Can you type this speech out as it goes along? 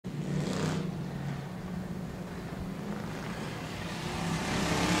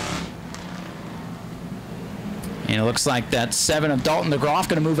And it looks like that 7 of Dalton DeGroff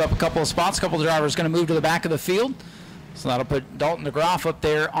going to move up a couple of spots. A couple of drivers going to move to the back of the field. So that'll put Dalton DeGroff up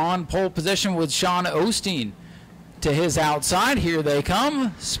there on pole position with Sean Osteen to his outside. Here they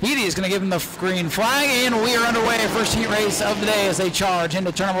come. Speedy is going to give him the green flag, and we are underway. First heat race of the day as they charge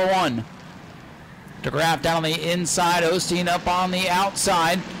into turn number 1. DeGroff down on the inside, Osteen up on the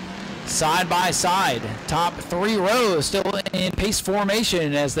outside. Side by side. Top 3 rows still in pace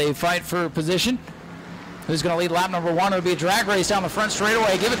formation as they fight for position. Who's going to lead lap number 1? It'll be a drag race down the front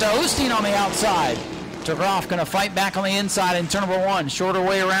straightaway. Give it to Osteen on the outside. DeGroff going to fight back on the inside in turn number 1. Shorter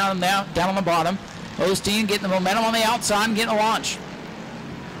way around now, down on the bottom. Osteen getting the momentum on the outside and getting a launch.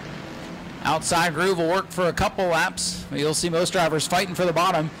 Outside groove will work for a couple laps. You'll see most drivers fighting for the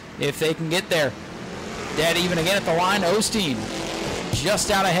bottom if they can get there. Dead even again at the line. Osteen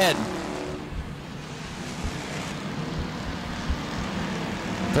just out ahead.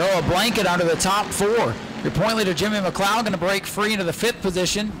 Throw a blanket under the top 4. Your point leader Jimmy McLeod going to break free into the 5th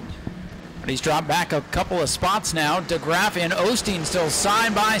position. But he's dropped back a couple of spots now. DeGroff and Osteen still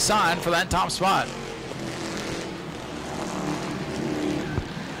side by side for that top spot.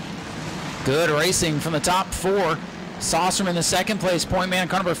 Good racing from the top 4. Saucerman, the 2nd place point man.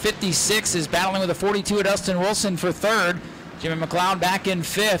 Car number 56 is battling with a 42 of Dustin Wilson for 3rd. Jimmy McLeod back in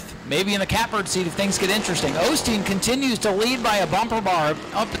 5th, maybe in the catbird seat if things get interesting. Osteen continues to lead by a bumper bar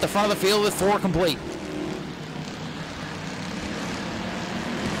up at the front of the field with 4 complete.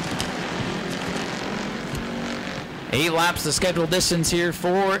 Eight laps the scheduled distance here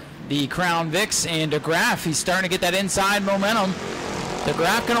for the Crown Vics, and DeGroff, he's starting to get that inside momentum.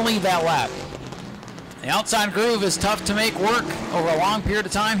 DeGroff going to lead that lap. The outside groove is tough to make work over a long period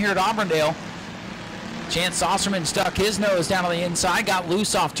of time here at Auburndale. Chance Saucerman stuck his nose down on the inside, got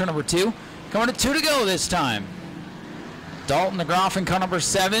loose off turn number 2. Going to 2 to go this time. Dalton DeGroff in car number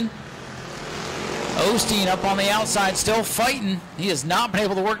 7. Osteen up on the outside, still fighting. He has not been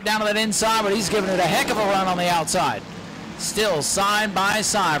able to work down to that inside, but he's giving it a heck of a run on the outside. Still side by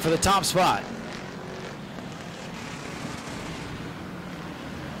side for the top spot.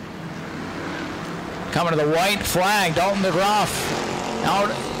 Coming to the white flag, Dalton DeGroff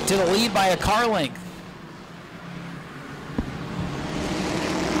out to the lead by a car length.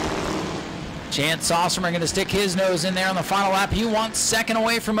 Chance Saucerman going to stick his nose in there on the final lap. He wants 2nd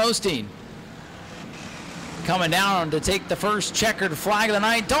away from Osteen. Coming down to take the first checkered flag of the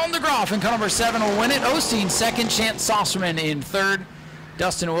night. Dalton DeGroff in car number 7 will win it. Osteen 2nd, Chance Saucerman in 3rd,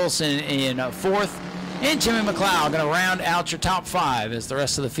 Dustin Wilson in 4th, and Jimmy McLeod going to round out your top 5 as the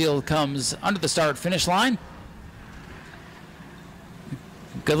rest of the field comes under the start-finish line.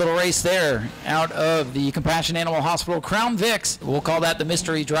 Good little race there out of the Compassion Animal Hospital Crown Vics. We'll call that the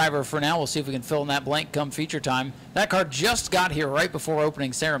mystery driver for now. We'll see if we can fill in that blank come feature time. That car just got here right before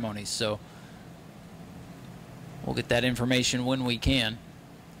opening ceremonies, so we'll get that information when we can.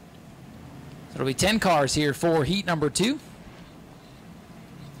 So it'll be 10 cars here for heat number 2.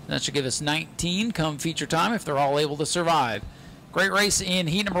 That should give us 19 come feature time if they're all able to survive. Great race in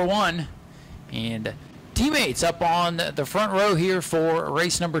heat number 1. And teammates up on the front row here for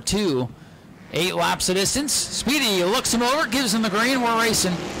race number 2. 8 laps of distance. Speedy looks him over, gives him the green. We're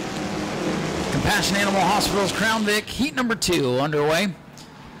racing. Compassion Animal Hospital's Crown Vic heat number 2 underway.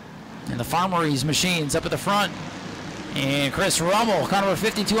 And the Farmeries machines up at the front. And Chris Rummel, car number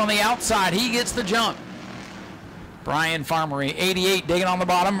 52 on the outside. He gets the jump. Brian Farmery, 88, digging on the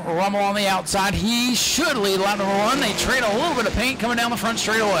bottom. Rummel on the outside. He should lead lap number 1. They trade a little bit of paint coming down the front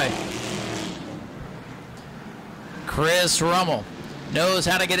straightaway. Chris Rummel knows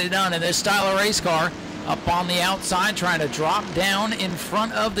how to get it done in this style of race car. Up on the outside, trying to drop down in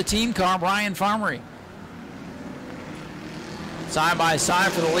front of the team car, Brian Farmery. Side by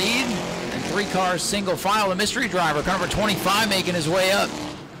side for the lead. And 3 cars single file. The mystery driver, car number 25, making his way up.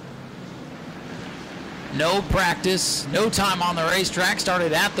 No practice, no time on the racetrack.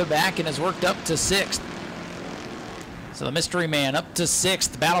 Started at the back and has worked up to 6th. So the mystery man up to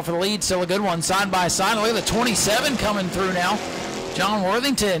 6th. Battle for the lead, still a good one. Side by side. Look at the 27 coming through now. John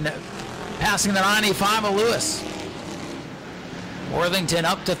Worthington passing the 95 of Lewis. Worthington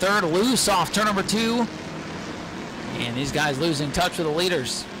up to 3rd. Loose off turn number 2. And these guys losing touch with the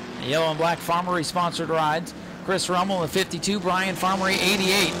leaders. The yellow and black Farmery sponsored rides. Chris Rummel in 52, Brian Farmery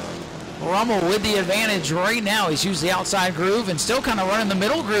 88. Rummel with the advantage right now. He's used the outside groove and still kind of running the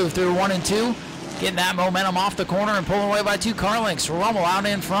middle groove through 1 and 2. Getting that momentum off the corner and pulling away by 2 car lengths. Rummel out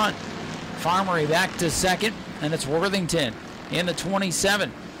in front. Farmery back to 2nd, and it's Worthington in the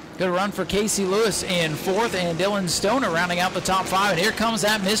 27. Good run for Casey Lewis in 4th, and Dylan Stoner rounding out the top 5. And here comes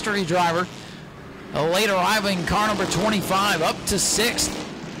that mystery driver. A late arriving car number 25 up to 6th.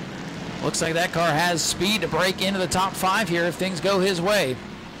 Looks like that car has speed to break into the top 5 here if things go his way.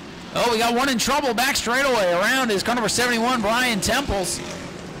 Oh, we got one in trouble back straightaway. Around is car number 71, Brian Temples.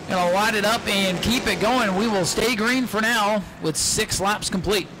 Gonna light it up and keep it going. We will stay green for now with 6 laps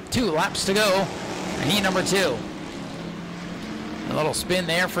complete. 2 laps to go. Heat number 2. A little spin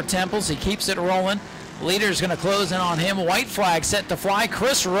there for Temples. He keeps it rolling. Leader's gonna close in on him. White flag set to fly.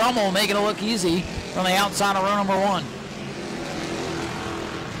 Chris Rummel making it look easy from the outside of row number 1.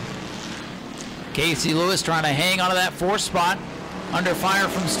 Casey Lewis trying to hang onto that 4th spot. Under fire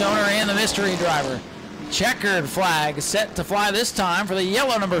from Stoner and the mystery driver. Checkered flag set to fly this time for the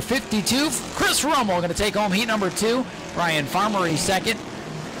yellow number 52. Chris Rummel going to take home heat number 2. Brian Farmery second.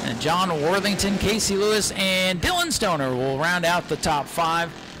 And John Worthington, Casey Lewis, and Dylan Stoner will round out the top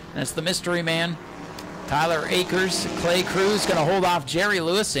 5. That's the mystery man. Tyler Akers, Clay Cruz going to hold off Jerry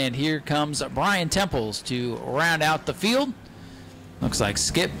Lewis. And here comes Brian Temples to round out the field. Looks like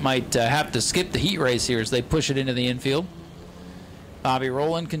Skip might have to skip the heat race here as they push it into the infield. Bobby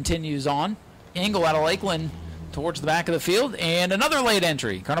Rowland continues on. Engel out of Lakeland towards the back of the field. And another late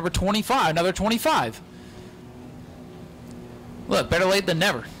entry. Car number 25. Another 25. Look, better late than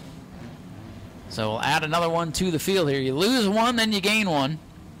never. So we'll add another one to the field here. You lose one, then you gain one.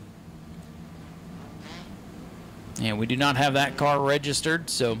 And we do not have that car registered,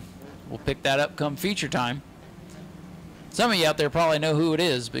 so we'll pick that up come feature time. Some of you out there probably know who it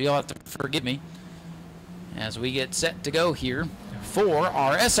is, but you'll have to forgive me as we get set to go here for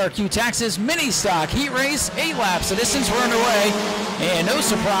our SRQ Taxes mini stock heat race. 8 laps. The distance we're underway. And no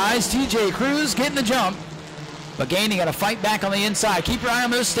surprise, TJ Cruz getting the jump. But Gainey got to fight back on the inside. Keep your eye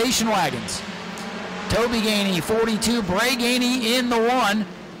on those station wagons. Toby Gainey, 42. Bray Gainey in the 1.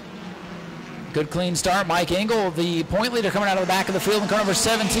 Good clean start. Mike Engel, the point leader, coming out of the back of the field in car number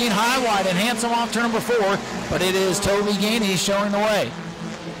 17. High, wide, and handsome off turn number 4. But it is Toby Gainey showing the way.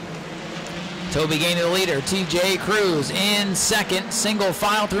 Toby Gainey the leader. TJ Cruz in second. Single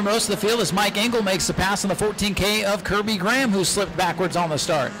file through most of the field as Mike Engel makes the pass on the 14K of Kirby Graham, who slipped backwards on the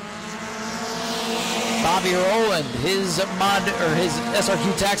start. Bobby Rowland, his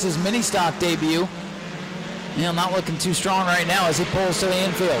SRQ Taxes mini stock debut. Not looking too strong right now as he pulls to the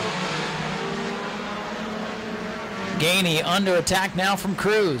infield. Gainey under attack now from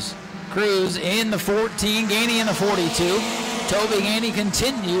Cruz. Cruz in the 14, Gainey in the 42. Toby Gainey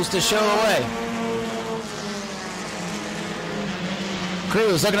continues to show the way.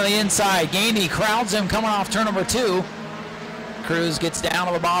 Cruz looking to the inside. Gainey crowds him coming off turn number 2. Cruz gets down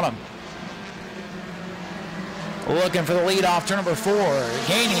to the bottom. Looking for the lead off turn number 4.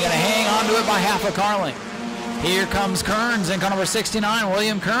 Gainey going to hang on to it by half a car length. Here comes Kearns in car number 69.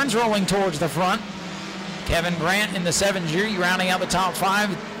 William Kearns rolling towards the front. Kevin Grant in the 7G rounding out the top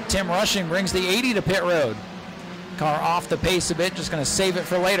 5. Tim Rushing brings the 80 to pit road. Car off the pace a bit, just going to save it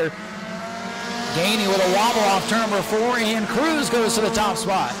for later. Gainey with a wobble off turn number 4, and Cruz goes to the top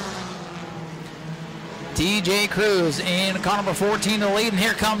spot. TJ Cruz in car number 14 to the lead, and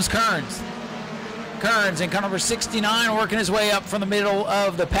here comes Kearns. Kearns in car number 69 working his way up from the middle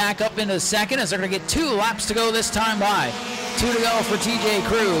of the pack up into second as they're going to get 2 laps to go this time by. 2 to go for TJ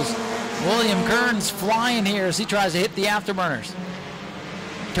Cruz. William Kearns flying here as he tries to hit the afterburners.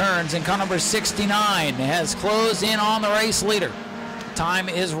 Turns in car number 69 has closed in on the race leader. Time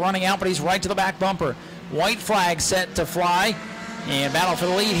is running out, but he's right to the back bumper. White flag set to fly, and battle for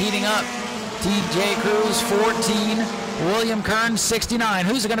the lead heating up. TJ Cruz 14, William Kearns 69.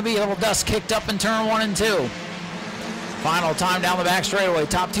 Who's it going to be? A little dust kicked up in turn 1 and 2. Final time down the back straightaway.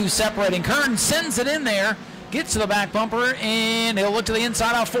 Top 2 separating. Kearns sends it in there. Gets to the back bumper, and he'll look to the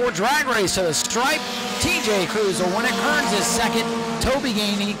inside out 4. Drag race to the stripe. TJ Cruz will win it. Kearns is second. Toby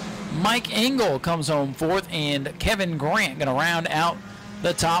Gainey, Mike Engel comes home 4th, and Kevin Grant going to round out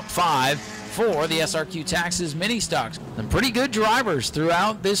the top 5 for the SRQ Taxes mini stocks. Some pretty good drivers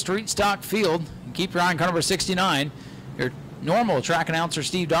throughout this street stock field. Keep your eye on car number 69. Your normal track announcer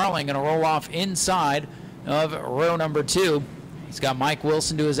Steve Darling going to roll off inside of row number 2. He's got Mike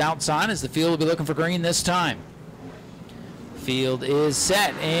Wilson to his outside as the field will be looking for green this time. Field is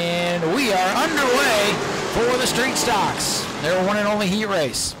set, and we are underway for the street stocks. Their one and only heat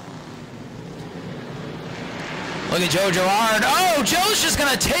race. Look at Joe Girard. Oh, Joe's just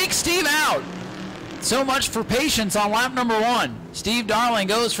going to take Steve out. So much for patience on lap number 1. Steve Darling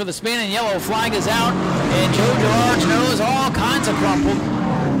goes for the spin, and yellow flag is out, and Joe Girard's nose all kinds of crumpled.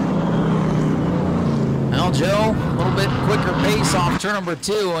 Well, Joe, a little bit quicker pace off turn number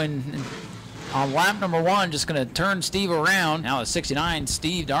 2, and on lap number 1, just going to turn Steve around. Now at 69,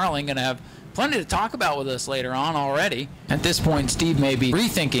 Steve Darling going to have plenty to talk about with us later on already. At this point, Steve may be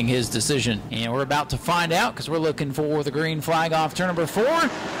rethinking his decision, and we're about to find out because we're looking for the green flag off turn number 4.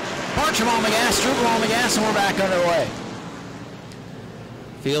 Bartram on the gas, Struble on the gas, and we're back underway.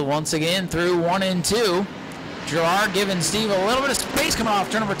 Field once again through 1 and 2. Gerard giving Steve a little bit of space coming off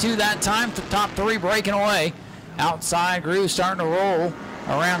turn number 2 that time. The top 3 breaking away. Outside groove starting to roll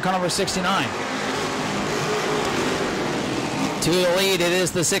around car number 69. To the lead, it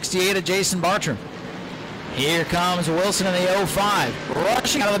is the 68 of Jason Bartram. Here comes Wilson in the 05.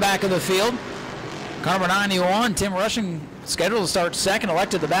 Rushing out of the back of the field. Car number 91, Tim Rushing, scheduled to start second,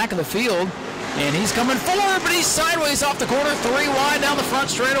 elected the back of the field. And he's coming forward, but he's sideways off the corner, 3 wide down the front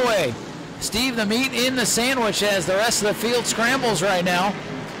straightaway. Steve, the meat in the sandwich as the rest of the field scrambles right now.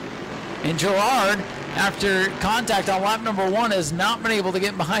 And Gerard, after contact on lap number 1, has not been able to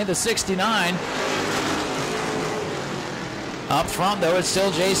get behind the 69. Up front, though, it's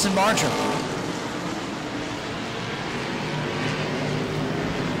still Jason Bartram.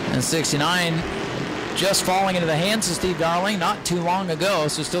 And 69 just falling into the hands of Steve Darling not too long ago,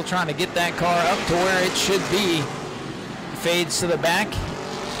 so still trying to get that car up to where it should be. Fades to the back,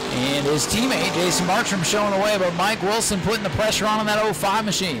 and his teammate Jason Bartram showing the way, but Mike Wilson putting the pressure on that 05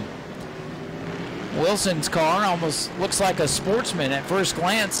 machine. Wilson's car almost looks like a sportsman at first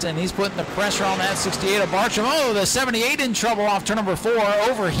glance, and he's putting the pressure on that 68 of Bartram. Oh, the 78 in trouble off turn number 4,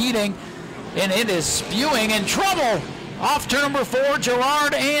 overheating, and it is spewing in trouble. Off turn number 4,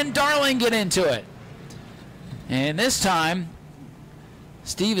 Gerard and Darling get into it. And this time,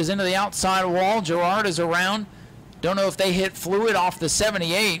 Steve is into the outside wall. Gerard is around. Don't know if they hit fluid off the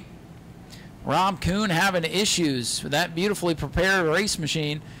 78. Rob Kuhn having issues with that beautifully prepared race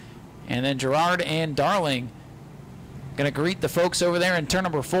machine. And then Gerard and Darling going to greet the folks over there in turn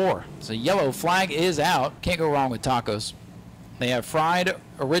number 4. So yellow flag is out. Can't go wrong with tacos. They have fried,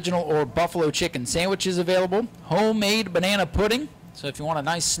 original, or buffalo chicken sandwiches available. Homemade banana pudding. So if you want a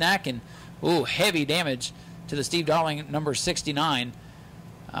nice snack and, ooh, heavy damage to the Steve Darling number 69.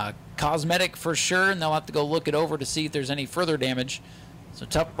 Cosmetic for sure, and they'll have to go look it over to see if there's any further damage. So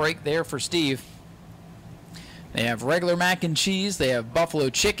tough break there for Steve. They have regular mac and cheese. They have buffalo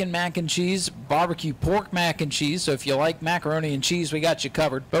chicken mac and cheese, barbecue pork mac and cheese. So if you like macaroni and cheese, we got you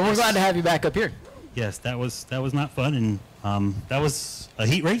covered. But we're glad to have you back up here. Yes, that was not fun, and that was a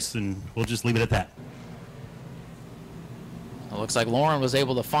heat race, and we'll just leave it at that. It looks like Lauren was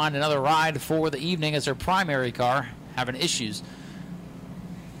able to find another ride for the evening as her primary car having issues.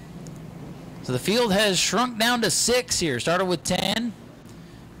 So the field has shrunk down to 6 here. Started with 10.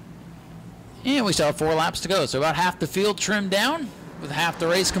 And we still have 4 laps to go. So about half the field trimmed down. With half the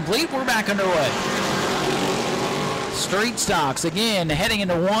race complete, we're back underway. Street stocks again heading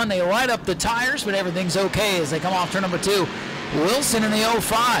into 1. They light up the tires, but everything's okay as they come off turn number 2. Wilson in the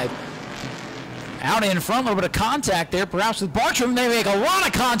 05. Out in front, a little bit of contact there, perhaps with Bartram. They make a lot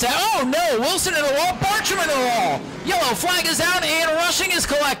of contact. Oh no, Wilson in the wall, Bartram in the wall. Yellow flag is out and Rushing is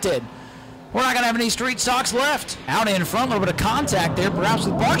collected. We're not going to have any street stocks left. Out in front, a little bit of contact there, perhaps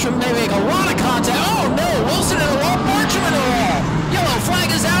with Bartram. They make a lot of contact. Oh no, Wilson in the wall, Bartram in the wall. Yellow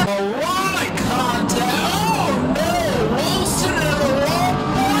flag is out. A lot of contact. Oh no, Wilson in the wall,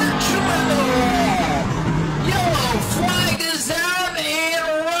 Bartram in the wall. Yellow flag is out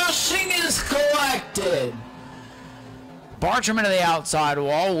and Rushing is collected. Bartram into the outside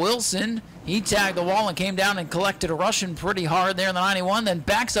wall. Wilson, he tagged the wall and came down and collected a Russian pretty hard there in the 91, then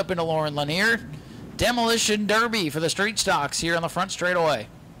backs up into Lauren Lanier. Demolition Derby for the street stocks here on the front straightaway.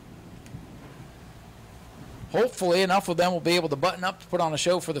 Hopefully enough of them will be able to button up to put on a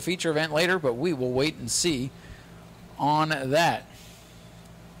show for the feature event later, but we will wait and see on that.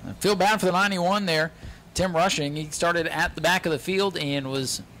 I feel bad for the 91 there. Tim Rushing, he started at the back of the field and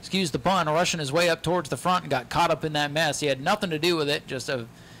was, excuse the pun, rushing his way up towards the front and got caught up in that mess. He had nothing to do with it, just an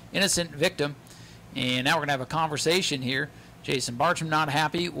innocent victim. And now we're going to have a conversation here. Jason Bartram not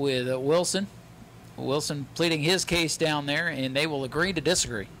happy with Wilson. Wilson pleading his case down there, and they will agree to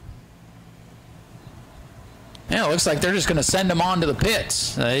disagree. Yeah, it looks like they're just going to send him on to the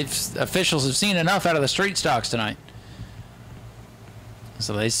pits. Officials have seen enough out of the street stocks tonight.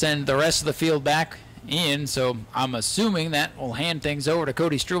 So they send the rest of the field back in, so I'm assuming that will hand things over to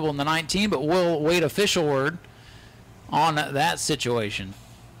Cody Struble in the 19, but we'll wait official word on that situation.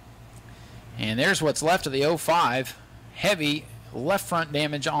 And there's what's left of the 05. Heavy left front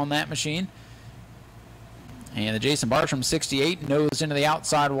damage on that machine. And the Jason Bartram 68 nose into the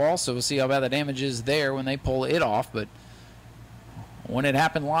outside wall, so we'll see how bad the damage is there when they pull it off. But when it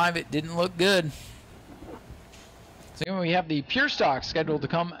happened live, it didn't look good. So we have the pure stock scheduled to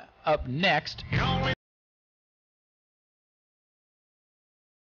come up next.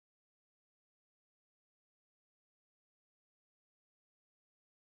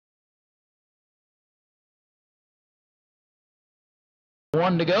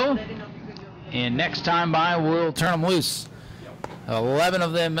 1 to go. And next time by, we'll turn them loose. 11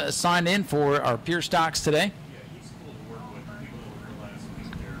 of them signed in for our pure stocks today.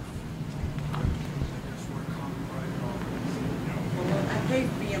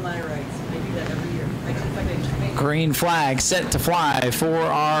 Green flag set to fly for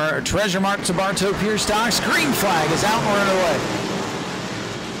our Treasure Mark Tabarto Pure Stocks. Green flag is out and run away.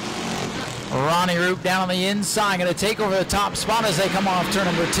 Ronnie Roop down on the inside, going to take over the top spot as they come off turn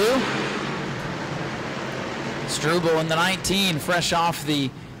number 2. Struble in the 19, fresh off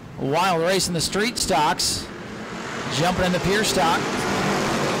the wild race in the street stocks, jumping in the pure stock.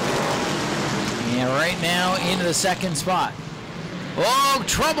 And right now into the second spot. Oh,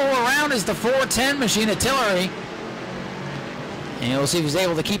 trouble around is the 410 machine artillery. And we'll see if he's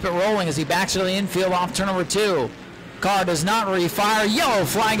able to keep it rolling as he backs to the infield off turn number 2. Car does not refire. Yellow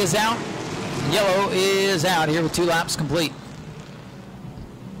flag is out. Yellow is out here with 2 laps complete.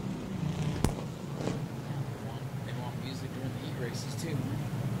 They want music during the heat races too.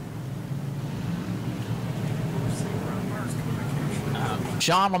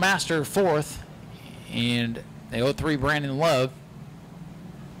 Sean LeMaster 4th, and the 03 Brandon Love.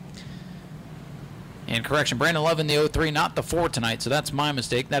 And correction, Brandon Love in the 03, not the 4 tonight, so that's my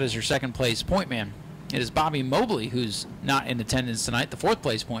mistake. That is your second place point man. It is Bobby Mobley who's not in attendance tonight, the 4th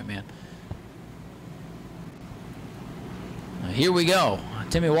place point man. Here we go.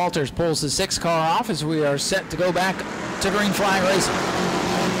 Timmy Walters pulls the 6 car off as we are set to go back to green flag racing.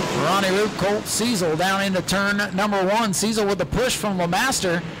 Ronnie Roop, Colt Cecil down into turn number 1. Cecil with the push from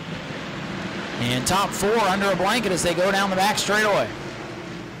LeMaster. And top 4 under a blanket as they go down the back straightaway.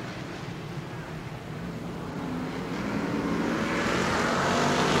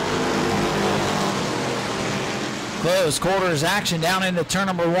 Close quarters action down into turn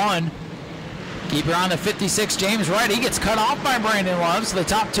number 1. Keep your eye on the 56, James Wright. He gets cut off by Brandon Love, so the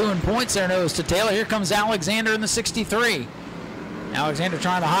top 2 in points there nose to Taylor. Here comes Alexander in the 63. Alexander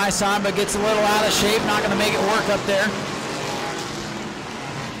trying the high side, but gets a little out of shape. Not going to make it work up there.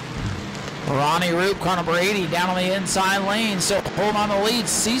 Ronnie Roop, car number 80, down on the inside lane. So hold on the lead.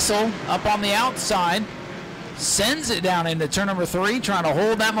 Cecil up on the outside. Sends it down into turn number 3, trying to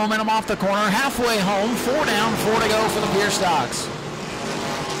hold that momentum off the corner. Halfway home, 4 down, 4 to go for the pure stocks.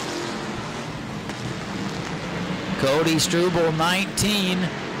 Cody Struble, 19,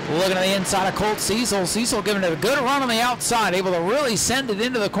 looking at the inside of Colt Cecil. Cecil giving it a good run on the outside, able to really send it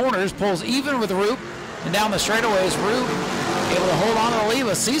into the corners, pulls even with Roop, and down the straightaways, Roop able to hold on to the lead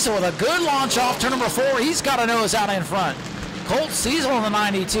with Cecil with a good launch off turn number 4. He's got a nose out in front. Colt Cecil in the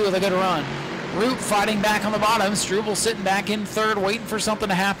 92 with a good run. Roop fighting back on the bottom. Struble sitting back in 3rd, waiting for something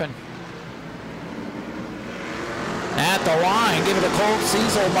to happen. At the line, give it to Colt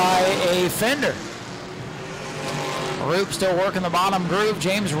Cecil by a fender. Roop still working the bottom groove.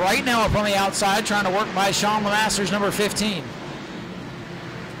 James Wright now up on the outside, trying to work by Sean LeMaster's number 15.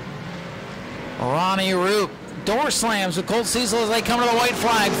 Ronnie Roop, door slams with Colt Cecil as they come to the white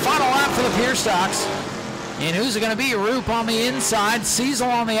flag. Final lap for the pure stocks. And who's it going to be? Roop on the inside, Cecil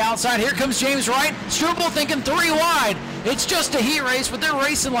on the outside. Here comes James Wright. Struble thinking 3 wide. It's just a heat race, but they're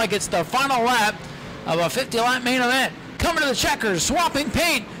racing like it's the final lap of a 50-lap main event. Coming to the checkers, swapping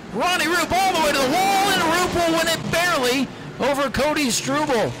paint. Ronnie Roop all the way to the wall, and Roop will win it barely over Cody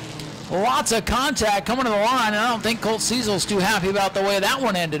Struble. Lots of contact coming to the line, and I don't think Colt Cecil's too happy about the way that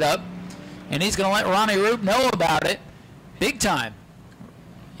one ended up. And he's going to let Ronnie Roop know about it big time.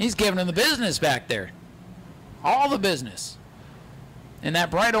 He's giving him the business back there. All the business. And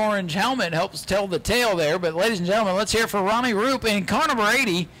that bright orange helmet helps tell the tale there. But ladies and gentlemen, let's hear it for Ronnie Roop. And car number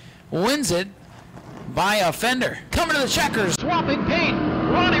 80 wins it by a fender. Coming to the checkers, swapping paint.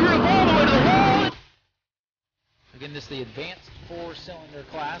 Ronnie Roop all the way to the wall. Again, this is the advanced 4-cylinder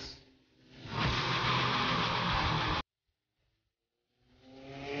class.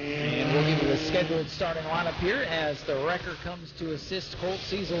 And we'll give you the scheduled starting lineup here as the wrecker comes to assist Colt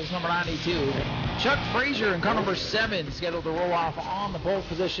Cecil's number 92. Chuck Frazier in car number 7 scheduled to roll off on the pole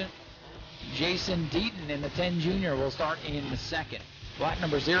position. Jason Deaton in the 10 junior will start in the 2nd. Black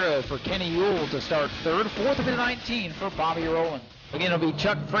number 0 for Kenny Ewell to start 3rd. 4th of the 19 for Bobby Rowland. Again, it'll be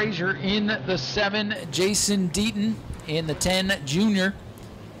Chuck Frazier in the 7, Jason Deaton in the 10 junior.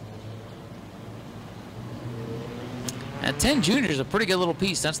 That 10 junior is a pretty good little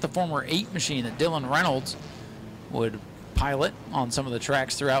piece. That's the former 8 machine that Dylan Reynolds would pilot on some of the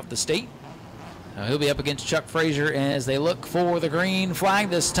tracks throughout the state. He'll be up against Chuck Frazier as they look for the green flag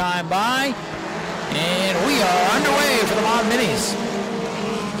this time by. And we are underway for the Mod Minis.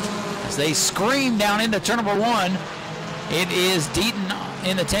 As they scream down into turn number 1, it is Deaton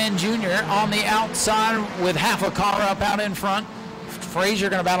in the 10 junior on the outside with half a car up out in front. Frazier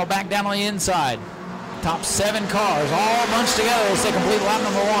going to battle back down on the inside. Top 7 cars all bunched together as they complete lap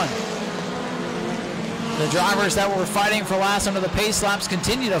number 1. The drivers that were fighting for last under the pace laps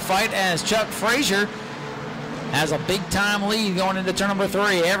continue to fight as Chuck Frazier has a big time lead going into turn number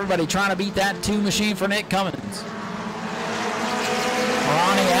 3. Everybody trying to beat that 2 machine for Nick Cummins.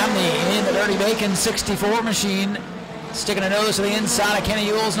 Ronnie Abney in the Dirty Bacon 64 machine, sticking a nose to the inside of Kenny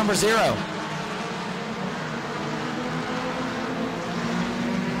Ewell's number 0.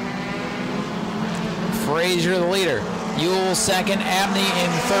 Frazier the leader. Ewell second, Abney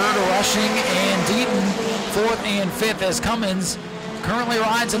in third, Rushing and Deaton fourth and fifth as Cummins currently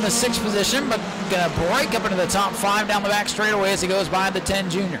rides in the 6th position, but gonna break up into the top 5 down the back straightaway as he goes by the 10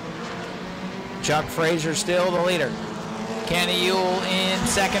 junior. Chuck Frazier still the leader. Kenny Ewell in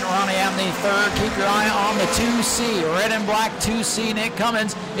second, Ronnie Abney third. Keep your eye on the 2C, red and black 2C, Nick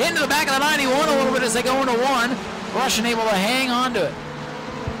Cummins into the back of the 91 a little bit as they go into 1. Rushing able to hang on to it.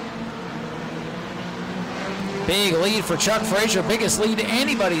 Big lead for Chuck Frazier, biggest lead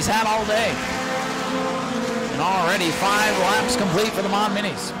anybody's had all day. And already 5 laps complete for the Mon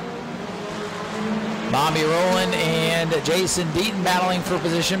Minis. Bobby Rowland and Jason Deaton battling for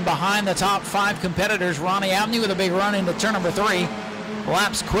position behind the top 5 competitors. Ronnie Abney with a big run into turn number 3.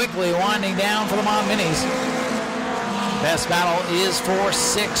 Laps quickly winding down for the Mon Minis. Best battle is for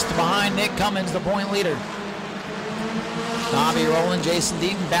 6th behind Nick Cummins, the point leader. Bobby Rowland, Jason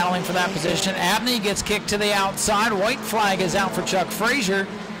Deaton battling for that position. Abney gets kicked to the outside. White flag is out for Chuck Frazier.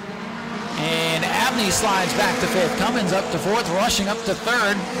 And Abney slides back to 5th. Cummins up to 4th, Rushing up to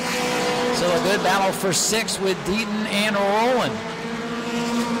 3rd. So a good battle for 6th with Deaton and Rowland.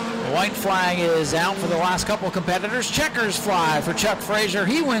 The white flag is out for the last couple of competitors. Checkers fly for Chuck Frazier.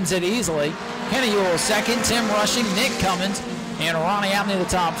 He wins it easily. Kenny Ewell second, Tim Rushing, Nick Cummins, and Ronnie Abney the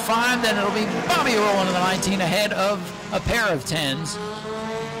top 5. Then it'll be Bobby Rowland in the 19 ahead of a pair of 10s.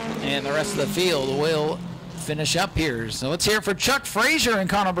 And the rest of the field will finish up here. So let's hear it for Chuck Frazier in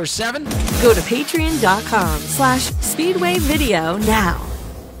car number 7. Go to patreon.com/Speedway Video now.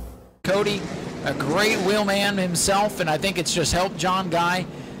 Cody, a great wheelman himself, and I think it's just helped John Guy.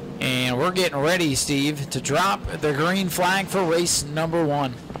 And we're getting ready, Steve, to drop the green flag for race number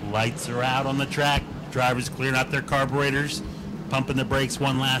 1. Lights are out on the track. Drivers clearing out their carburetors, pumping the brakes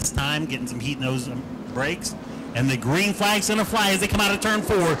one last time, getting some heat nose brakes. And the green flag's going to fly as they come out of turn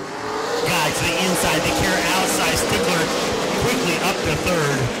 4. Guy to the inside, they carry outside. Stickler quickly up to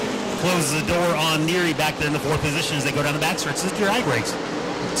 3rd. Closes the door on Neary back there in the 4th position as they go down the back stretch. This is your eye brakes.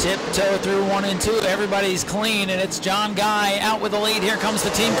 Tiptoe through 1 and 2. Everybody's clean, and it's John Guy out with the lead. Here comes the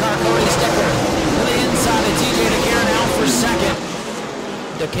team car. Cody Stickler to the inside of TJ DeCare now for 2nd.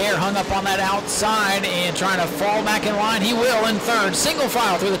 DeCare hung up on that outside and trying to fall back in line. He will in 3rd. Single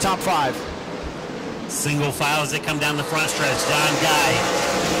file through the top 5. Single file as they come down the front stretch. John Guy.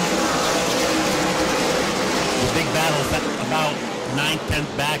 The big battle about 9th,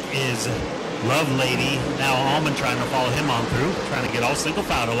 10th back is Love Lady. Now Allman trying to follow him on through, trying to get all single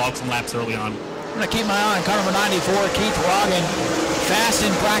file to log some laps early on. I'm going to keep my eye on car number 94, Keith Rogan. Fast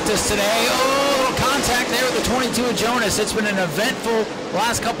in practice today. Oh, contact there with the 22 of Jonas. It's been an eventful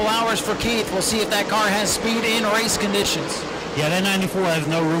last couple hours for Keith. We'll see if that car has speed in race conditions. Yeah, that 94 has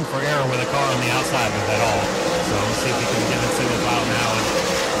no room for error with a car on the outside of it at all. So we'll see if we can get in single file now. And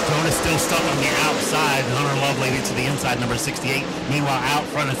Jonas still stuck on the outside. Hunter Lovelady to the inside, number 68. Meanwhile, out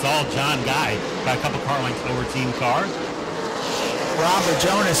front, it's all John Guy. Got a couple car lengths over team car. Robert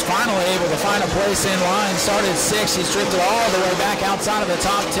Jonas finally able to find a place in line. Started 6th. He's drifted all the way back outside of the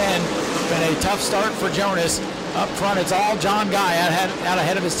top 10. Been a tough start for Jonas. Up front, it's all John Guy out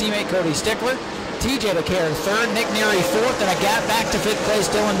ahead of his teammate Cody Stickler. TJ DeCare 3rd, Nick Neary 4th, and a gap back to 5th place,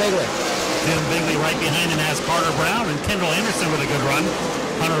 Dylan Bigley. Dylan Bigley right behind him has Carter Brown and Kendall Anderson with a good run.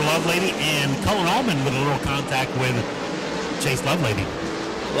 Hunter Lovelady and Cullen Allman with a little contact with Chase Lovelady.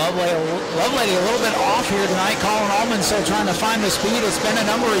 Lovelady a little bit off here tonight. Colin Allman still trying to find the speed. It's been a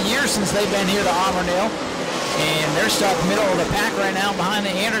number of years since they've been here to Auburndale. And they're stuck middle of the pack right now behind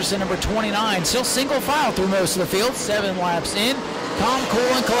the Anderson, number 29. Still single file through most of the field. 7 laps in. Calm,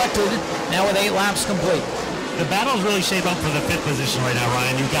 cool, and collected. Now with 8 laps complete. The battle's really shaped up for the 5th position right now,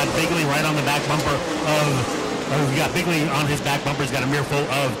 Ryan. You've got Bigley right on the back bumper of... You've got Bigley on his back bumper. He's got a mirror full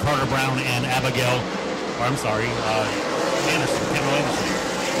of Carter Brown and Abigail... Anderson. Kendall Anderson.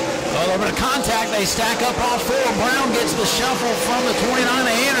 A little bit of contact. They stack up all 4. Brown gets the shuffle from the 29 of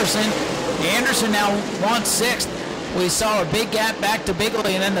Anderson. Anderson now wants 6th. We saw a big gap back to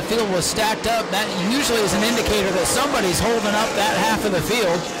Bigley, and then the field was stacked up. That usually is an indicator that somebody's holding up that half of the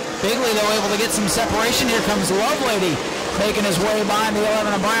field. Bigley, though, able to get some separation. Here comes Lovelady making his way by the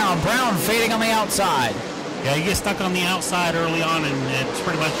 11 of Brown. Brown fading on the outside. Yeah, you get stuck on the outside early on, and it's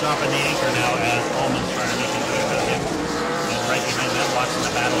pretty much dropping the anchor now as Allman's trying to make it good about him. And right behind that, watching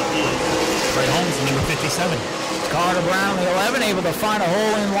the battle is Ray Holmes, number 57. Carter Brown, the 11, able to find a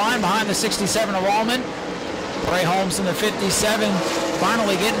hole in line behind the 67 of Allman. Ray Holmes in the 57,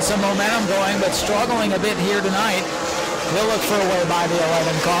 finally getting some momentum going, but struggling a bit here tonight. He'll look for a way by the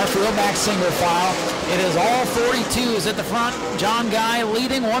 11 car. Field back single file. It is all 42s at the front. John Guy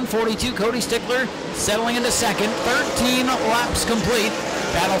leading, 142. Cody Stickler settling into second. 13 laps complete.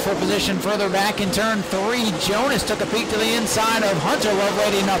 Battle for position further back in turn 3. Jonas took a peek to the inside of Hunter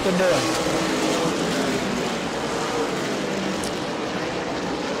Lovelady, nothing doing.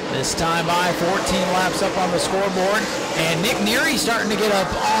 This time by 14 laps up on the scoreboard. And Nick Neary starting to get up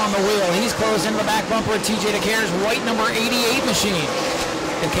on the wheel. He's closed into the back bumper of TJ DeCare's white number 88 machine.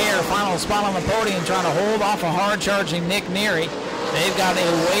 DeCare, final spot on the podium, trying to hold off a hard-charging Nick Neary. They've got a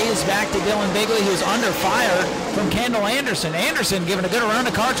ways back to Dylan Bigley, who's under fire from Kendall Anderson. Anderson giving a good run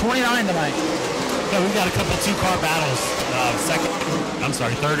to car 29 tonight. Yeah, we've got a couple two-car battles.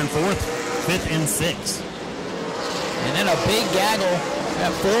 Third and fourth, fifth and sixth. And then a big gaggle at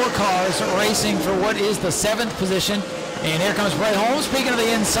 4 cars racing for what is the 7th position. And here comes Ray Holmes, speaking of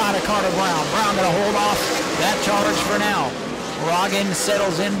the inside of Carter Brown. Brown going to hold off that charge for now. Roggin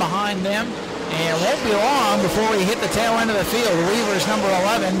settles in behind them. And it won't be long before we hit the tail end of the field. Weaver's number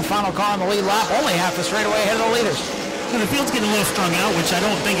 11, final car on the lead lap, only half a straightaway ahead of the leaders. And the field's getting a little strung out, which I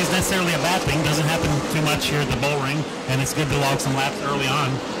don't think is necessarily a bad thing. Doesn't happen too much here at the bull ring, and it's good to log some laps early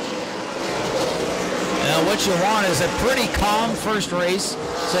on. What you want is a pretty calm first race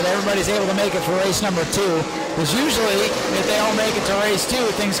so that everybody's able to make it for race number 2. Because usually, if they all make it to race 2,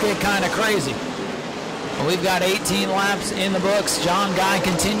 things get kind of crazy. Well, we've got 18 laps in the books. John Guy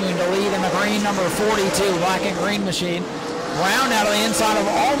continuing to lead in the green number 42, black and green machine. Brown out of the inside of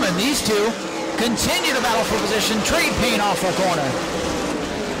Allman. These two continue to battle for position. Trade paint off the corner.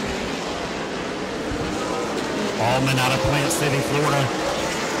 Allman out of Plant City, Florida.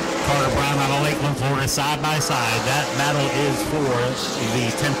 Carter Brown out of Lakeland, Florida, side by side. That battle is for the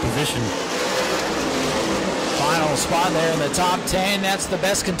 10th position. Final spot there in the top 10. That's the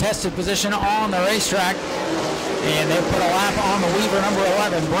best contested position on the racetrack. And they put a lap on the Weaver number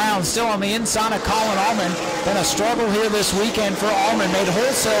 11. Brown still on the inside of Colin Allman. Been a struggle here this weekend for Allman. Made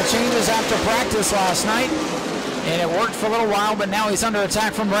wholesale changes after practice last night. And it worked for a little while, but now he's under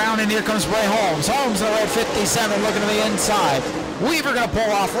attack from Brown, and here comes Ray Holmes. Holmes in the red 57 looking to the inside. Weaver going to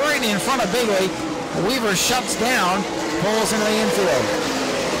pull off right in front of Bigley. Weaver shuts down, pulls into the infield.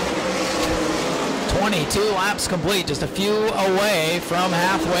 22 laps complete, just a few away from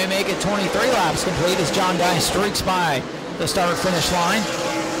halfway. Make it 23 laps complete as John Guy streaks by the start-finish line.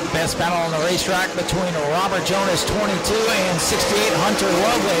 Best battle on the racetrack between Robert Jonas, 22, and 68 Hunter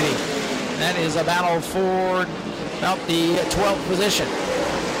Lovelady. That is a battle for about the 12th position.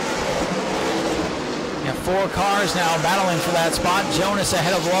 You have 4 cars now battling for that spot. Jonas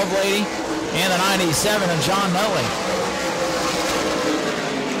ahead of Lovelady and the 97 of John Nutley.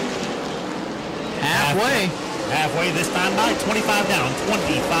 Halfway this time by 25 down,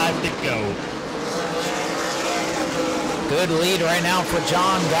 25 to go. Good lead right now for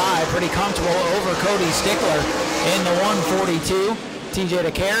John Guy. Pretty comfortable over Cody Stickler in the 142. TJ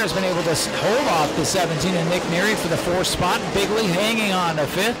DeCare has been able to hold off the 17 and Nick Neary for the 4th spot. Bigley hanging on to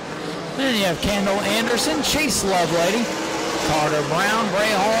 5th. Then you have Kendall Anderson, Chase Lovelady, Carter Brown,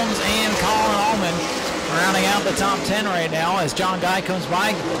 Ray Holmes, and Colin Allman rounding out the top 10 right now as John Guy comes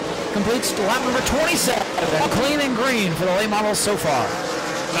by, completes lap number 27. Clean and green for the late models so far.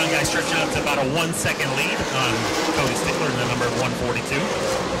 John Guy stretching out to about a 1-second lead on Cody Stickler in the number 142.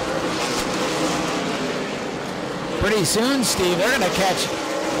 Pretty soon, Steve, they're going to catch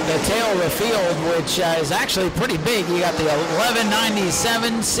the tail of the field, which is actually pretty big. You got the 11,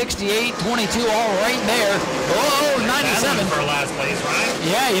 97, 68, 22 all right there. Whoa, 97. For last place, right?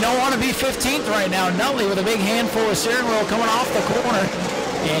 Yeah, you don't want to be 15th right now. Nutley with a big handful of steering wheel coming off the corner.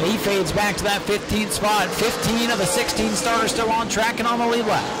 And he fades back to that 15th spot. 15 of the 16 starters still on track and on the lead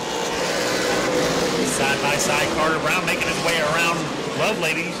lap. Side by side, Carter Brown making his way around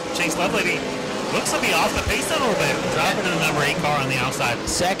Lovelady. Chase Lovelady looks to be off the pace a little bit. Dropping in the number 8 car on the outside.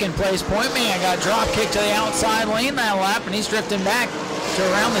 Second place point man got drop kicked to the outside lane that lap, and he's drifting back to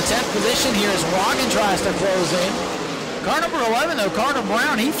around the 10th position here as Roggin tries to close in. Car number 11, though, Carter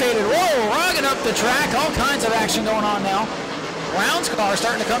Brown, he faded. Whoa, Roggin up the track. All kinds of action going on now. Brown's car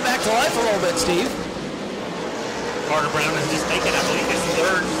starting to come back to life a little bit, Steve. Carter Brown has just taken, I believe, his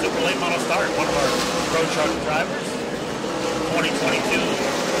 3rd super late model start. One of our Pro Truck drivers. 2022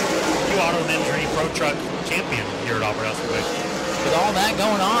 Q Auto and Injury Pro Truck champion here at Auburndale Speedway. with all that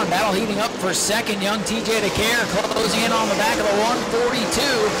going on. Battle heating up for second. Young TJ DeCare closing in on the back of the 142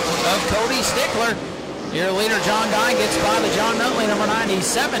 of Cody Stickler. Your leader, John Guy, gets by the John Nutley number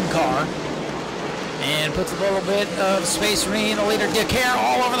 97 car and puts a little bit of space between the leader, DeCare,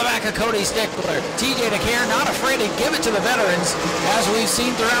 all over the back of Cody Stickler. TJ DeCare not afraid to give it to the veterans, as we've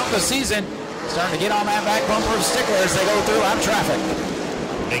seen throughout the season. Starting to get on that back bumper of Stickler as they go through lap traffic.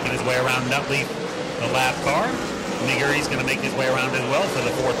 Making his way around Nutley, the lap car. Niguri's going to make his way around as well for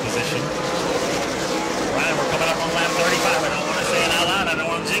the 4th position. Ryan, we're coming up on lap 35. I don't want to say it out loud. I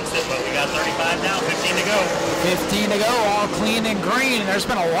don't want to jinx it, but we got 35 now, 15 to go. 15 to go, all clean and green. There's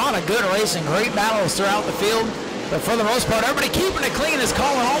been a lot of good racing, great battles throughout the field. But for the most part, everybody keeping it clean as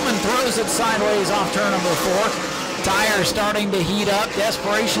Colin Ullman throws it sideways off turn number 4. Tires starting to heat up.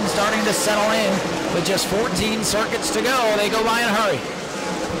 Desperation starting to settle in. With just 14 circuits to go, they go by in a hurry.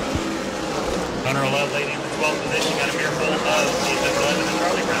 Hunter Lovelady in the 12th position. Got a earful of the 11 and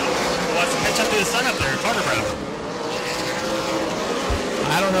Charlie Brown. Who wants to catch up to the sun up there, Carter Brown.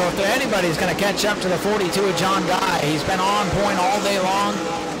 I don't know if anybody's going to catch up to the 42 of John Guy. He's been on point all day long.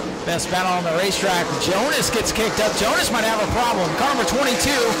 Best battle on the racetrack. Jonas gets kicked up. Jonas might have a problem. Car number 22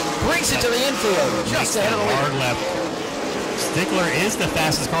 brings it to the infield, just ahead of the hard lead. left. Stickler is the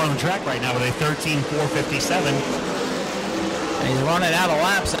fastest car on the track right now with a 13.457. And he's running out of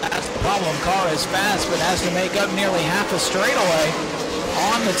laps. That's the problem. Car is fast, but has to make up nearly half a straightaway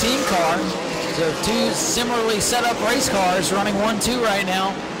on the team car. So 2 similarly set up race cars running 1-2 right now.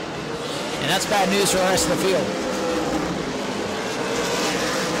 And that's bad news for the rest of the field.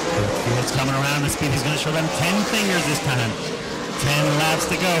 Field's coming around. The speed is going to show them 10 fingers this time. 10 laps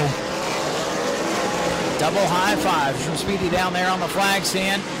to go. Double high fives from Speedy down there on the flag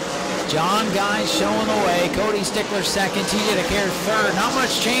stand. John Guy showing the way. Cody Stickler second. TJ DeCare third. Not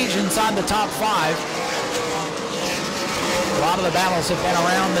much change inside the top 5. A lot of the battles have been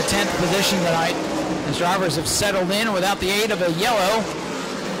around the 10th position tonight. As drivers have settled in without the aid of a yellow.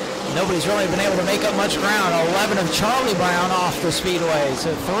 Nobody's really been able to make up much ground. 11 of Charlie Brown off the speedway.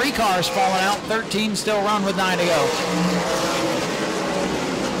 So 3 cars falling out. 13 still run with 9 to go.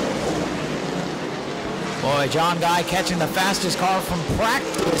 Boy, John Guy catching the fastest car from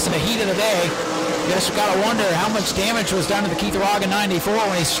practice in the heat of the day. Just got to wonder how much damage was done to the Keith Roggen 94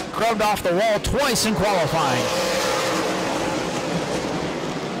 when he scrubbed off the wall twice in qualifying.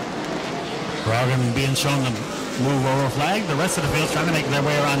 Roggen being shown the move over flag. The rest of the field's trying to make their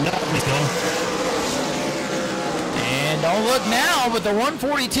way around Nutley still. And don't look now, but the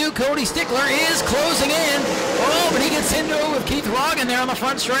 142 Cody Stickler is closing in. Oh, but he gets into it with Keith Roggen there on the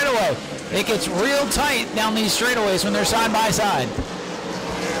front straightaway. It gets real tight down these straightaways when they're side by side.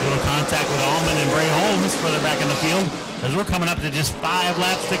 Little contact with Allman and Bray Holmes further back in the field. As we're coming up to just 5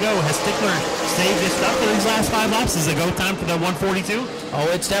 laps to go. Has Stickler saved his stuff for these last 5 laps? Is it go time for the 142?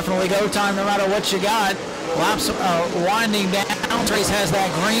 Oh, it's definitely go time no matter what you got. Laps winding down. Trace has that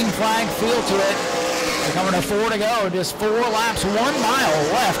green flag feel to it. They're coming to 4 to go. Just 4 laps, 1 mile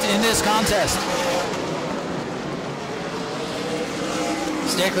left in this contest.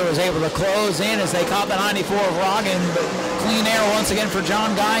 Stickler was able to close in as they caught the 94 of Roggen, but clean air once again for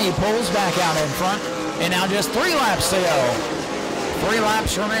John Guy. He pulls back out in front, and now just 3 laps to go. 3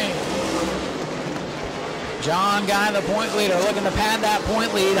 laps remain. John Guy, the point leader, looking to pad that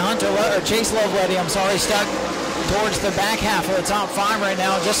point lead. Chase Lovelady, stuck towards the back half of the top 5 right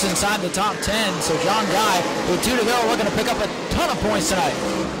now, just inside the top 10. So John Guy, with 2 to go, looking to pick up a ton of points tonight.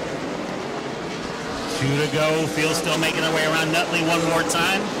 2 to go. Field still making their way around Nutley one more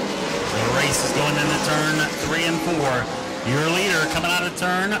time. The race is going into turn 3 and 4. Your leader coming out of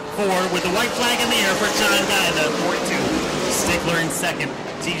turn 4 with the white flag in the air for John Guy, the 42. Stickler in second.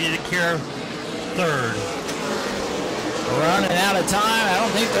 TJ DeCare third. Running out of time. I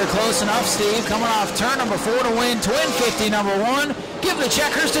don't think they're close enough, Steve. Coming off turn number 4 to win Twin 50 number 1. Give the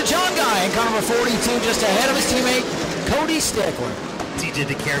checkers to John Guy and car number 42 just ahead of his teammate Cody Stickler. TJ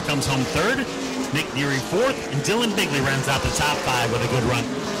DeCare comes home third. Nick Neary fourth, and Dylan Bigley rounds out the top 5 with a good run.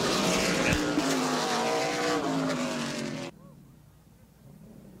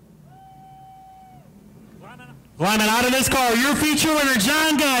 Climbing out of this car, your feature winner,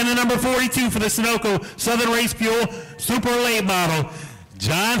 John Guy, in the number 42 for the Sunoco Southern Race Fuel Super Late Model.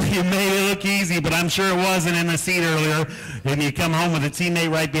 John, you made it look easy, but I'm sure it wasn't in the seat earlier. And you come home with a teammate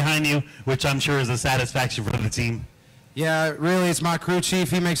right behind you, which I'm sure is a satisfaction for the team. Yeah, really, it's my crew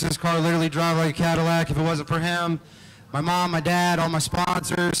chief. He makes this car literally drive like a Cadillac. If it wasn't for him, my mom, my dad, all my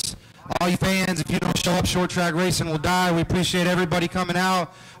sponsors, all you fans, if you don't show up, short track racing will die. We appreciate everybody coming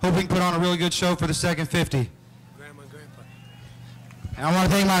out. Hope we can put on a really good show for the second 50. Grandma and Grandpa. And I want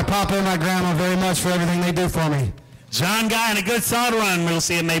to thank my papa and my grandma very much for everything they do for me. John Guy in a good solid run. We'll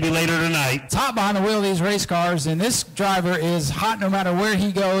see him maybe later tonight. Top behind the wheel of these race cars, and this driver is hot no matter where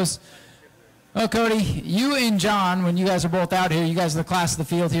he goes. Well, Cody, you and John, when you guys are both out here, you guys are the class of the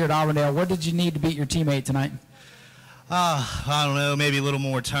field here at Auburndale. What did you need to beat your teammate tonight? I don't know, maybe a little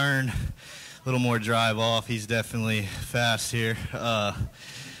more turn, a little more drive off. He's definitely fast here.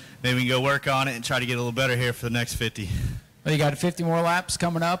 Maybe we can go work on it and try to get a little better here for the next 50. Well, you got 50 more laps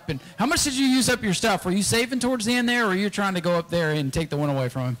coming up. And how much did you use up your stuff? Were you saving towards the end there, or were you trying to go up there and take the win away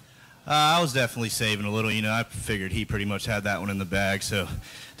from him? I was definitely saving a little. You know, I figured he pretty much had that one in the bag, so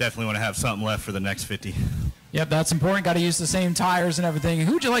definitely want to have something left for the next 50. Yep, that's important. Got to use the same tires and everything. And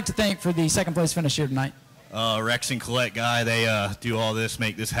who would you like to thank for the second place finish here tonight? Rex and Colette Guy, they do all this,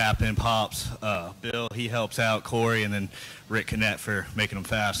 make this happen. Pops, Bill, he helps out. Corey, and then Rick Cannett for making them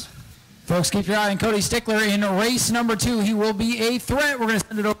fast. Folks, keep your eye on Cody Stickler in race number 2. He will be a threat. We're going to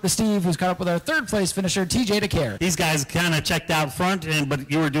send it over to Steve, who's caught up with our third place finisher, TJ DeCare. These guys kind of checked out front, but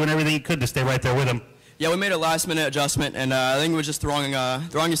you were doing everything you could to stay right there with them. Yeah, we made a last-minute adjustment, and I think it was just the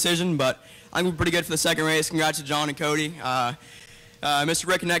wrong decision, but I think we're pretty good for the second race. Congrats to John and Cody. Mr.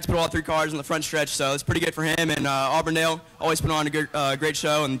 Rick Connect put all 3 cars in the front stretch, so it's pretty good for him. And Auburndale always put on a good, great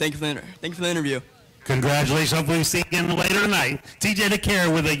show, and thank you for the interview. Congratulations. Hopefully we see you again later tonight. TJ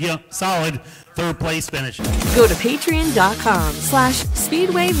DeCare with a solid third place finish. Go to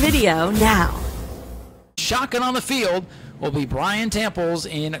patreon.com/Speedway Video now. Shotgun on the field will be Brian Tamples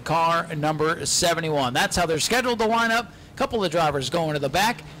in car number 71. That's how they're scheduled to line up. A couple of drivers going to the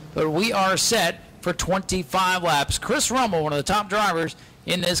back, but we are set for 25 laps. Chris Rummel, one of the top drivers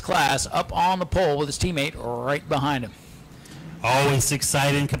in this class, up on the pole with his teammate right behind him. Always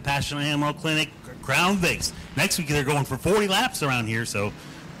exciting. Compassionate Animal Clinic, Crown Vics. Next week they're going for 40 laps around here, so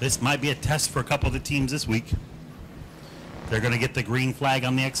this might be a test for a couple of the teams this week. They're going to get the green flag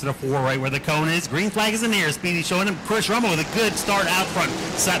on the exit of 4 right where the cone is. Green flag is in the air. Speedy showing him. Chris Rummel with a good start out front.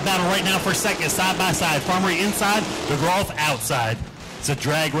 Side battle right now for second, side by side. Farmery inside, DeGroff outside. It's a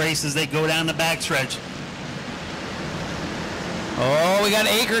drag race as they go down the backstretch. Oh, we got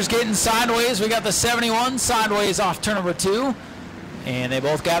Akers getting sideways. We got the 71 sideways off turn number 2. And they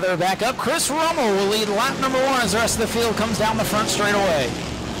both gather back up. Chris Rummel will lead lap number 1 as the rest of the field comes down the front straightaway.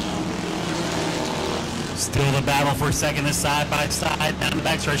 Still the battle for second is side by side down the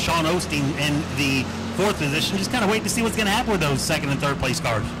backstretch. Sean Osteen in the 4th position. Just kind of waiting to see what's going to happen with those second and third place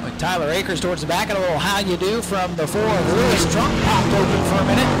cars. With Tyler Akers towards the back, and a little how you do from the 4 of Lewis. Trunk popped open for a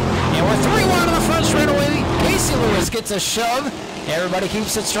minute. And we're 3-1 on the front straightaway. Casey Lewis gets a shove. Everybody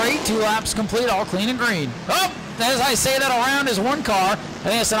keeps it straight. 2 laps complete, all clean and green. Oh, as I say that, around is 1 car. I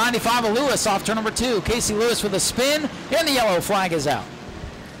think it's the 95 of Lewis off turn number 2. Casey Lewis with a spin, and the yellow flag is out.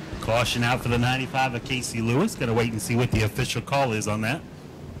 Caution out for the 95 of Casey Lewis. Got to wait and see what the official call is on that.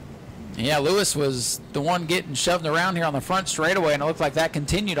 Yeah, Lewis was the one getting shoved around here on the front straightaway, and it looked like that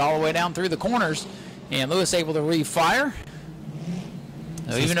continued all the way down through the corners. And Lewis able to refire.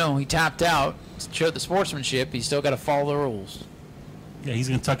 So even though he tapped out, showed the sportsmanship, he's still got to follow the rules. Yeah, he's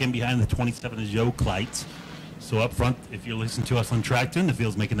going to tuck in behind the 27 of Joe Kleitz. So up front, if you're listening to us on track tune, the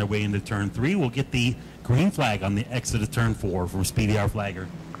field's making their way into turn 3. We'll get the green flag on the exit of turn 4 from Speedy our flagger.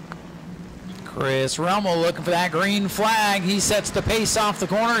 Chris Rummel looking for that green flag. He sets the pace off the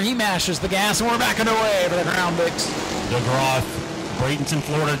corner. He mashes the gas, and we're back underway for the Crown Vics. DeGroff, Bradenton,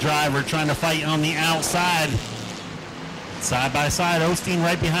 Florida driver, trying to fight on the outside. Side by side, Osteen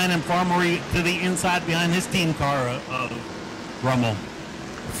right behind him. Farmery to the inside behind his team car of Rummel.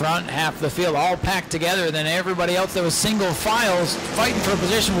 Front half of the field all packed together. Then everybody else that was single files fighting for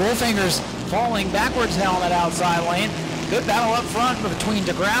position. Wolfinger's falling backwards now on that outside lane. Good battle up front between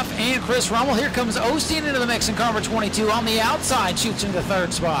DeGraff and Chris Rummel. Here comes Osteen into the mix in car number 22 on the outside, shoots into the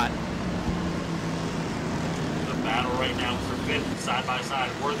 3rd spot. The battle right now for 5th, side by side.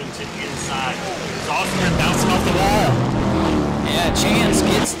 Worthington inside. Osteen bouncing off the wall. Yeah, Chance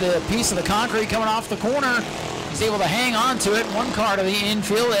gets the piece of the concrete coming off the corner. He's able to hang on to it. 1 car to the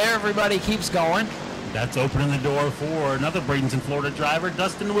infield. Everybody keeps going. That's opening the door for another Bradenton, Florida driver,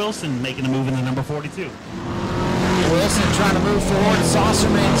 Dustin Wilson, making a move in the number 42. Wilson trying to move forward.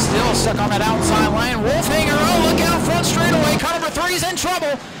 Saucerman still stuck on that outside lane. Wolfhanger, oh, look out, front straightaway. Car number 3's in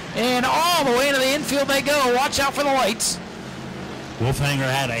trouble. And all the way into the infield they go. Watch out for the lights. Wolfhanger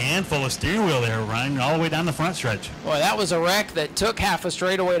had a handful of steering wheel there, Ryan, all the way down the front stretch. Boy, that was a wreck that took half a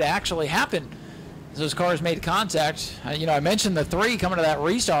straightaway to actually happen. Those cars made contact. You know, I mentioned the 3 coming to that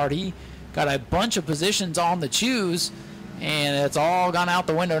restart. He got a bunch of positions on the choose, and it's all gone out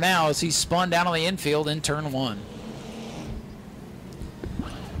the window now as he's spun down on the infield in turn 1.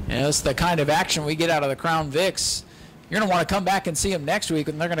 You know, it's the kind of action we get out of the Crown Vics. You're going to want to come back and see them next week,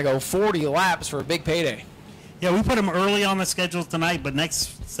 and they're going to go 40 laps for a big payday. Yeah, we put them early on the schedule tonight, but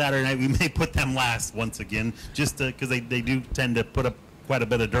next Saturday night we may put them last once again, just because they do tend to put up quite a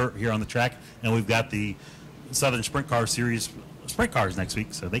bit of dirt here on the track, and we've got the Southern Sprint Car Series sprint cars next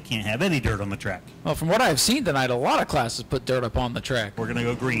week, so they can't have any dirt on the track. Well, from what I've seen tonight, a lot of classes put dirt up on the track. We're going to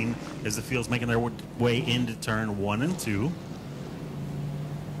go green as the field's making their way into turn 1 and 2.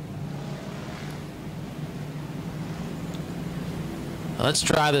 Let's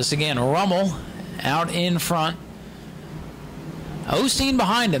try this again. Rummel out in front. Osteen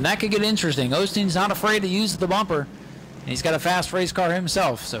behind him. That could get interesting. Osteen's not afraid to use the bumper. And he's got a fast race car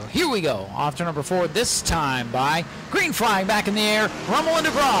himself. So here we go. Off to number 4 this time by green flag back in the air. Rummel and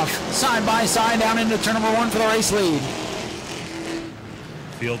DeGroff side by side down into turn number 1 for the race lead.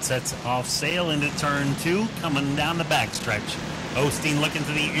 Field sets off sail into turn 2, coming down the backstretch. Osteen looking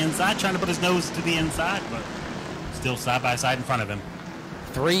to the inside, trying to put his nose to the inside, but still side by side in front of him.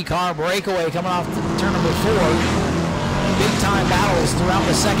 3-car breakaway coming off turn number 4. Big time battles throughout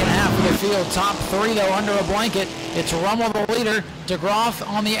the second half of the field. Top 3 though under a blanket. It's Rummel the leader. DeGroff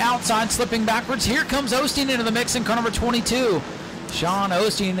on the outside slipping backwards. Here comes Osteen into the mix in car number 22. Sean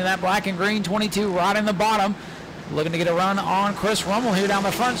Osteen in that black and green 22 right in the bottom. Looking to get a run on Chris Rummel here down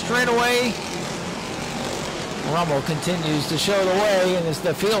the front straightaway. Rummel continues to show the way, and as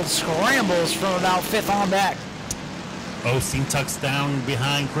the field scrambles from about 5th on back. Osteen tucks down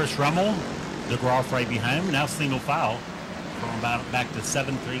behind Chris Rummel. DeGroff right behind him. Now single file from about back to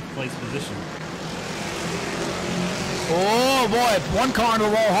 7th, 8th place position. Oh boy, one car into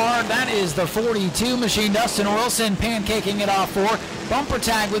the wall hard. That is the 42 machine. Dustin Wilson pancaking it off for. Bumper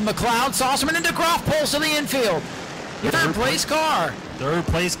tag with McLeod. Saucerman and DeGroff pulls to the infield. Third place car. Third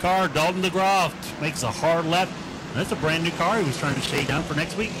place car, Dalton DeGroff makes a hard left. That's a brand new car he was trying to shake down for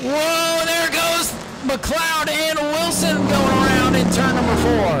next week. Whoa, there goes McLeod and Wilson going around in turn number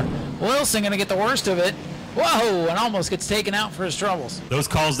 4. Wilson going to get the worst of it. Whoa, and almost gets taken out for his troubles. Those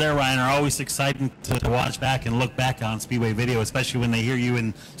calls there, Ryan, are always exciting to watch back and look back on Speedway video, especially when they hear you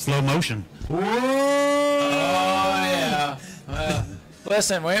in slow motion. Whoa! Oh, yeah.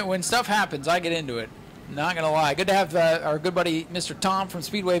 Listen, when stuff happens, I get into it. Not going to lie. Good to have our good buddy, Mr. Tom from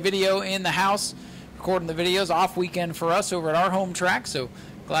Speedway Video in the house, recording the videos. Off weekend for us over at our home track, so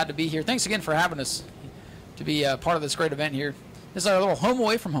glad to be here. Thanks again for having us to be part of this great event here. This is our little home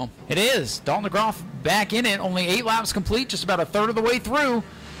away from home. It is. Dalton DeGroff back in it. Only 8 laps complete, just about a third of the way through.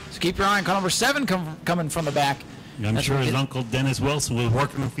 So keep your eye on car number 7 coming from the back. I'm sure his uncle Dennis Wilson was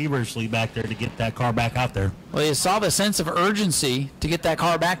working feverishly back there to get that car back out there. Well, you saw the sense of urgency to get that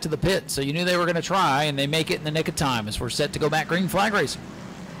car back to the pit, so you knew they were going to try, and they make it in the nick of time as we're set to go back green flag racing.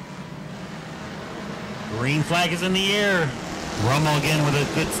 Green flag is in the air. Rummel again with a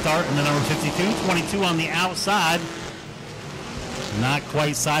good start in the number 52. 22 on the outside. Not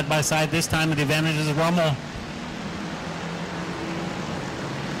quite side by side this time. The advantage is Rummel.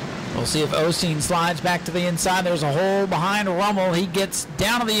 We'll see if Osteen slides back to the inside. There's a hole behind Rummel. He gets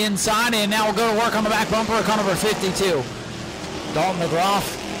down to the inside, and now we'll go to work on the back bumper of car number 52. Dalton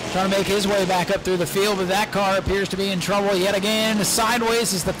DeGroff trying to make his way back up through the field, but that car appears to be in trouble yet again.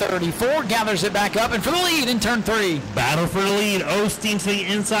 Sideways is the 34, gathers it back up, and for the lead in turn 3. Battle for the lead. Osteen to the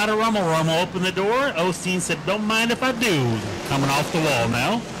inside of Rummel. Rummel opened the door. Osteen said, "Don't mind if I do." Coming off the wall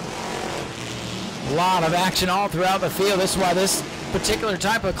now. A lot of action all throughout the field. This is why this particular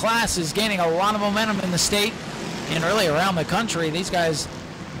type of class is gaining a lot of momentum in the state and really around the country. These guys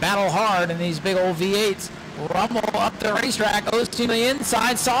battle hard in these big old V8s. Rummel up the racetrack, Osteen to the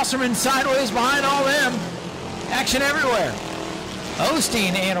inside, Saucerman sideways behind all them. Action everywhere.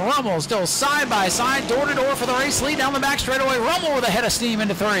 Osteen and Rummel still side by side, door to door for the race lead down the back straightaway. Rummel with a head of steam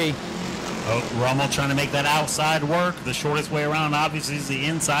into 3. Rummel trying to make that outside work. The shortest way around obviously is the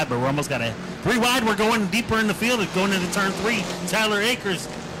inside, but Rummel's got a 3 wide. We're going deeper in the field. It's going into turn 3. Tyler Akers,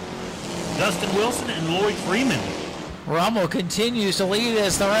 Dustin Wilson, and Lloyd Freeman. Rummel continues to lead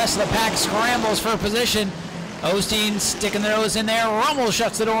as the rest of the pack scrambles for position. Osteen sticking their nose in there. Rummel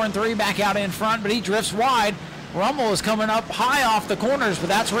shuts the door in 3, back out in front, but he drifts wide. Rummel is coming up high off the corners, but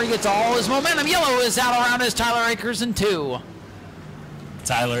that's where he gets all his momentum. Yellow is out around as Tyler Akers in 2.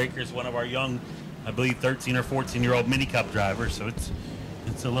 Tyler Akers, one of our young, I believe 13 or 14-year-old mini cup drivers, so it's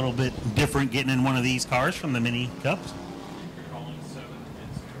a little bit different getting in one of these cars from the mini cups.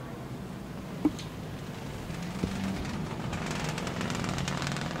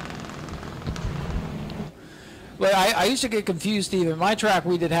 Well, I used to get confused, Steve. In my track,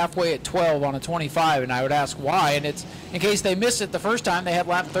 we did halfway at 12 on a 25, and I would ask why. And it's in case they missed it the first time, they had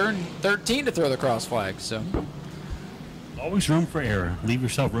lap 13 to throw the cross flag. So always room for error. Leave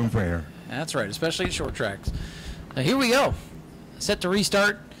yourself room for error. That's right, especially at short tracks. Now here we go. Set to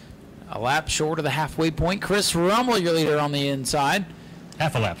restart A lap short of the halfway point. Chris Rummel, your leader on the inside.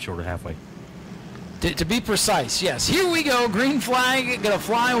 Half a lap short of halfway. To be precise, yes. Here we go. Green flag going to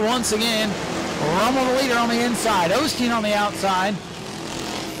fly once again. Rummel the leader on the inside. Osteen on the outside.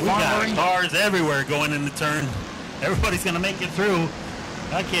 We got cars everywhere going in the turn. Everybody's going to make it through.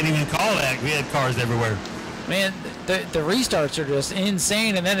 I can't even call that. We had cars everywhere. Man, the restarts are just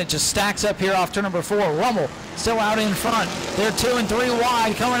insane, and then it just stacks up here off turn number 4. Rummel still out in front. They're 2 and 3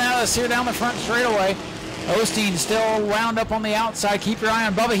 wide coming at us here down the front straightaway. Osteen still wound up on the outside. Keep your eye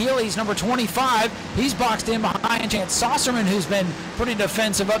on Bubba Healy's number 25. He's boxed in behind Chance Saucerman, who's been pretty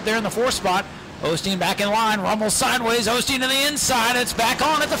defensive up there in the 4th spot. Osteen back in line. Rummel sideways. Osteen to the inside. It's back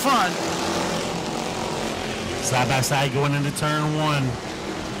on at the front. Side by side going into turn 1.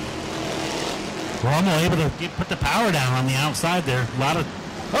 Rummel able to put the power down on the outside there. A lot of...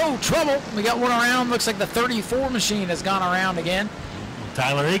 Oh, trouble. We got one around. Looks like the 34 machine has gone around again.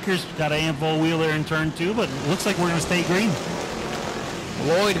 Tyler Akers got a handful wheel there in turn 2, but it looks like we're going to stay green.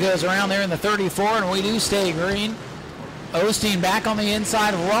 Lloyd goes around there in the 34, and we do stay green. Osteen back on the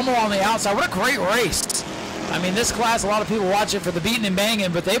inside, Rummel on the outside. What a great race. I mean, this class, a lot of people watch it for the beating and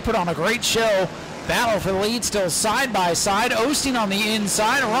banging, but they put on a great show. Battle for the lead still side by side. Osteen on the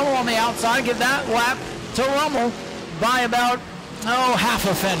inside, Rummel on the outside. Give that lap to Rummel by about, half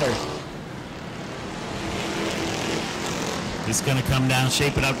a fender. It's going to come down,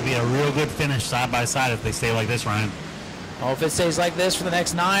 shape it up to be a real good finish side by side if they stay like this, Ryan. Oh, if it stays like this for the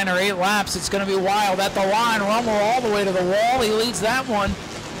next 9 or 8 laps, it's going to be wild. At the line, Rummel all the way to the wall. He leads that one.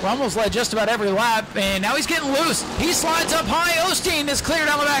 Rummel's led just about every lap, and now he's getting loose. He slides up high. Osteen is clear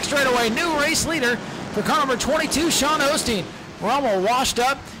down the back straightaway. New race leader for car number 22, Sean Osteen. Rummel washed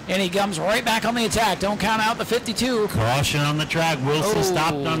up, and he comes right back on the attack. Don't count out the 52. Caution on the track. Wilson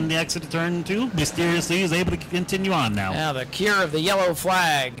stopped on the exit of turn 2. Mysteriously is able to continue on now. Now the cure of the yellow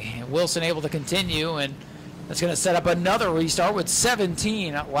flag. Wilson able to continue, and that's going to set up another restart with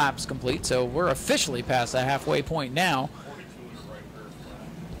 17 laps complete. So we're officially past the halfway point now.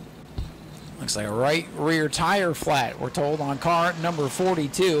 Looks like a right rear tire flat, we're told, on car number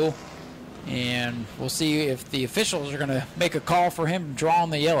 42. And we'll see if the officials are going to make a call for him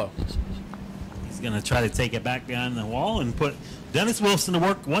drawing the yellow. He's going to try to take it back behind the wall and put Dennis Wilson to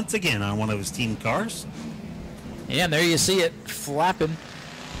work once again on one of his team cars. Yeah, and there you see it flapping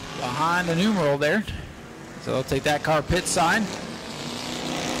behind the numeral there. So they'll take that car pit side.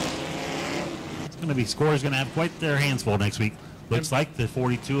 It's going to be scores going to have quite their hands full next week. Looks like the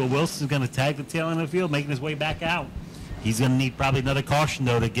 42 of Wilson is going to tag the tail end of the field, making his way back out. He's going to need probably another caution,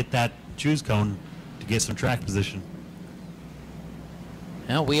 though, to get that choose cone to get some track position.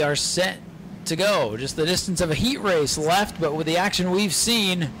 Now we are set to go. Just the distance of a heat race left, but with the action we've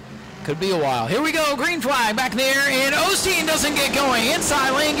seen, could be a while. Here we go, green flag back there, and Osteen doesn't get going.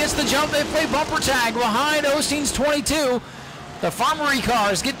 Inside lane gets the jump. They play bumper tag behind Osteen's 22. The Farmery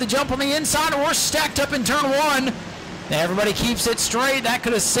cars get the jump on the inside, and we're stacked up in turn 1. Everybody keeps it straight. That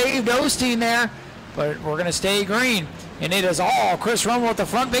could have saved Osteen there, but we're going to stay green. And it is all Chris Rummel at the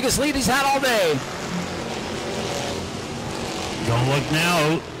front. Biggest lead he's had all day. Don't look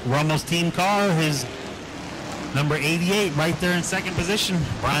now. Rummel's team car, his number 88, right there in second position.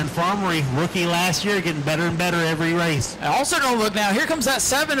 Brian Farmery, rookie last year, getting better and better every race. I also don't look now. Here comes that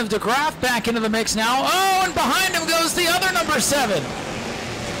 7 of DeGraff back into the mix now. Oh, and behind him goes the other number 7.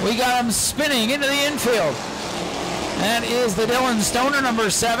 We got him spinning into the infield. That is the Dylan Stoner, number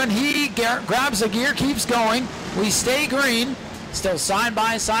 7. He grabs a gear, keeps going. We stay green. Still side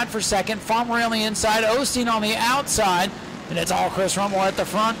by side for second. Farmery on the inside, Osteen on the outside. And it's all Chris Rummel at the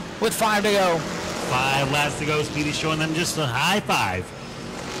front with 5 to go. 5 laps to go. Speedy's showing them just a high 5.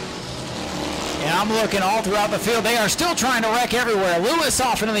 And I'm looking all throughout the field. They are still trying to wreck everywhere. Lewis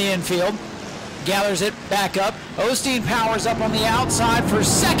off into the infield. Gathers it back up. Osteen powers up on the outside for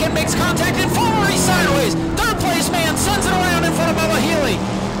second. Makes contact and Farmery sideways. Third place man sends it around in front of Bubba Healy.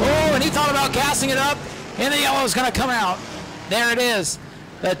 Oh, and he thought about gassing it up. And the yellow is going to come out. There it is.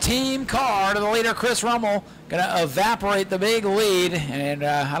 The team car to the leader, Chris Rummel, going to evaporate the big lead. And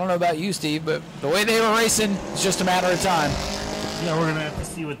I don't know about you, Steve, but the way they were racing, it's just a matter of time. Yeah, we're going to have to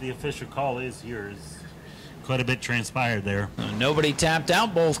see what the official call is here. Quite a bit transpired there. Nobody tapped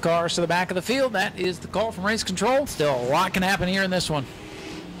out. Both cars to the back of the field. That is the call from race control. Still a lot can happen here in this one.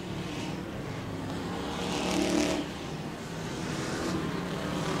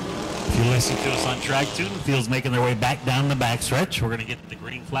 If you're listening to us on track 2, the field's making their way back down the backstretch. We're going to get the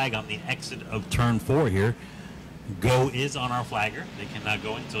green flag on the exit of turn 4 here. Go is on our flagger. They cannot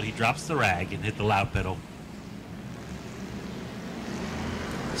go until he drops the rag and hit the loud pedal.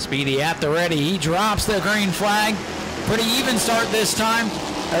 Speedy at the ready. He drops the green flag. Pretty even start this time.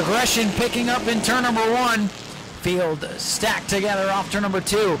 Aggression picking up in turn number 1. Field stacked together off turn number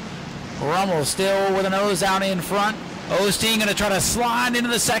 2. Rummel still with a nose out in front. Osteen going to try to slide into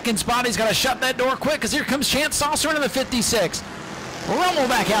the second spot. He's got to shut that door quick because here comes Chance Saucer into the 56. Rummel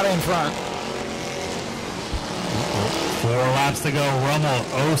back out in front. 4 laps to go. Rummel,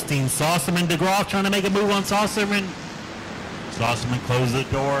 Osteen, Saucerman, DeGroff trying to make a move on Saucerman. Saucerman closes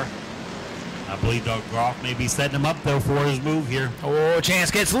the door. I believe DeGroff may be setting him up, though, for his move here. Oh,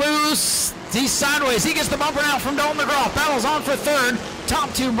 Chance gets loose. He's sideways. He gets the bumper out from Dalton DeGroff. Battles on for third.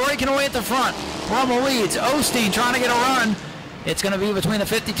 Top 2 breaking away at the front. Rummel leads. Osteen trying to get a run. It's going to be between the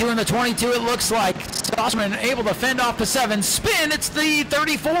 52 and the 22, it looks like. Saucerman able to fend off the 7. Spin. It's the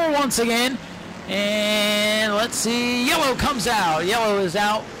 34 once again. And let's see. Yellow comes out. Yellow is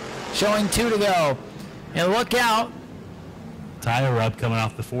out, showing 2 to go. And look out. Tire rub coming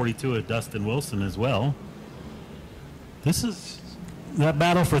off the 42 of Dustin Wilson as well. That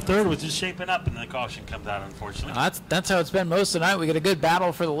battle for third was just shaping up, and the caution comes out, unfortunately. That's how it's been most of the night. We get a good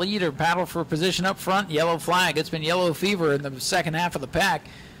battle for the lead or battle for position up front. Yellow flag. It's been yellow fever in the second half of the pack.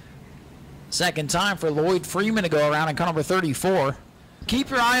 Second time for Lloyd Freeman to go around in car number 34. Keep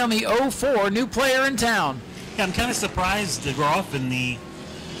your eye on the 04, new player in town. Yeah, I'm kind of surprised DeGroff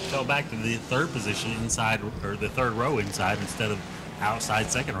fell back to the third position inside, or the third row inside instead of outside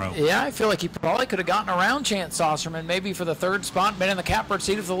second row. Yeah, I feel like he probably could have gotten around Chance Saucerman maybe for the third spot, been in the catbird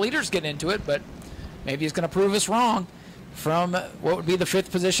seat if the leaders get into it, but maybe he's going to prove us wrong from what would be the 5th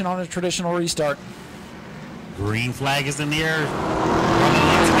position on a traditional restart. Green flag is in the air. Rummel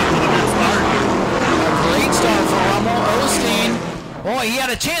needs to get with a good start here. A great start for Rummel. Osteen. Boy, he had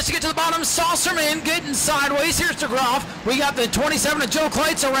a chance to get to the bottom. Saucerman getting sideways. Here's DeGroff. We got the 27 of Joe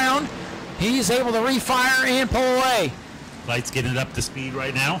Kleitz around. He's able to refire and pull away. Kleitz getting it up to speed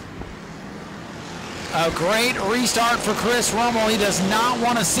right now. A great restart for Chris Rummel. He does not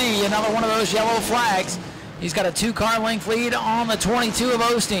want to see another one of those yellow flags. He's got a 2-car length lead on the 22 of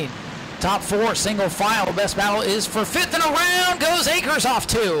Osteen. Top 4, single file. The best battle is for 5th, and around goes Akers off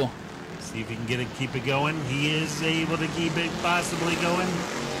 2. See if he can keep it going. He is able to keep it possibly going.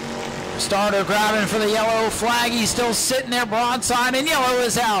 Starter grabbing for the yellow flag. He's still sitting there broadside, and yellow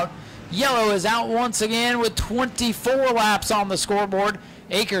is out. Yellow is out once again with 24 laps on the scoreboard.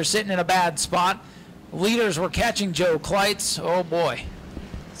 Akers sitting in a bad spot. Leaders were catching Joe Kleitz. Oh boy.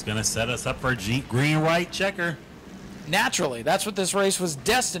 It's going to set us up for a green-white checker. Naturally, that's what this race was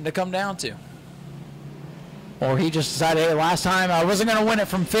destined to come down to. Or he just decided, hey, last time I wasn't going to win it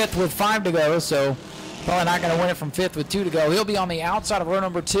from 5th with 5 to go, so probably not going to win it from 5th with 2 to go. He'll be on the outside of row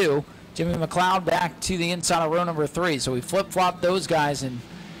number 2. Jimmy McLeod back to the inside of row number 3. So we flip-flop those guys and,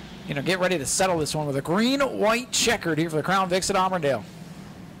 get ready to settle this one with a green-white checkered here for the Crown Vics at Auburndale.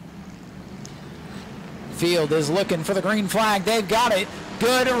 Field is looking for the green flag. They've got it.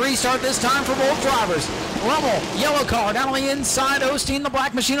 Good restart this time for both drivers. Rummel, yellow car down on the inside. Osteen, the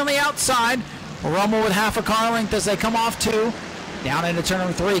black machine on the outside. Rummel with half a car length as they come off 2. Down into turn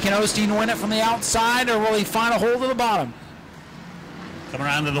number 3. Can Osteen win it from the outside, or will he find a hold of the bottom? Coming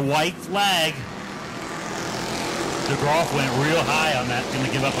around to the white flag. DeGroff went real high on that, going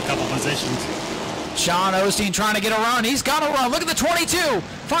to give up a couple positions. Sean Osteen trying to get a run. He's got a run. Look at the 22.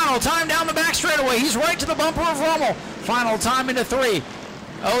 Final time down the back straightaway. He's right to the bumper of Rummel. Final time into 3.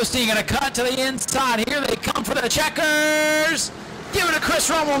 Osteen going to cut to the inside. Here they come for the checkers. Give it to Chris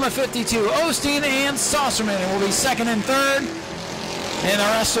Rummel on the 52. Osteen and Saucerman will be second and third. And the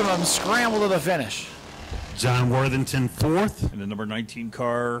rest of them scramble to the finish. John Worthington fourth. And the number 19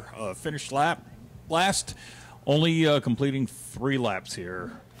 car finished last, only completing 3 laps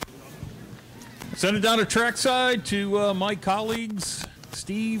here. Send it down to trackside to my colleagues,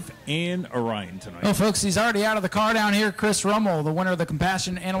 Steve and Orion tonight. Well, folks, he's already out of the car down here. Chris Rummel, the winner of the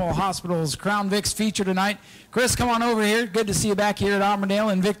Compassion Animal Hospital's Crown Vics feature tonight. Chris, come on over here. Good to see you back here at Auburndale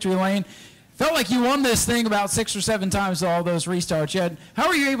in Victory Lane. Felt like you won this thing about 6 or 7 times to all those restarts. How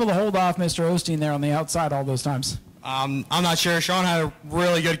were you able to hold off Mr. Osteen there on the outside all those times? I'm not sure. Sean had a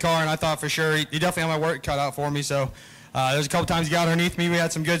really good car, and I thought for sure he definitely had my work cut out for me. So there's a couple times he got underneath me. We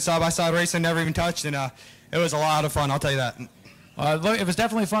had some good side-by-side racing, never even touched, and it was a lot of fun, I'll tell you that. Look, it was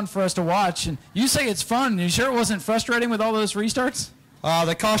definitely fun for us to watch. And you say it's fun. You sure it wasn't frustrating with all those restarts?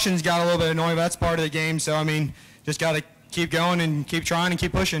 The cautions got a little bit annoying, but that's part of the game. So, I mean, just got to keep going and keep trying and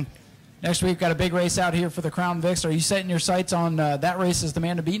keep pushing. Next week, got a big race out here for the Crown Vics. Are you setting your sights on that race as the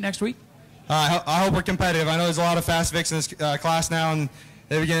man to beat next week? I hope we're competitive. I know there's a lot of fast Vics in this class now, and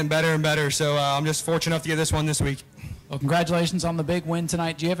they're getting better and better. So I'm just fortunate enough to get this one this week. Well, congratulations on the big win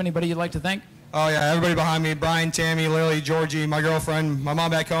tonight. Do you have anybody you'd like to thank? Oh, yeah, everybody behind me, Brian, Tammy, Lily, Georgie, my girlfriend, my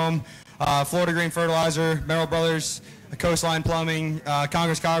mom back home, Florida Green Fertilizer, Merrill Brothers, Coastline Plumbing,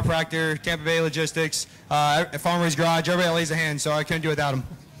 Congress Chiropractor, Tampa Bay Logistics, Farmer's Garage. Everybody lays a hand, so I couldn't do it without them.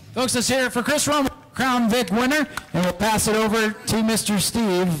 Folks, let's hear it for Chris Romo, Crown Vic winner, and we'll pass it over to Mr.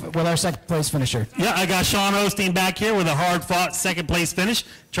 Steve with our second place finisher. Yeah, I got Sean Osteen back here with a hard-fought second place finish.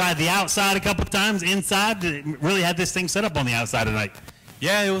 Tried the outside a couple times, inside. Really had this thing set up on the outside tonight.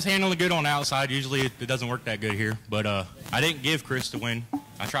 Yeah, it was handling good on the outside. Usually it doesn't work that good here, but I didn't give Chris the win.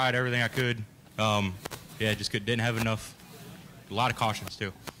 I tried everything I could. Yeah, just didn't have enough. A lot of cautions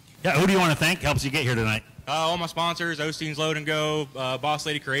too. Yeah, who do you want to thank? Helps you get here tonight. All my sponsors: Osteen's Load and Go, Boss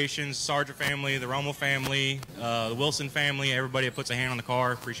Lady Creations, Sargent family, the Rommel family, the Wilson family. Everybody that puts a hand on the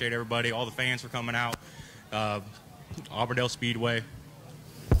car. Appreciate everybody. All the fans for coming out. Auburndale Speedway.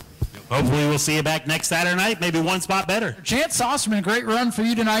 Hopefully we'll see you back next Saturday night, maybe one spot better. Chance Saucerman, great run for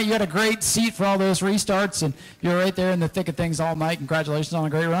you tonight. You had a great seat for all those restarts, and you're right there in the thick of things all night. Congratulations on a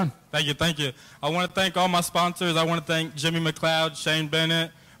great run. Thank you, thank you. I want to thank all my sponsors. I want to thank Jimmy McLeod, Shane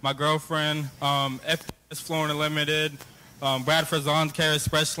Bennett, my girlfriend, FPS Flooring Unlimited, Bradford Lawn Care,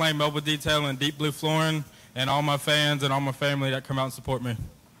 Express Lane Mobile Detail, and Deep Blue Flooring, and all my fans and all my family that come out and support me.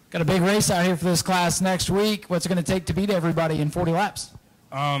 Got a big race out here for this class next week. What's it going to take to beat everybody in 40 laps?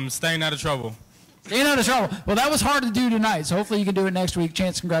 Staying out of trouble. Staying out of trouble. Well, that was hard to do tonight, so hopefully you can do it next week.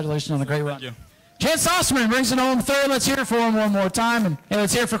 Chance, congratulations on a great run. Thank you. Chance Saucerman brings it home third. Let's hear it for him one more time. And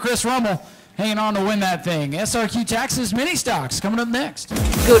let's hear it for Chris Rummel hanging on to win that thing. SRQ Taxes Mini Stocks coming up next.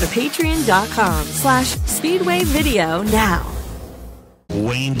 Go to patreon.com/Speedway Video now.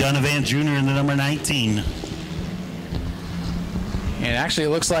 Wayne Donovan Jr. in the number 19. And actually, it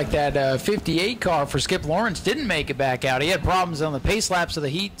looks like that 58 car for Skip Lawrence didn't make it back out. He had problems on the pace laps of the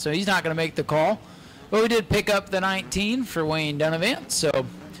heat, so he's not going to make the call. But we did pick up the 19 for Wayne Donovan. So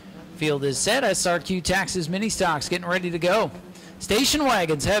field is set. SRQ Taxes Mini Stocks getting ready to go. Station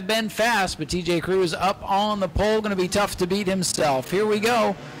wagons have been fast, but TJ Cruz up on the pole. Going to be tough to beat himself. Here we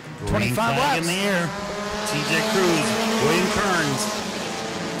go. 25 laps. In the air. TJ Cruz, William Kearns,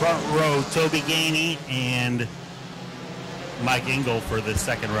 front row, Toby Gainey, and Mike Engel for the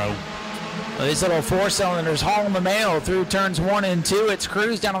second row. Well, these little four cylinders hauling the mail through turns 1 and 2. It's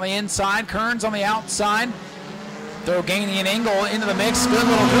Cruz down on the inside, Kearns on the outside. Throw Gainey and Engel into the mix. Good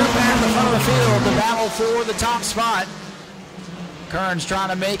little group back in the front of the field to battle for the top spot. Kearns trying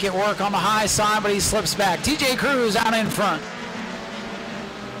to make it work on the high side, but he slips back. TJ Cruz out in front.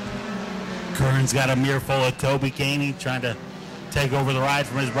 Kearns got a mirror full of Toby Gainey trying to take over the ride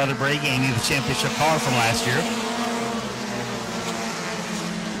from his brother Bray Gainey, the championship car from last year.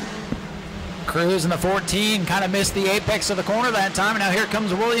 Cruz in the 14 kind of missed the apex of the corner that time. And now here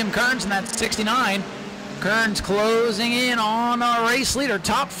comes William Kearns in that 69. Kearns closing in on our race leader.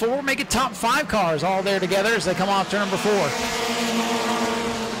 Top 4, make it top 5 cars all there together as they come off turn number 4.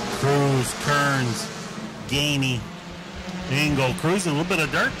 Cruz, Kearns, Gainey, Engel. Cruz a little bit of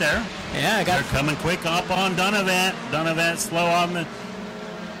dirt there. Yeah, they're coming quick up on Donovan. Donovan slow on the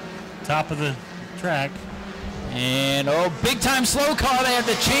top of the track. And, big time slow car. They have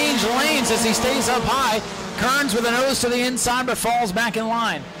to change lanes as he stays up high. Kearns with a nose to the inside but falls back in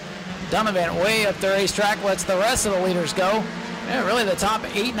line. Donovan way up the racetrack, lets the rest of the leaders go. Yeah, really the top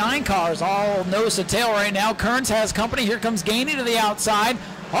 8-9 cars all nose to tail right now. Kearns has company. Here comes Gainey to the outside.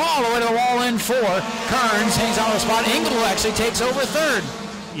 All the way to the wall in 4. Kearns hangs on the spot. Engel actually takes over third.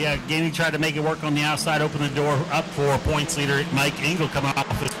 Yeah, Gainey tried to make it work on the outside, open the door up for points leader Mike Engel coming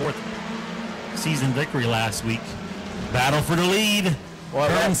off his 4th season victory last week. Battle for the lead.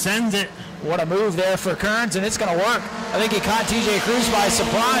 Kearns sends it. What a move there for Kearns, and it's going to work. I think he caught TJ Cruz by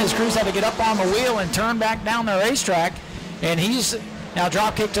surprise. Cruz had to get up on the wheel and turn back down the racetrack, and he's now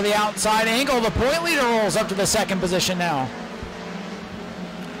drop kick to the outside. Engel, the point leader, rolls up to the 2nd position now.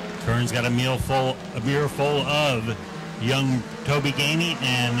 Kearns got a mirror full of young Toby Gainey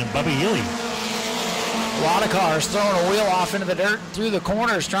and Bubba Healy. A lot of cars throwing a wheel off into the dirt through the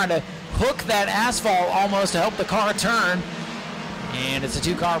corners, trying to hook that asphalt almost to help the car turn. And it's a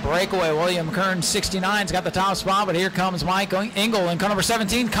 2-car breakaway. William Kearns, 69's got the top spot, but here comes Mike Engel in car number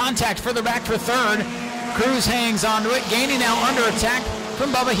 17. Contact further back for 3rd. Cruz hangs onto it. Gainey now under attack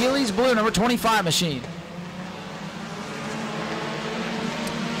from Bubba Healy's blue number 25 machine.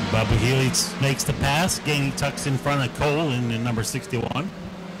 Bubba Healy makes the pass. Gainey tucks in front of Cole in number 61.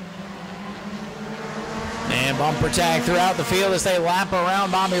 And bumper tag throughout the field as they lap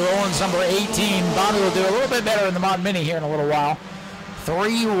around Bobby Rowland's number 18. Bobby will do a little bit better in the Mod Mini here in a little while.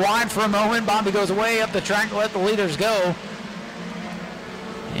 3 wide for a moment. Bobby goes way up the track to let the leaders go.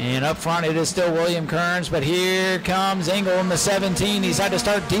 And up front it is still William Kearns, but here comes Engel in the 17. He's had to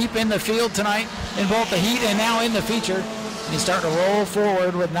start deep in the field tonight in both the heat and now in the feature. He's starting to roll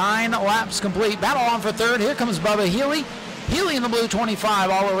forward with 9 laps complete. Battle on for third. Here comes Bubba Healy. Healy in the blue 25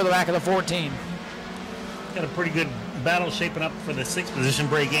 all over the back of the 14. Got a pretty good battle shaping up for the 6th position.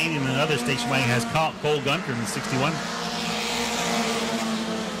 Bray Gainey in another station wagon has Cole Gunter in the 61.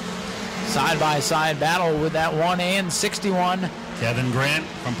 Side-by-side battle with that 1 and 61. Kevin Grant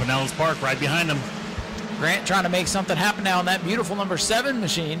from Pinellas Park right behind him. Grant trying to make something happen now in that beautiful number 7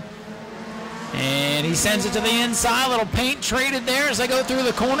 machine. And he sends it to the inside. Little paint traded there as they go through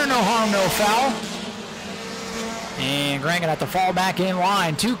the corner. No harm, no foul. And Grant going to have to fall back in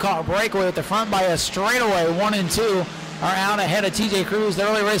line. 2-car breakaway at the front by a straightaway. 1 and 2 are out ahead of TJ Cruz, the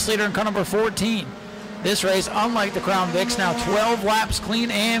early race leader in car number 14. This race, unlike the Crown Vics, now 12 laps clean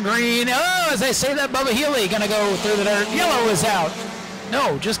and green. Oh, as they say that, Bubba Healy going to go through the dirt. Yellow is out.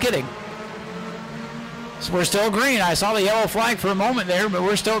 No, just kidding. So we're still green. I saw the yellow flag for a moment there, but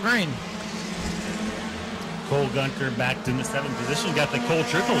we're still green. Cole Gunter back in the 7th position. Got the Cole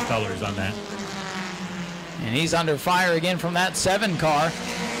Trickle colors on that. And he's under fire again from that 7 car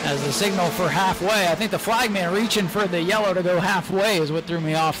as the signal for halfway. I think the flagman reaching for the yellow to go halfway is what threw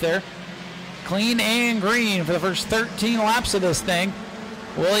me off there. Clean and green for the first 13 laps of this thing.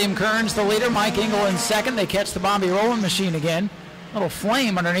 William Kearns the leader, Mike Engel in second. They catch the Bobby Rowland machine again. Little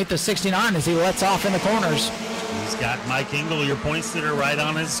flame underneath the 69 as he lets off in the corners. He's got Mike Engel, your points that are right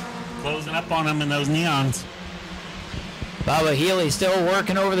on his, closing up on him in those neons. Bubba Healy still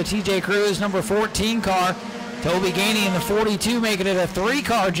working over the TJ Cruz number 14 car. Toby Gainey in the 42 making it a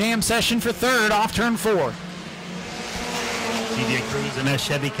 3-car jam session for third off turn 4. TJ Cruz in a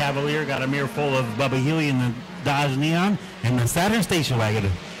Chevy Cavalier got a mirror full of Bubba Healy in the Dodge Neon and the Saturn station wagon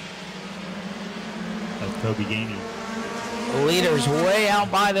of Toby Gainey. Leaders way out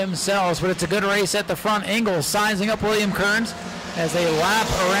by themselves, but it's a good race at the front. Engel sizing up William Kearns as they lap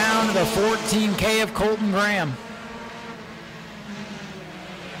around the 14K of Colton Graham.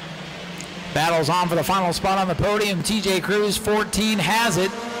 Battles on for the final spot on the podium. TJ Cruz, 14, has it.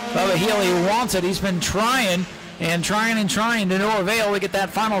 Bubba Healy wants it. He's been trying and trying to no avail to get that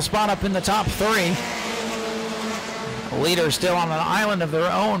final spot up in the top 3. Leaders still on an island of their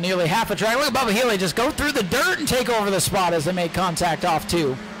own, nearly half a track. Look at Bubba Healy just go through the dirt and take over the spot as they make contact off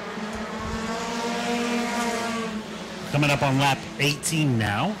 2. Coming up on lap 18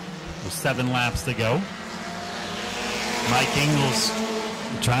 now, with 7 laps to go. Mike Engels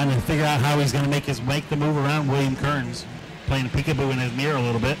trying to figure out how he's going to make the move around William Kearns, playing peekaboo in his mirror a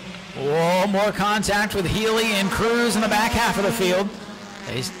little bit. Oh, more contact with Healy and Cruz in the back half of the field.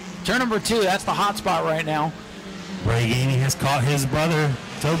 Turn number 2, that's the hot spot right now. Bray Gainey has caught his brother,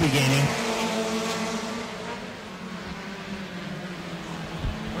 Toby Gainey.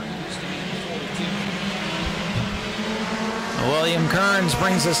 William Kearns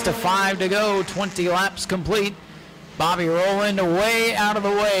brings us to 5 to go, 20 laps complete. Bobby Rowland way out of the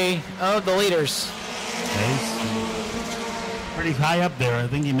way of the leaders. He's pretty high up there. I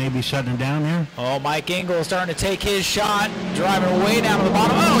think he may be shutting down here. Oh, Mike Engel starting to take his shot, driving way down to the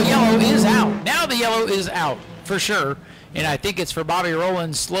bottom. Oh, yellow is out. Now the yellow is out for sure. And I think it's for Bobby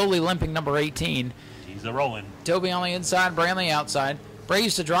Rowland, slowly limping number 18. He's a rolling. Toby on the inside, Brantley outside. Bray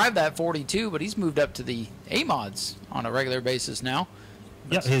used to drive that 42, but he's moved up to the A-mods on a regular basis now.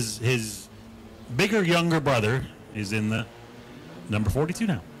 Yeah, his bigger, younger brother is in the number 42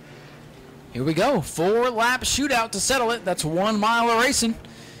 now. Here we go. 4-lap shootout to settle it. That's 1 mile of racing.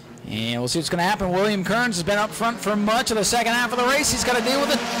 And we'll see what's going to happen. William Kearns has been up front for much of the second half of the race. He's got to deal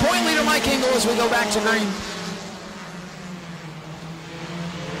with the point leader, Mike Engel, as we go back to green.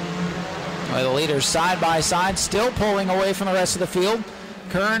 Well, the leaders side by side, still pulling away from the rest of the field.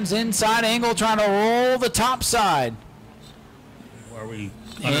 Kearns inside, Engel trying to roll the top side. Are we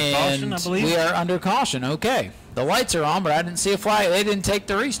under caution, I believe? We are under caution, okay. The lights are on, but I didn't see a flag. They didn't take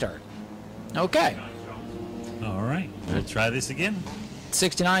the restart. Okay. All right, we'll try this again.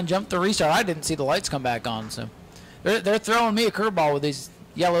 69 jumped the restart. I didn't see the lights come back on, so they're throwing me a curveball with these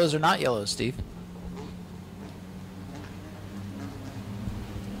yellows or not yellows, Steve.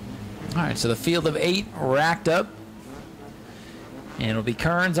 All right, so the field of 8 racked up. And it'll be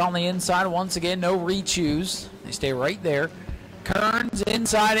Kearns on the inside once again. No re-choose. They stay right there. Kearns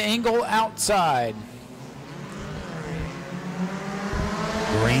inside, Engel outside.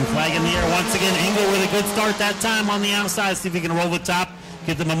 Green flag in the air once again. Engel with a good start that time on the outside. See if he can roll the top,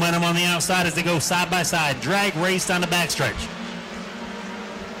 get the momentum on the outside as they go side by side. Drag race down the backstretch.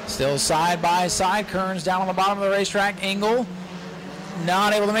 Still side by side. Kearns down on the bottom of the racetrack. Engel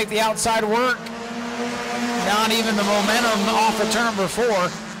not able to make the outside work. Not even the momentum off of turn number 4.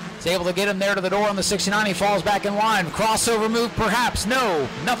 He's able to get him there to the door on the 69. He falls back in line. Crossover move perhaps. No.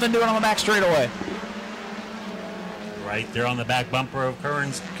 Nothing doing on the back straightaway. Right there on the back bumper of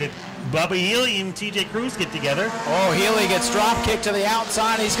Kearns. Could Bubba Healy and TJ Cruz get together? Oh, Healy gets drop kicked to the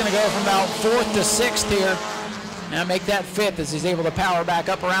outside. He's going to go from about 4th to 6th here. Now make that 5th as he's able to power back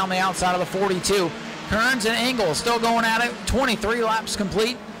up around the outside of the 42. Kearns and Engel still going at it. 23 laps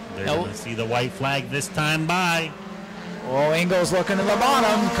complete. They're going to see the white flag this time by. Oh, Engel's looking to the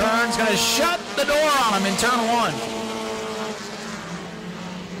bottom. Kearns going to shut the door on him in turn 1.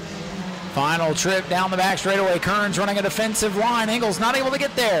 Final trip down the back straightaway. Kearns running a defensive line. Engel's not able to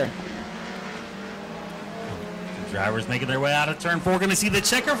get there. The drivers making their way out of turn 4. Going to see the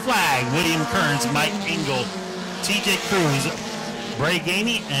checker flag. William Kearns, Mike Engel, TJ Cruz, Bray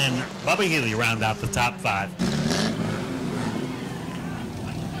Gainey, and Bubba Healy round out the top 5.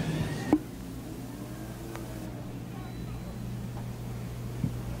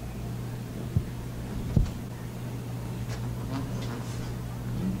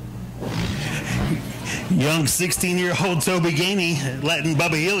 Young 16-year-old Toby Gainey letting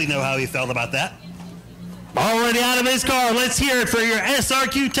Bubba Healy know how he felt about that. Already out of his car. Let's hear it for your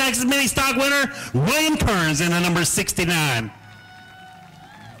SRQ Texas Mini Stock winner, William Kearns, in the number 69.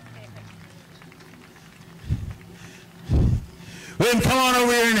 William, come on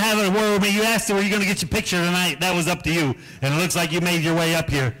over here and have a word with me. You asked her, were you going to get your picture tonight? That was up to you. And it looks like you made your way up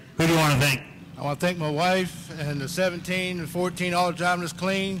here. Who do you want to thank? I want to thank my wife and the 17 and 14, all driving us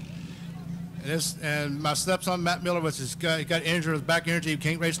clean. And my stepson, Matt Miller, he got injured with back injury. He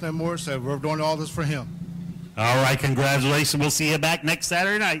can't race no more, so we're doing all this for him. All right, congratulations. We'll see you back next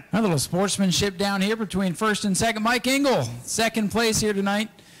Saturday night. A little sportsmanship down here between 1st and 2nd. Mike Engel, 2nd place here tonight.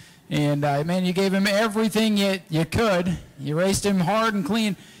 And, man, you gave him everything you could. You raced him hard and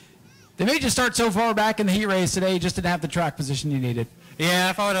clean. They made you start so far back in the heat race today, you just didn't have the track position you needed. Yeah,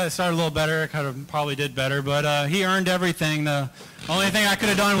 if I would have started a little better, I could have probably did better. But he earned everything. The only thing I could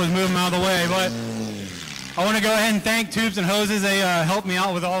have done was move him out of the way. But I want to go ahead and thank Tubes and Hoses. They helped me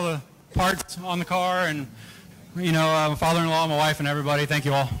out with all the parts on the car. And, you know, my father-in-law, my wife, and everybody. Thank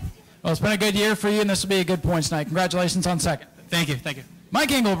you all. Well, it's been a good year for you, and this will be a good points night. Congratulations on 2nd. Thank you. Thank you.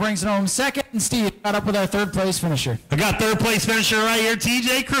 Mike Engel brings it home 2nd, and Steve got up with our 3rd place finisher. I got 3rd place finisher right here,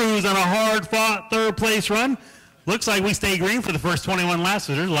 TJ Cruz, on a hard-fought 3rd place run. Looks like we stayed green for the first 21 laps,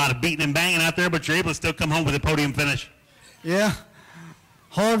 so there's a lot of beating and banging out there, but you're able to still come home with a podium finish. Yeah,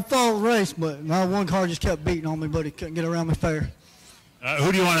 hard-fought race, but my one car just kept beating on me, but he couldn't get around me fair.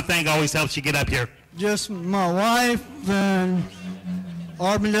 Who do you want to thank always helps you get up here? Just my wife and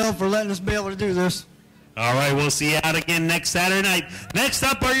Auburndale for letting us be able to do this. All right, we'll see you out again next Saturday night. Next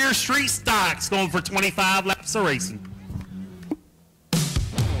up are your street stocks going for 25 laps of racing.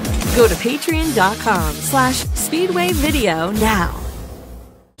 Go to patreon.com/Speedway Video now.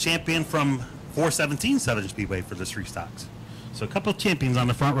 Champion from 417 Southern Speedway for the street stocks. So a couple of champions on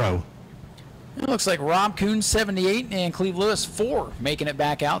the front row. It looks like Rob Kuhn, 78, and Cleve Lewis, 4, making it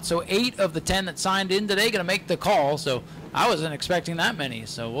back out. So 8 of the 10 that signed in today going to make the call. So I wasn't expecting that many.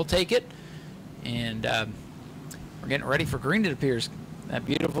 So we'll take it. And we're getting ready for green, it appears. That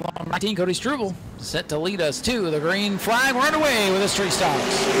beautiful 19, Cody Struble, set to lead us to the green flag. We're underway with the street stocks.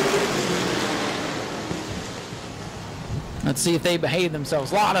 Let's see if they behave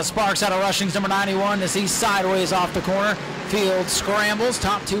themselves. A lot of sparks out of Rushing's number 91 as he's sideways off the corner. Field scrambles,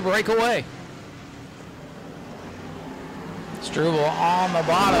 top 2 breakaway. Struble on the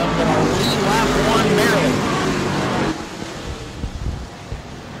bottom, gonna lead lap 1 barely.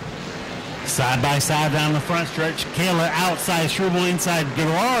 Side by side down the front stretch. Kayla outside, Struble inside.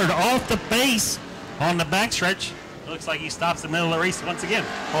 Gerard off the pace on the back stretch. Looks like he stops the middle of the race once again.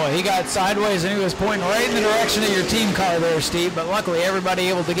 Boy, he got sideways and he was pointing right in the direction of your team car there, Steve. But luckily, everybody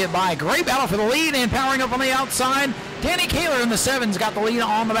able to get by. Great battle for the lead and powering up on the outside. Danny Kaler in the 7's got the lead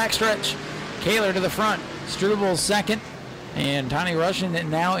on the back stretch. Kaler to the front. Struble 2nd. And Tiny Rushing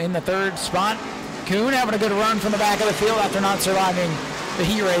now in the 3rd spot. Kuhn having a good run from the back of the field after not surviving the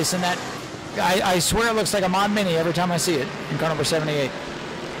heat race in that. I swear it looks like a Mod Mini every time I see it in car number 78.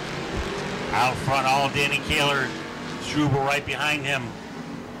 Out front, all Danny Kaler. Struble right behind him.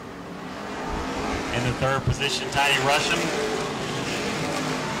 In the 3rd position, Tiny Rushing.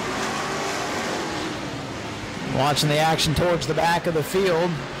 Watching the action towards the back of the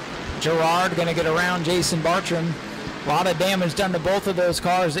field. Gerard going to get around Jason Bartram. A lot of damage done to both of those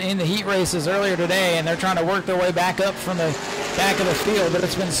cars in the heat races earlier today, and they're trying to work their way back up from the back of the field, but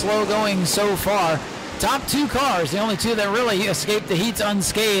it's been slow going so far. Top 2 cars, the only 2 that really escaped the heats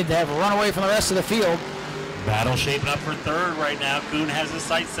unscathed, have run away from the rest of the field. Battle shaping up for 3rd right now. Kuhn has his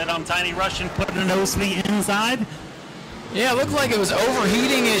sights set on Tiny Rushing, putting a nose speed inside. Yeah, it looked like it was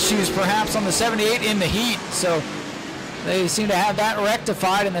overheating issues perhaps on the 78 in the heat, so They seem to have that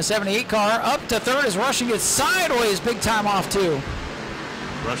rectified in the 78 car. Up to third as Russian gets sideways, big time off too.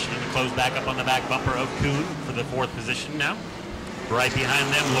 Russian to close back up on the back bumper of Kuhn for the 4th position now. Right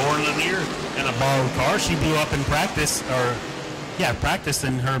behind them, Lauren Lanier in a borrowed car. She blew up in practice, practice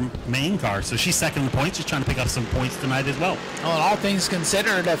in her main car. So she's second in the points. She's trying to pick up some points tonight as well. Well, and all things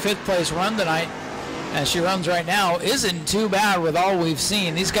considered, a 5th place run tonight, as she runs right now, isn't too bad with all we've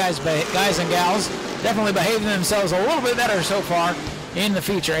seen. These guys and gals definitely behaving themselves a little bit better so far in the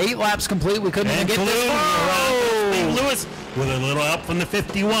feature. 8 laps complete. We couldn't even get this far. Steve Lewis with a little help from the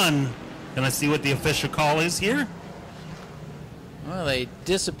 51. Gonna see what the official call is here. Well, they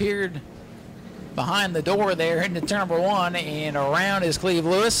disappeared behind the door there into turn number 1, and around is Cleve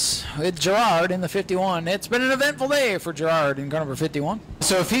Lewis with Gerard in the 51. It's been an eventful day for Gerard in car number 51.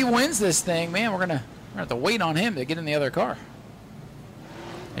 So if he wins this thing, man, we're gonna have to wait on him to get in the other car.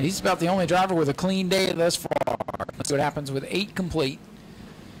 And he's about the only driver with a clean day thus far. Let's see what happens with 8 complete.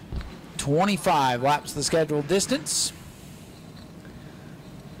 25 laps the scheduled distance.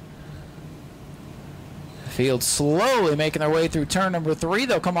 Field slowly making their way through turn number 3.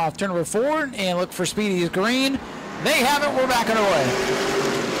 They'll come off turn number 4 and look for Speedy's green. They have it. We're backing away.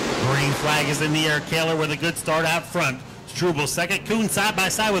 Green flag is in the air. Kaler with a good start out front. Struble second. Kuhn side by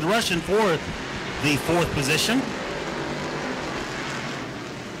side with Russian for the 4th position.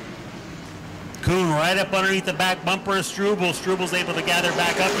 Kuhn right up underneath the back bumper of Struble. Struble's able to gather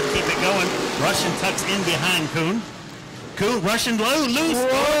back up and keep it going. Russian tucks in behind Kuhn. Russian loose.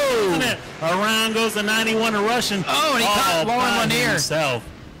 Whoa. Around goes the 91 of Russian. Oh, and he caught Lauren Lanier. Himself.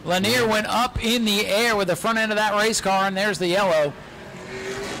 Lanier went up in the air with the front end of that race car, and there's the yellow.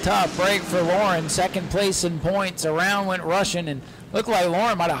 Tough break for Lauren. 2nd place in points. Around went Russian, and looked like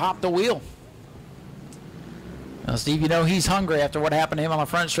Lauren might have hopped the wheel. Now, Steve, you know he's hungry after what happened to him on the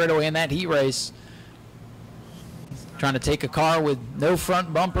front straightaway in that heat race. Trying to take a car with no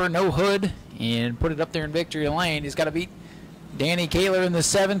front bumper, no hood, and put it up there in victory lane. He's got to beat Danny Kaler in the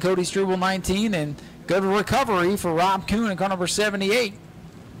 7, Cody Struble 19, and good recovery for Rob Kuhn in car number 78.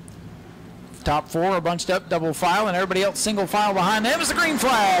 Top 4 are bunched up double file, and everybody else single file behind them as the green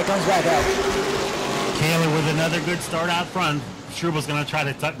flag comes back up. Kaler with another good start out front. Struble's going to try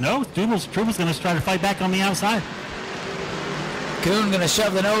to Struble's going to try to fight back on the outside. Kuhn going to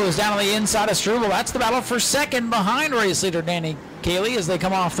shove the nose down on the inside of Struble. That's the battle for 2nd behind race leader Danny Kaler as they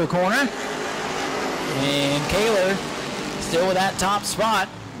come off the corner. And Kaler still with that top spot.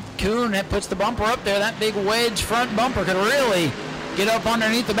 Kuhn puts the bumper up there. That big wedge front bumper could really get up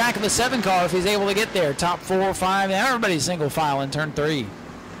underneath the back of the 7 car if he's able to get there. Top 4, 5, everybody's single file in turn 3.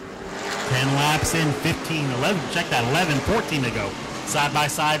 10 laps in, 15, 11, check that, 11, 14 to go. Side by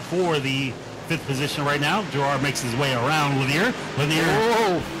side for the 5th position right now. Gerard makes his way around Lanier.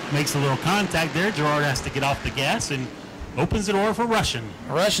 Lanier makes a little contact there. Gerard has to get off the gas and opens the door for Russian.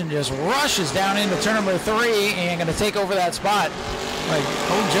 Russian just rushes down into turn number 3 and going to take over that spot. Like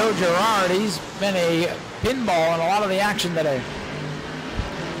old Joe Gerard, he's been a pinball in a lot of the action today.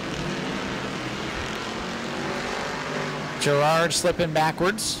 Gerard slipping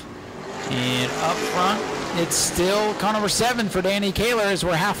backwards. And up front, it's still car number 7 for Danny Kaler as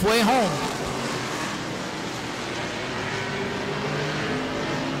we're halfway home.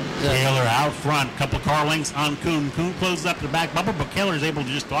 Kaler out front, couple car lengths on Kuhn. Kuhn closes up the back bumper, but Kaler is able to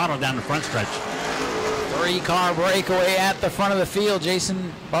just throttle down the front stretch. 3-car breakaway at the front of the field.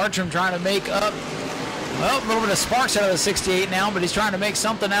 Jason Bartram trying to make up, well, a little bit of sparks out of the 68 now, but he's trying to make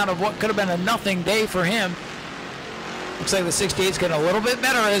something out of what could have been a nothing day for him. Looks like the 68's getting a little bit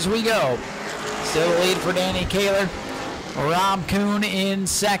better as we go. Still a lead for Danny Kaler. Rob Kuhn in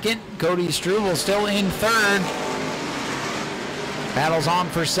 2nd. Cody Struble still in 3rd. Battles on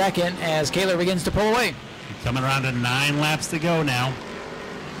for 2nd as Kaler begins to pull away. Coming around to 9 laps to go now.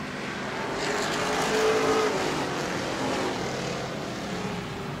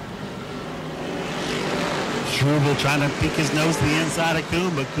 Struble trying to peek his nose to the inside of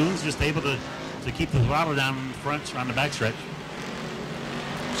Kuhn, but Kuhn's just able to keep the throttle down in front on the backstretch.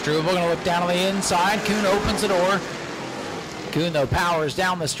 Struble going to look down on the inside. Kuhn opens the door. Kuhn, though, powers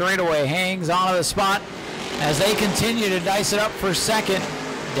down the straightaway, hangs onto the spot as they continue to dice it up for 2nd.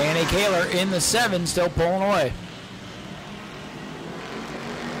 Danny Kaler in the 7, still pulling away.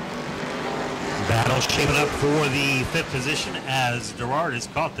 Battle shaping up for the 5th position as Gerard has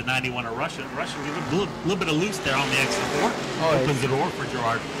caught the 91 of Russian. Russian gives a little bit of loose there on the exit 4. Opens the door for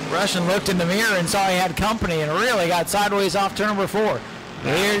Gerard. Russian looked in the mirror and saw he had company and really got sideways off turn number 4.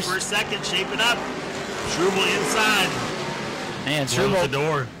 Here's for 2nd, shaping up. Struble inside. And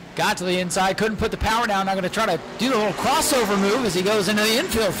Struble got to the inside, couldn't put the power down. Now going to try to do the little crossover move as he goes into the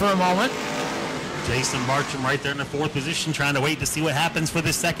infield for a moment. Jason Bartram right there in the 4th position, trying to wait to see what happens for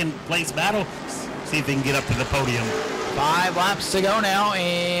this second place battle. See if he can get up to the podium. 5 laps to go now,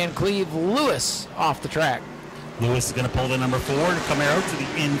 and Cleve Lewis off the track. Lewis is going to pull the number 4 Camaro to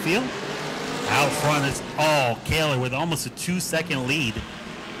the infield. Out front is Kaler with almost a 2-second lead.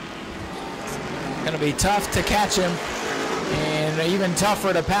 Going to be tough to catch him, and even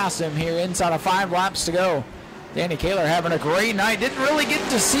tougher to pass him here inside of 5 laps to go. Danny Kaler having a great night. Didn't really get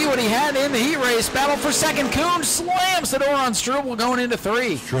to see what he had in the heat race. Battle for second. Kuhn slams the door on Struble going into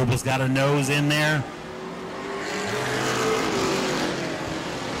 3. Struble's got a nose in there.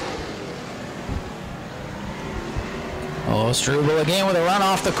 Struble again with a run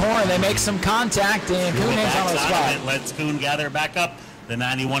off the corner. They make some contact, and Kuhn hangs on the spot. Lets Kuhn gather back up. The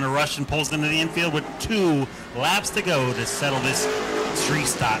 91 of Russian pulls into the infield with 2 laps to go to settle this street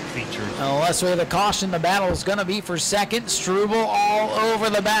stock feature. Unless we have a caution, the battle is going to be for second. Struble all over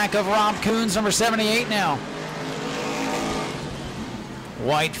the back of Rob Kuhn's number 78 now.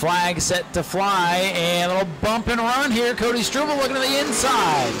 White flag set to fly, and a little bump and run here. Cody Struble looking to the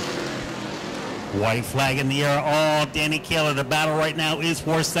inside. White flag in the air. Danny Kaler. The battle right now is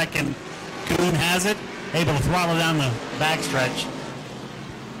for second. Kuhn has it, able to throttle down the backstretch.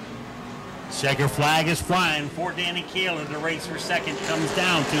 Checker flag is flying for Danny Kaler. The race for second comes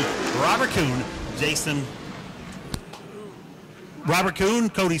down to Robert Kuhn, Robert Kuhn.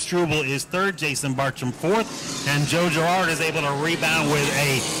 Cody Struble is 3rd, Jason Bartram 4th, and Joe Girard is able to rebound with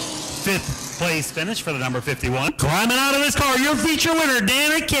a 5th place finish for the number 51. Climbing out of his car, your feature winner,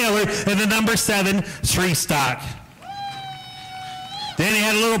 Danny Kaler, and the number 7 street stock. Danny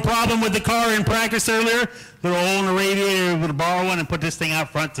had a little problem with the car in practice earlier. Little hole in the radiator, able to borrow one and put this thing out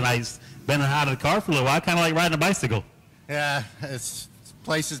front tonight. Been out of the car for a little while, kind of like riding a bicycle. Yeah, this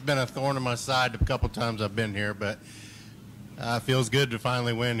place has been a thorn in my side a couple times I've been here, but it feels good to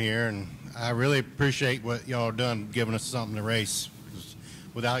finally win here, and I really appreciate what y'all done, giving us something to race.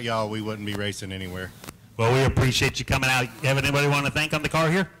 Without y'all, we wouldn't be racing anywhere. Well, we appreciate you coming out. You have anybody want to thank on the car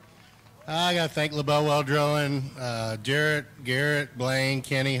here? I got to thank LaBelle Weldrowing, Jarrett, Garrett, Blaine,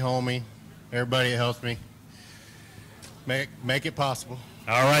 Kenny, Homie, everybody that helps me make it possible.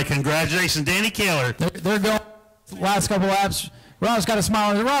 All right, congratulations, Danny Kaler. They're going last couple laps. Rob's got a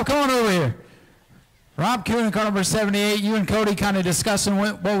smile. Rob, come on over here. Rob Kuhn in car number 78. You and Cody kind of discussing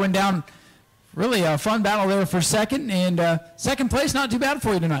what went down. Really a fun battle there for second, and second place not too bad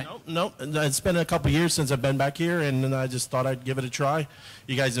for you tonight. Nope. It's been a couple years since I've been back here, and I just thought I'd give it a try.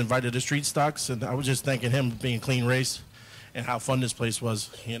 You guys invited the street stocks, and I was just thanking him being a clean race and how fun this place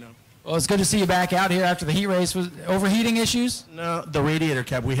was, you know. Well, it's good to see you back out here after the heat race. Was overheating issues? No, the radiator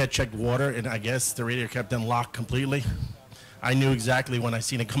cap, we had checked water, and I guess the radiator cap didn't lock completely. I knew exactly when I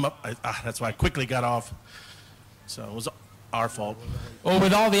seen it come up. That's why I quickly got off. So it was our fault. Well,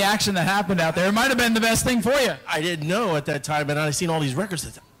 with all the action that happened out there, it might have been the best thing for you. I didn't know at that time, and I seen all these records.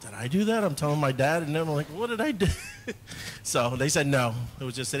 Did I do that? I'm telling my dad, and then I'm like, what did I do? So they said no. It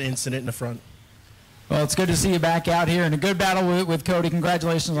was just an incident in the front. Well, it's good to see you back out here in a good battle with Cody.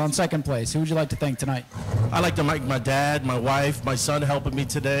 Congratulations on second place. Who would you like to thank tonight? I'd like to thank my dad, my wife, my son helping me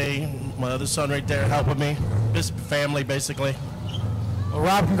today, my other son right there helping me. Just family, basically. Well,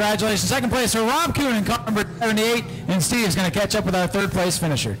 Rob, congratulations. Second place for Rob Kuhn in car number 78, and Steve's going to catch up with our third place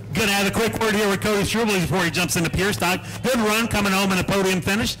finisher. Going to have a quick word here with Cody Struble before he jumps into pure stock. Good run coming home in a podium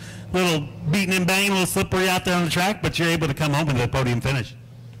finish. Little beating and banging, a little slippery out there on the track, but you're able to come home with a podium finish.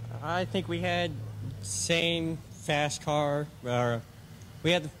 I think we had same fast car.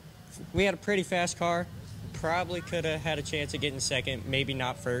 We had a pretty fast car. Probably could have had a chance of getting second, maybe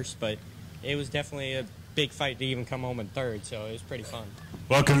not first, but it was definitely a big fight to even come home in third, so it was pretty fun.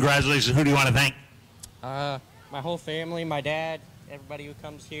 Well, congratulations. Who do you want to thank? My whole family, my dad, everybody who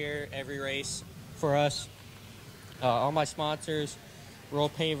comes here every race for us, all my sponsors, Roll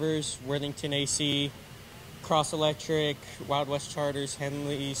Pavers, Worthington AC, Cross Electric, Wild West Charters,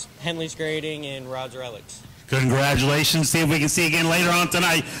 Henley's Grading, and Rod's Relics. Congratulations. See if we can see again later on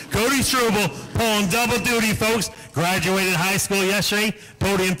tonight. Cody Struble pulling double duty, folks. Graduated high school yesterday.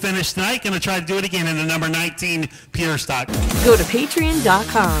 Podium finish tonight. Going to try to do it again in the number 19 pure stock. Go to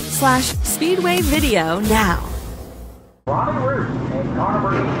patreon.com/Speedway Video now. Ronnie Root and Connor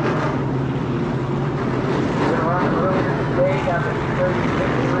Brady. Going to run earlier today. Got the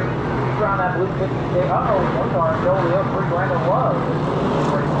 30-53. He's around that blue 50 today. One car Jolie up for Brandon Love.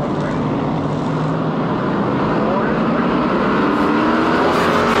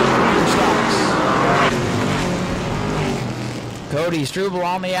 Cody Struble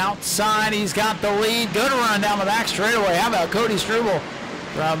on the outside. He's got the lead. Good run down the back straightaway. How about Cody Struble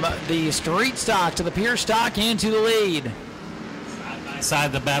from the street stock to the pure stock into the lead?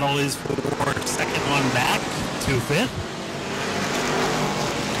 Trackside, the battle is for second on back to fifth.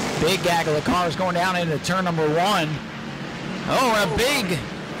 Big gaggle of cars going down into turn number 1. Oh, a big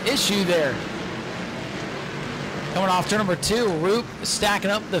issue there. Coming off turn number 2, Roop stacking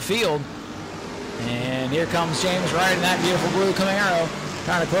up the field. And here comes James Wright in that beautiful blue Camaro.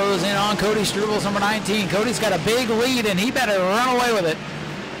 Trying to close in on Cody Strubles, number 19. Cody's got a big lead, and he better run away with it.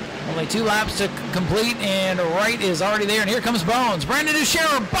 Only 2 laps to complete, and Wright is already there. And here comes Bones. Brandon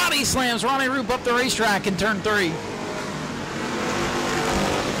Duchera body slams Ronnie Roop up the racetrack in turn 3.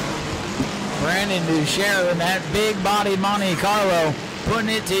 Brandon Duchera in that big-bodied Monte Carlo putting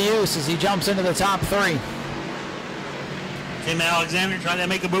it to use as he jumps into the top 3. Tim Alexander trying to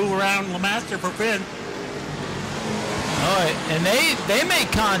make a move around LeMaster for Finn. Oh, and they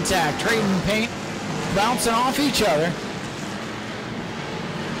make contact, trading paint, bouncing off each other.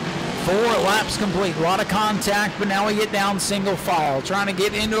 4 laps complete, a lot of contact, but now we get down single file, trying to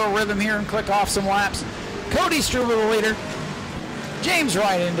get into a rhythm here and click off some laps. Cody Struble the leader, James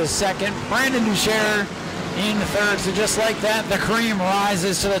Wright into second, Brandon Duchera in third. So just like that, the cream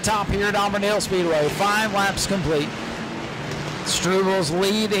rises to the top here at Auburndale Speedway. 5 laps complete. Struble's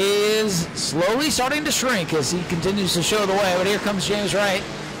lead is slowly starting to shrink as he continues to show the way, but here comes James Wright,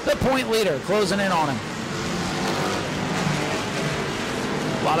 the point leader, closing in on him.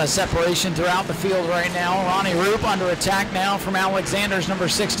 A lot of separation throughout the field right now. Ronnie Roop under attack now from Alexander's number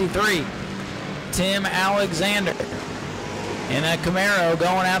 63, Tim Alexander. In a Camaro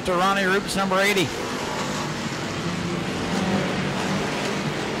going after Ronnie Roop's number 80.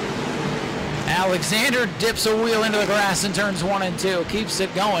 Alexander dips a wheel into the grass in turns 1 and 2. Keeps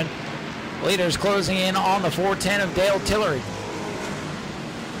it going. Leaders closing in on the 410 of Dale Tillery.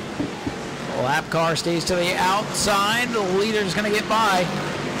 The lap car stays to the outside. The leader's going to get by.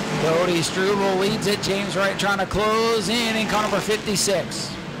 Cody Struble leads it. James Wright trying to close in car number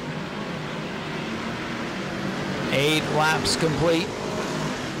 56. 8 laps complete.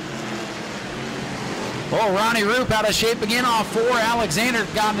 Oh, Ronnie Roop out of shape again off 4. Alexander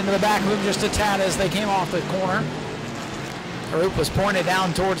got into the back of him just a tad as they came off the corner. Roop was pointed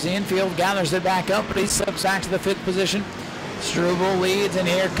down towards the infield, gathers it back up, but he slips back to the 5th position. Struble leads, and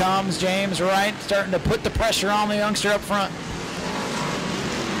here comes James Wright, starting to put the pressure on the youngster up front.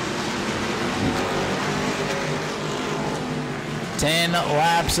 Ten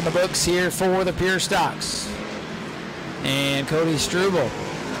laps in the books here for the Pure Stocks. And Cody Struble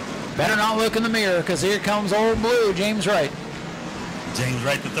better not look in the mirror, because here comes old blue James Wright. James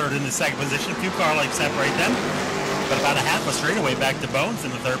Wright the third in the second position. 2 car lengths separate them, but about a half a straightaway back to Bones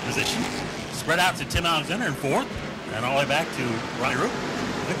in the 3rd position. Spread out to Tim Alexander in 4th, and all the way back to Ronnie Roop.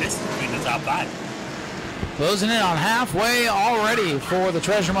 Look at this between the top 5. Closing in on halfway already for the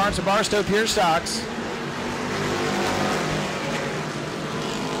Treasure Marts of Barstow Pure Stocks.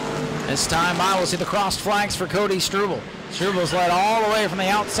 This time I will see the crossed flags for Cody Struble. Struble's led all the way from the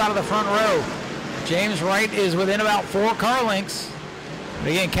outside of the front row. James Wright is within about 4 car lengths. But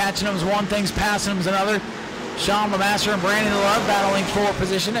again, catching him is one thing, passing him is another. Sean LeMaster and Brandon Love battling for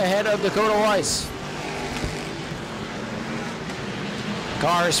position ahead of Dakota Weiss.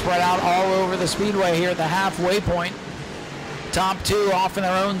 Cars spread out all over the speedway here at the halfway point. Top 2 off in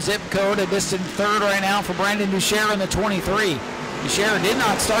their own zip code. A distant 3rd right now for Brandon Duchera in the 23. Duchera did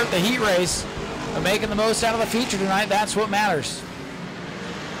not start the heat race, but making the most out of the feature tonight, that's what matters.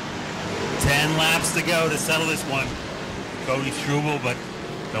 10 laps to go to settle this one. Cody Struble, but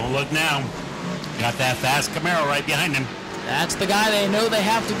don't look now. Got that fast Camaro right behind him. That's the guy they know they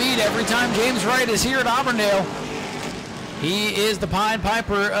have to beat every time James Wright is here at Auburndale. He is the Pied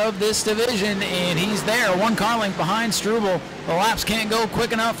Piper of this division, and he's there, 1 car length behind Struble. The laps can't go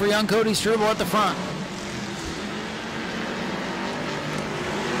quick enough for young Cody Struble at the front.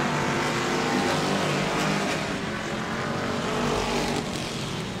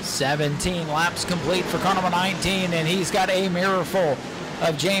 "17 laps complete for car number 19, and he's got a mirror full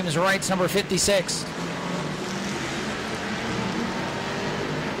of James Wright's number 56.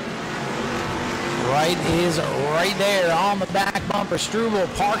 Wright is right there on the back bumper. Struble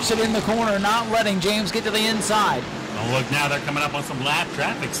parks it in the corner, not letting James get to the inside. Oh, look now, they're coming up on some lap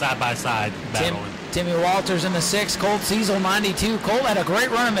traffic side by side battling. Timmy Walters in the 6, Colt Cecil 92. Colt had a great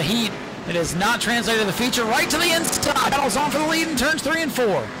run in the heat. It is not translated to the feature. Right to the inside. Battles on for the lead in turns 3 and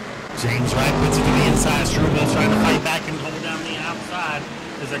 4. James Wright puts it to the inside. Struble's trying to fight back and hold down the outside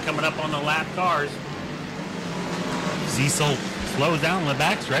as they're coming up on the lap cars. Cecil slows down the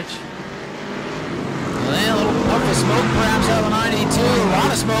backstretch. Well, a little puff of smoke perhaps out of the 92. A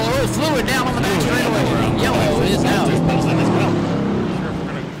lot of smoke. Oh, fluid down on the back straightaway. Yellow is out.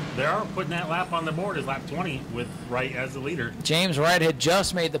 There are car putting that lap on the board is lap 20 with Wright as the leader. James Wright had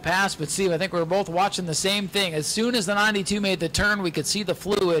just made the pass, but Steve, I think we were both watching the same thing. As soon as the 92 made the turn, we could see the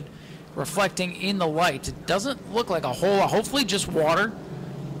fluid reflecting in the lights. It doesn't look like a whole lot, hopefully just water,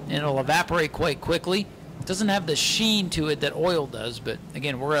 and it'll evaporate quite quickly. It doesn't have the sheen to it that oil does, but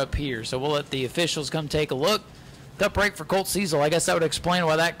again, we're up here, so we'll let the officials come take a look. Tough break for Colt Cecil. I guess that would explain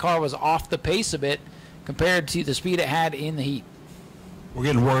why that car was off the pace a bit compared to the speed it had in the heat. We're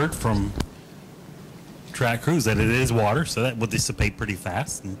getting word from track crews that it is water, so that will dissipate pretty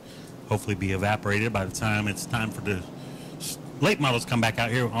fast and hopefully be evaporated by the time it's time for the late models come back out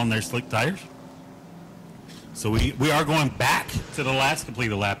here on their slick tires. So we are going back to the last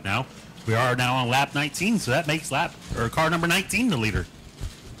completed lap now. We are now on lap 19, so that makes car number 19 the leader.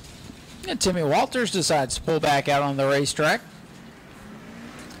 And Timmy Walters decides to pull back out on the racetrack.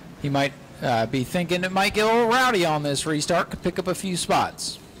 He might be thinking it might get a little rowdy on this restart, could pick up a few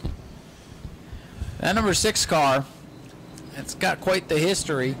spots. That number 6 car, it's got quite the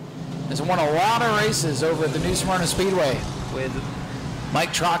history. It's won a lot of races over at the New Smyrna Speedway with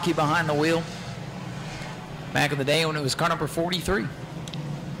Mike Trocchi behind the wheel back in the day when it was car number 43.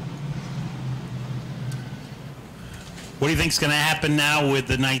 What do you think is going to happen now with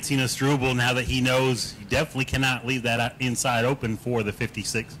the 19 of Struble now that he knows he definitely cannot leave that inside open for the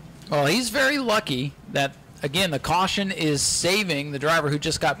 56? Well, he's very lucky that, again, the caution is saving the driver who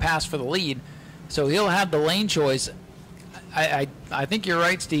just got passed for the lead, so he'll have the lane choice. I think you're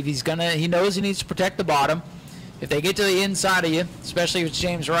right, Steve. He knows he needs to protect the bottom. If they get to the inside of you, especially if it's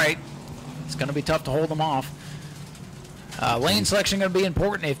James Wright, it's going to be tough to hold them off. Lane selection going to be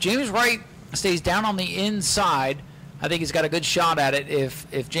important. If James Wright stays down on the inside, I think he's got a good shot at it.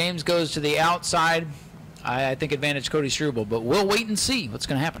 If James goes to the outside, I think advantage Cody Struble, but we'll wait and see what's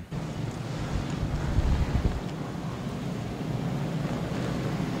going to happen.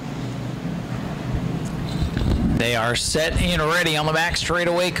 They are set and ready on the back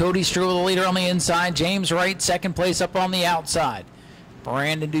straightaway. Cody Struble, the leader on the inside. James Wright, second place up on the outside.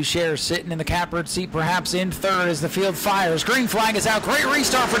 Brandon Duchère sitting in the catbird seat, perhaps in third as the field fires. Green flag is out. Great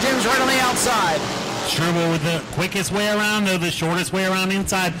restart for James Wright on the outside. Struble with the quickest way around, though, the shortest way around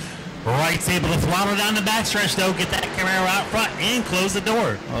inside. Wright's able to throttle down the backstretch, though, get that Camaro out front and close the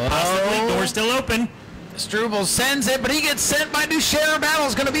door. Possibly, door still open. Struble sends it, but he gets sent by Duchère.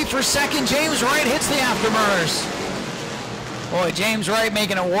 Battle's going to be for second. James Wright hits the afterburners. Boy, James Wright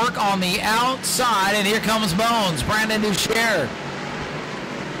making it work on the outside, and here comes Bones, Brandon Duchère.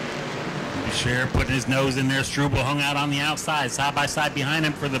 Duchère putting his nose in there. Struble hung out on the outside, side by side behind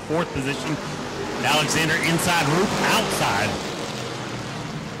him for the fourth position. Alexander inside, Roof outside.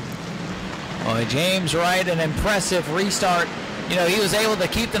 Boy, James Wright, an impressive restart. You know, he was able to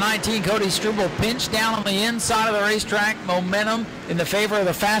keep the 19 Cody Struble pinched down on the inside of the racetrack. Momentum in the favor of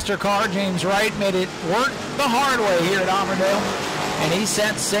the faster car. James Wright made it work the hard way here at Auburndale. And he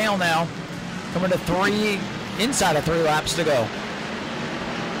sets sail now, coming to inside of 3 laps to go.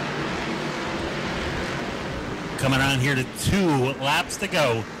 Coming on here to 2 laps to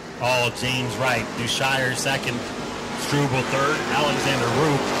go. All James Wright. Duchère second. Struble third. Alexander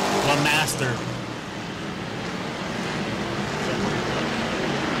Roof, the master.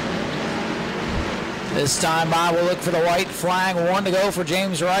 This time by, we'll look for the white flag. 1 to go for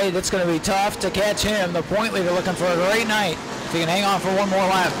James Wright. It's going to be tough to catch him. The point leader looking for a great night. If he can hang on for 1 more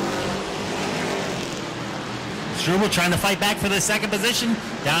lap. Struble trying to fight back for the second position.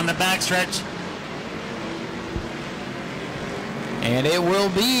 Down the backstretch. And it will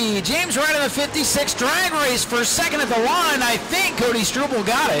be James Wright in the 56 drag race for second at the line. I think Cody Struble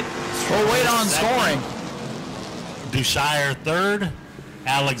got it. We'll wait on scoring. Duchère third.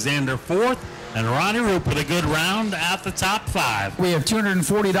 Alexander fourth. And Ronnie Roop with a good round at the top 5. We have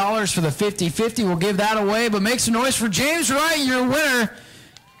 $240 for the 50-50. We'll give that away, but make some noise for James Wright, your winner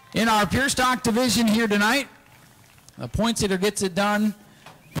in our Pure Stock division here tonight. The points leader gets it done.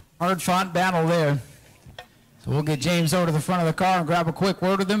 Hard-fought battle there. So we'll get James over to the front of the car and grab a quick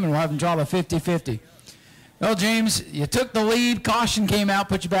word with him, and we'll have him draw the 50-50. Well, James, you took the lead. Caution came out,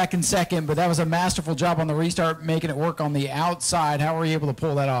 put you back in second, but that was a masterful job on the restart, making it work on the outside. How were you able to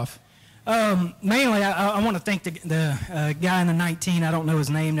pull that off? Mainly, I want to thank the guy in the 19. I don't know his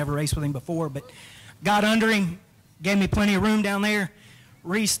name, never raced with him before, but got under him, gave me plenty of room down there.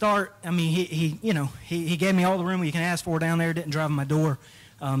 Restart, I mean, he gave me all the room you can ask for down there, didn't drive my door.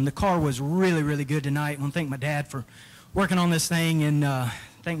 The car was really, really good tonight. I want to thank my dad for working on this thing, and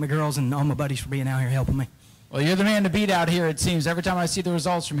thank my girls and all my buddies for being out here helping me. Well, you're the man to beat out here, it seems. Every time I see the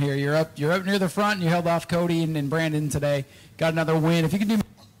results from here, you're up near the front, and you held off Cody and Brandon today. Got another win. If you could do me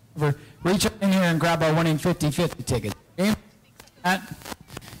a favor, reach up in here and grab our winning 50-50 ticket.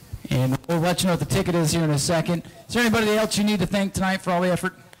 And we'll let you know what the ticket is here in a second. Is there anybody else you need to thank tonight for all the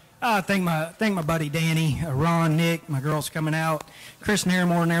effort? Thank my buddy Danny, Ron, Nick, my girls coming out, Chris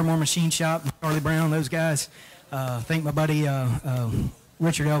Nairmore, Nairmore Machine Shop, Charlie Brown, those guys. Thank my buddy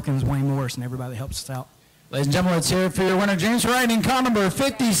Richard Elkins, Wayne Morris, and everybody that helps us out. Ladies and gentlemen, let's hear it for your winner, James Wright, in car number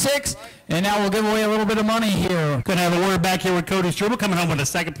 56. And now we'll give away a little bit of money here. Going to have a word back here with Cody Struble coming home with a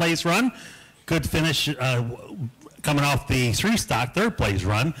second place run. Good finish coming off the three-stock third place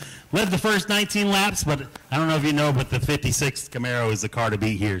run. Led the first 19 laps, but I don't know if you know, but the 56th Camaro is the car to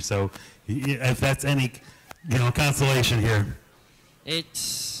beat here. So if that's any, consolation here. It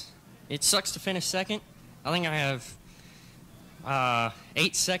sucks to finish second. I think I have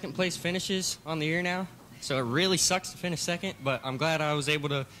 8 second-place finishes on the year now. So it really sucks to finish second, but I'm glad I was able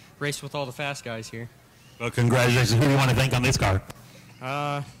to race with all the fast guys here. Well, congratulations. Who do you want to thank on this car?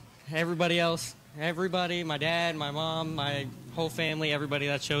 Everybody else. Everybody, my dad, my mom, my whole family, everybody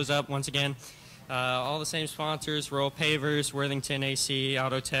that shows up once again. All the same sponsors, Royal Pavers, Worthington AC,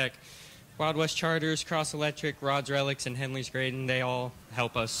 Autotech, Wild West Charters, Cross Electric, Rods Relics, and Henley's Graden. They all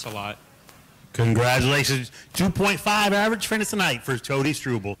help us a lot. Congratulations. 2.5 average finish tonight for Cody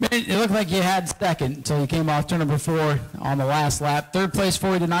Struble. It looked like you had second until you came off turn number 4 on the last lap. Third place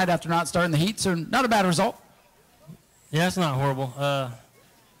for you tonight after not starting the heat, so not a bad result. Yeah, it's not horrible. The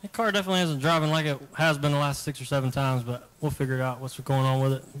car definitely isn't driving like it has been the last 6 or 7 times, but we'll figure it out what's going on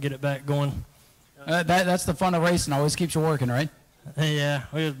with it, get it back going. That's the fun of racing. Always keeps you working, right? Yeah,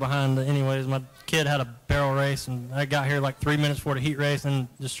 we was behind anyways. My kid had a barrel race, and I got here like 3 minutes before the heat race, and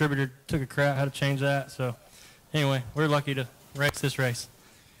the distributor took a crap, had to change that. So anyway, we're lucky to race this race.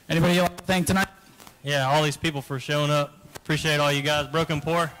 Anybody you want to thank tonight? Yeah, all these people for showing up. Appreciate all you guys. Broken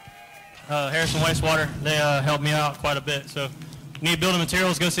Pour, Harrison Wastewater, they helped me out quite a bit. So need building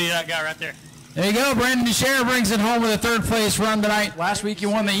materials, go see that guy right there. There you go. Brandon DeShare brings it home with a third place run tonight. Last week you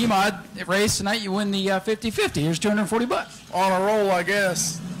won the E-Mod race. Tonight you win the 50-50. Here's $240. On a roll, I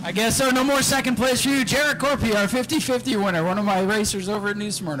guess. I guess so. No more second place for you. Jared Corpy, our 50-50 winner. One of my racers over at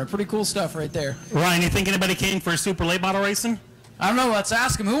New Smyrna. Pretty cool stuff right there. Ryan, you think anybody came for super late model racing? I don't know. Let's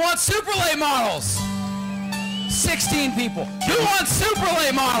ask him. Who wants super late models? 16 people. Who wants super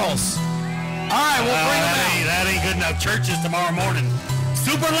late models? All right, we'll bring them out. That ain't good enough. Churches tomorrow morning.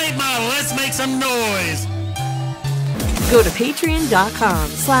 Super late model. Let's make some noise. Go to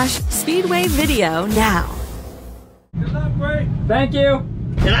patreon.com/Speedway Video now. Good luck, Ray. Thank you.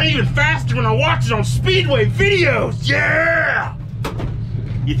 And I'm even faster when I watch it on Speedway videos. Yeah!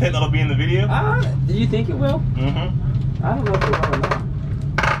 You think that'll be in the video? Do you think it will? Mm-hmm. I don't know if it will or not.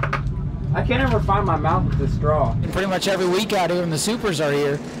 I can't ever find my mouth with this straw. Pretty much every week out here when the supers are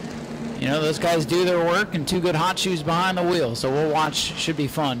here, you know, those guys do their work and 2 good hot shoes behind the wheel. So we'll watch. Should be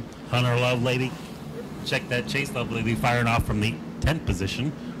fun. Hunter Love Lady. Check that Chase Love Lady firing off from the 10th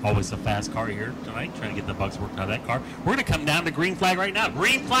position. Always a fast car here tonight. Trying to get the bugs worked out of that car. We're going to come down to green flag right now.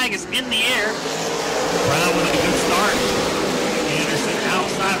 Green flag is in the air. Brown with a good start. Anderson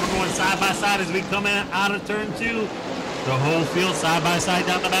outside. We're going side by side as we come in out of turn 2. The whole field side by side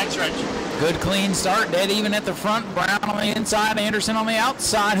down the backstretch. Good clean start, dead even at the front. Brown on the inside, Anderson on the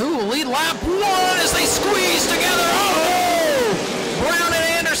outside. Who will lead lap 1 as they squeeze together? Oh! Brown and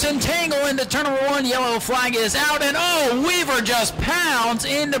Anderson tangle into turn number 1. Yellow flag is out, and oh, Weaver just pounds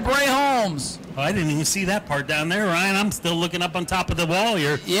into Bray Holmes. Oh, I didn't even see that part down there, Ryan. I'm still looking up on top of the wall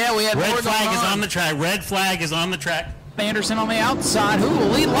here. Yeah, we had red flag is on the track. Red flag is on the track. Anderson on the outside. Who will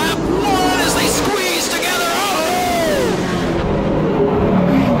lead lap 1 as they squeeze together? Oh!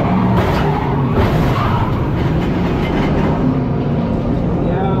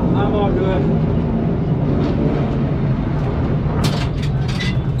 I'm all good.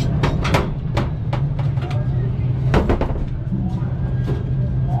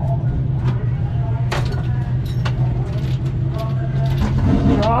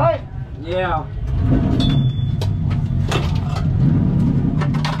 You all right? Yeah.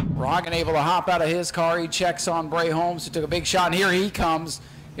 Roggen able to hop out of his car. He checks on Bray Holmes, who took a big shot, and here he comes.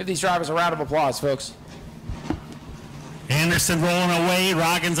 Give these drivers a round of applause, folks. Anderson rolling away.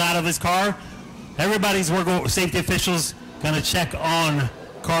 Roggen's out of his car. Everybody's working. Safety officials going to check on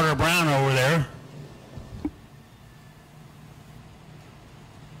Carter Brown over there.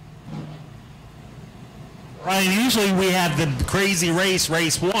 Ryan, usually we have the crazy race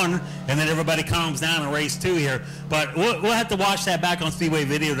 1, and then everybody calms down in race 2 here. But we'll have to watch that back on Speedway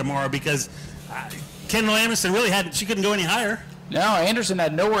Video tomorrow because Kendall Anderson really she couldn't go any higher. No, Anderson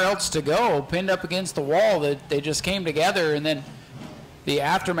had nowhere else to go, pinned up against the wall. That they just came together, and then the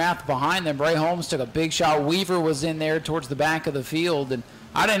aftermath behind them. Bray Holmes took a big shot. Weaver was in there towards the back of the field, and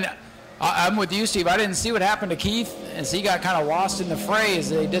I'm with you, Steve. I didn't see what happened to Keith as he got kind of lost in the fray as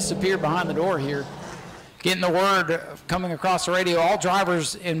they disappeared behind the door here. Getting the word coming across the radio, all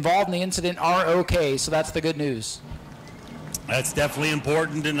drivers involved in the incident are okay, so that's the good news. That's definitely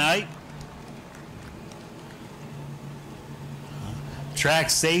important tonight.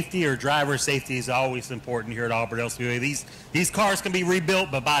 Track safety or driver safety is always important here at Auburndale Speedway. These cars can be rebuilt,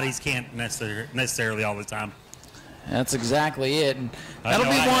 but bodies can't necessarily all the time. That's exactly it. And that'll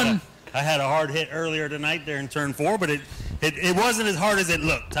be one. I had a hard hit earlier tonight there in turn 4, but it wasn't as hard as it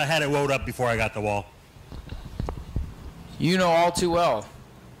looked. I had it wound up before I got the wall. You know all too well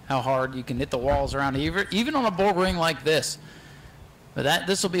how hard you can hit the walls around here, even on a bull ring like this. But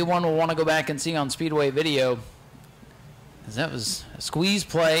this will be one we'll want to go back and see on Speedway video. Because that was a squeeze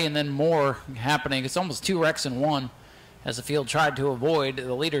play and then more happening. It's almost 2 wrecks in one as the field tried to avoid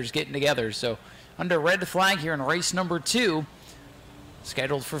the leaders getting together. So under red flag here in race number 2,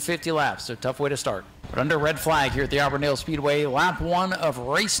 scheduled for 50 laps, so tough way to start. But under red flag here at the Auburndale Speedway, lap 1 of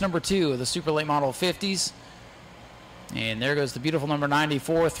race number 2 of the Super Late Model 50s. And there goes the beautiful number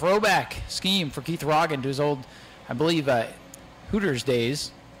 94 throwback scheme for Keith Rogan to his old, I believe, Hooters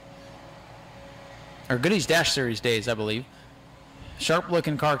days. Or Goodies Dash Series days, I believe.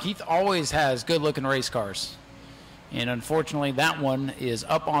 Sharp-looking car. Keith always has good-looking race cars. And unfortunately, that one is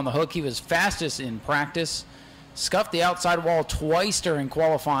up on the hook. He was fastest in practice. Scuffed the outside wall twice during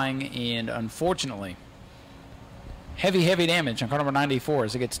qualifying, and unfortunately, heavy damage on car number 94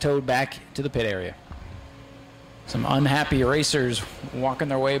 as it gets towed back to the pit area. Some unhappy racers walking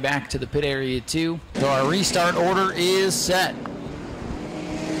their way back to the pit area too. So our restart order is set.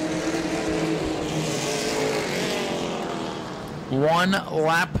 One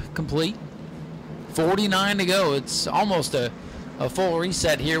lap complete. 49 to go. It's almost a full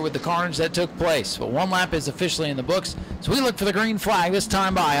reset here with the carnage that took place. But one lap is officially in the books. So we look for the green flag this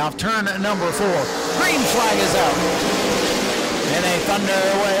time by off turn number 4. Green flag is out. And they thunder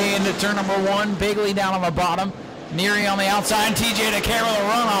away into turn number 1. Bigley down on the bottom. Neary on the outside. TJ DeCare with a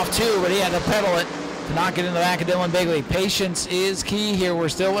runoff too, but he had to pedal it to not get in the back of Dylan Bigley. Patience is key here. We're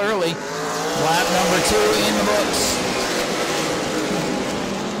still early. Lap number 2 in the books.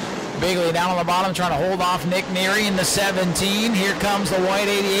 Bigley down on the bottom trying to hold off Nick Neary in the 17. Here comes the white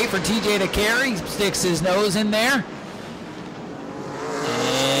 88 for TJ DeCare. He sticks his nose in there. And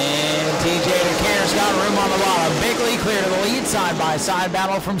TJ DeCare's got room on the bottom. Bigley clear to the lead. Side-by-side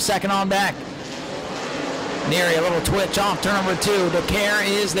battle from second on back. Neary a little twitch off turn number 2. DeCare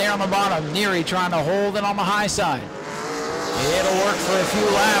is there on the bottom. Neary trying to hold it on the high side. It'll work for a few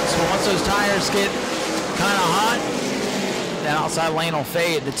laps, but once those tires get kind of hot, that outside lane will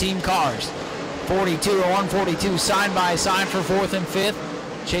fade. The team cars, 42 to 142, side by side for 4th and 5th.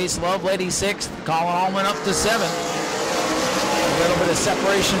 Chase Lovelady 6th, Colin Allman up to 7th. A little bit of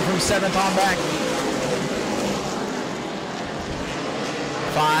separation from 7th on back.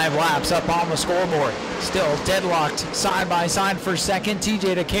 5 laps up on the scoreboard. Still deadlocked side by side for 2nd.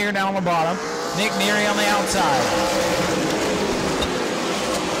 TJ DeCare down on the bottom. Nick Neary on the outside.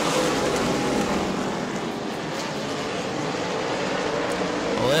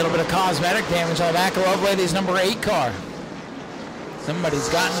 A little bit of cosmetic damage on the back of Lovelady's number 8 car. Somebody's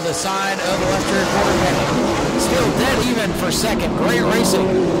gotten to the side of the left rear quarter panel. Still dead even for 2nd. Great racing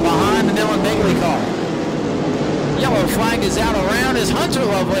behind the Dylan Bigley car. Yellow flag is out around as Hunter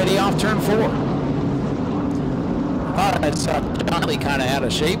Lovelady off turn 4. John Lee kind of out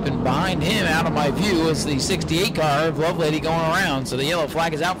of shape, and behind him, out of my view, is the 68 car of Lovelady going around. So the yellow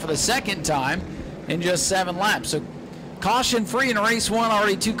flag is out for the 2nd time in just 7 laps. So caution free in race 1,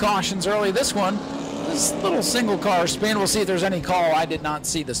 already 2 cautions early. This one, this little single car spin. We'll see if there's any call. I did not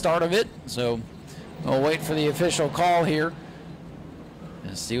see the start of it, so we'll wait for the official call here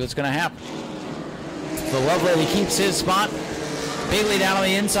and see what's going to happen. So Lovelady keeps his spot. Bigley down on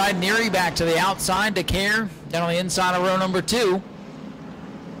the inside. Neary back to the outside. DeCare down on the inside of row number 2.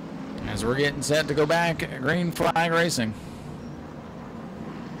 As we're getting set to go back, green flag racing.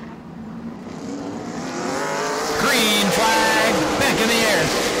 Green flag back in the air.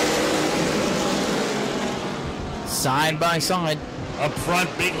 Side by side. Up front,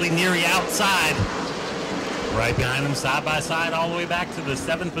 Bigley, Neary outside. Right behind him, side by side, all the way back to the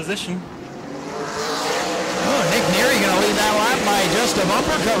 7th position. Oh, Nick Neary going to lead that lap by just a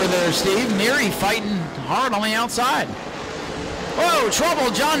bumper cover there, Steve. Neary fighting hard on the outside. Whoa,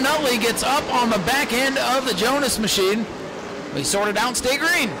 trouble. John Nutley gets up on the back end of the Jonas machine. We sorted out, stay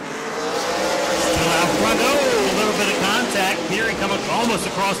green. Still out front. Oh, a little bit of contact. Neary coming almost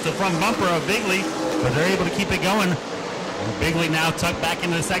across the front bumper of Bigley, but they're able to keep it going. Bigley now tucked back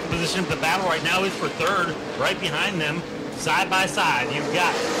into the 2nd position. The battle right now is for 3rd, right behind them, side by side. You've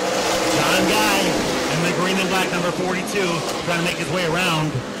got John Guy and the green and black number 42 trying to make his way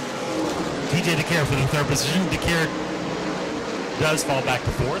around. TJ DeCare for the third position. DeCare does fall back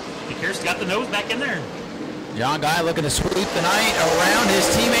to fourth. DeCare's got the nose back in there. John Guy looking to sweep the night around his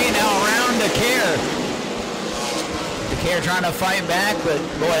teammate, now around DeCare. DeCare trying to fight back, but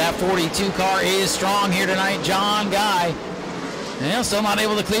boy, that 42 car is strong here tonight. John Guy, still not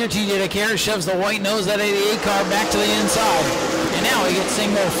able to clear TJ DeCare, shoves the white nose that 88 car back to the inside. And now he gets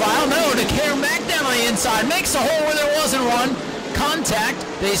single file. No, DeCare back down on the inside, makes a hole where there wasn't one. Contact,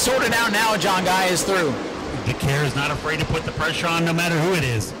 they sort it out now. John Guy is through. DeCare is not afraid to put the pressure on no matter who it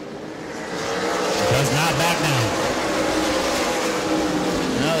is. Does not back down.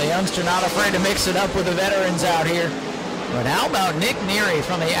 No, the youngster not afraid to mix it up with the veterans out here. But how about Nick Neary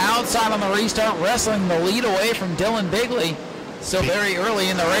from the outside on the restart, wrestling the lead away from Dylan Bigley. Still very early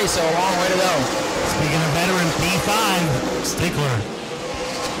in the race, so a long way to go. Speaking of veterans, P5, Stickler.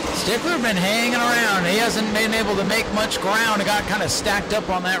 Stickler been hanging around. He hasn't been able to make much ground. He got kind of stacked up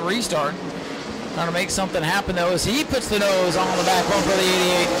on that restart. Trying to make something happen, though, as he puts the nose on the back bumper of the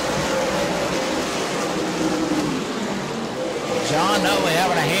 88. John Nutley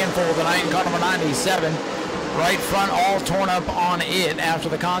having a handful tonight in car number 97. Right front all torn up on it after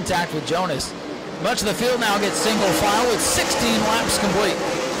the contact with Jonas. Much of the field now gets single file with 16 laps complete.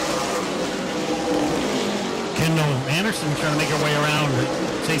 Kendall Anderson trying to make her way around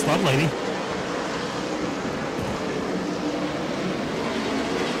Chase Lovelady.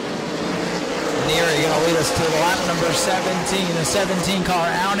 Neary going to lead us to lap number 17. The 17 car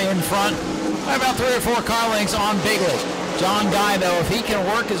out in front by about 3 or 4 car lengths on Bigley. John Guy, though, if he can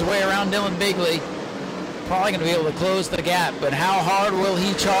work his way around Dylan Bigley, probably going to be able to close the gap. But how hard will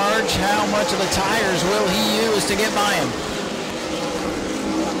he charge? How much of the tires will he use to get by him?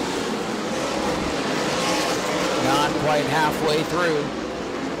 Not quite halfway through.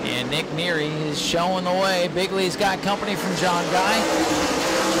 And Nick Neary is showing the way. Bigley's got company from John Guy.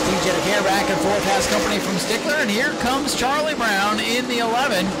 TJ DeCare back and forth has company from Stickler. And here comes Charlie Brown in the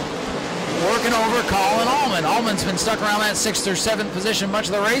 11. Working over Colin Allman. Allman's been stuck around that 6th or 7th position much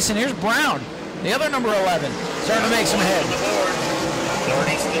of the race. And here's Brown, the other number 11, starting to make some head.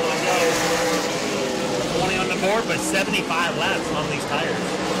 30 still on go. 20 on the board, but 75 laps on these tires.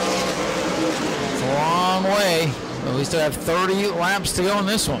 It's a long way, but we still have 30 laps to go in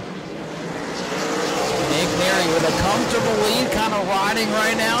this one. Nick Neary with a comfortable lead, kind of riding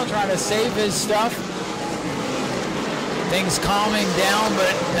right now, trying to save his stuff. Things calming down,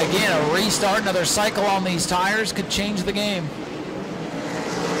 but again, a restart, another cycle on these tires could change the game.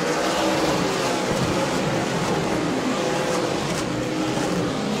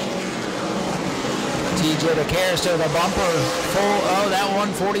 TJ DeCare to the bumper full of that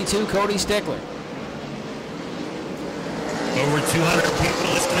 142 Cody Stickler. Over 200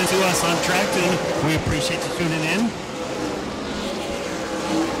 people listening to us on track today. We appreciate you tuning in.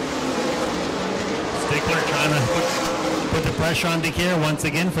 Stickler trying to put the pressure on DeCare once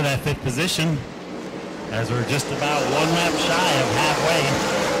again for that 5th position, as we're just about 1 lap shy of halfway.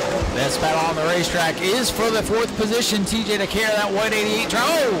 Best battle on the racetrack is for the 4th position. TJ DeCare, that white 88.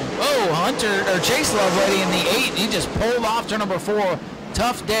 Chase Lovelady in the 8. He just pulled off to number 4.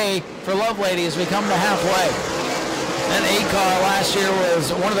 Tough day for Lovelady as we come to halfway. That 8 car last year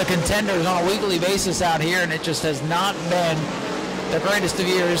was one of the contenders on a weekly basis out here, and it just has not been the greatest of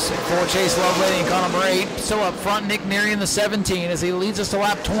years for Chase Lovelady in car number 8. Still up front, Nick Neary in the 17 as he leads us to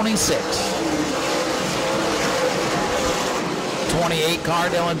lap 26. 28 car,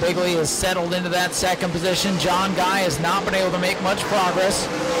 Dylan Bigley has settled into that 2nd position. John Guy has not been able to make much progress.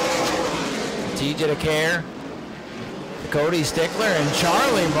 TJ DeCare, Cody Stickler, and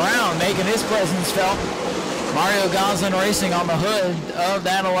Charlie Brown making his presence felt. Mario Goslin racing on the hood of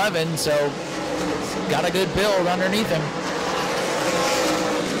that 11, so got a good build underneath him.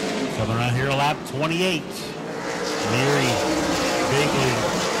 Coming around here, lap 28. Neary, Bigley,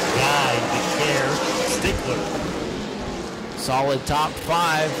 Guy, DeCare, Stickler. Solid top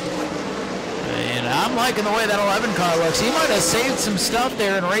 5. And I'm liking the way that 11 car looks. He might have saved some stuff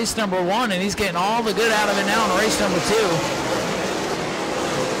there in race number 1, and he's getting all the good out of it now in race number 2.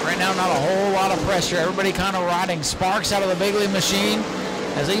 Right now, not a whole lot of pressure. Everybody kind of riding sparks out of the Bigley machine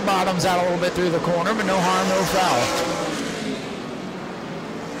as he bottoms out a little bit through the corner, but no harm, no foul.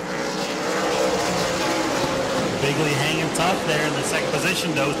 Bigley hanging tough there in the 2nd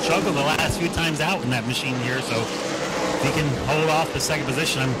position, though. Struggled the last few times out in that machine here, so if he can hold off the 2nd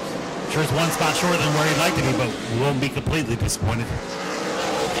position, I'm sure it's 1 spot shorter than where he'd like to be, but we won't be completely disappointed.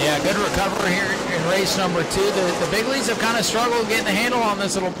 Yeah, good recovery here in race number 2. The Bigleys have kind of struggled getting the handle on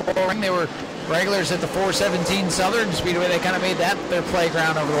this little bull ring. They were regulars at the 417 Southern Speedway. They kind of made that their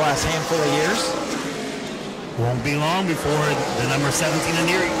playground over the last handful of years. Won't be long before the number 17 in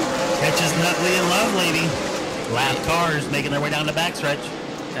here catches Nutley and Lovelady. Lap cars making their way down the backstretch.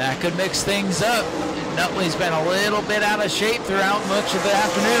 That could mix things up. Nutley's been a little bit out of shape throughout much of the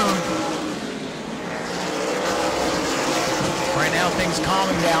afternoon. Right now, things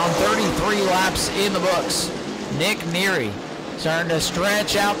calming down. 33 laps in the books. Nick Neary starting to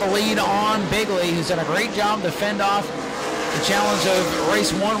stretch out the lead on Bigley, who's done a great job to fend off the challenge of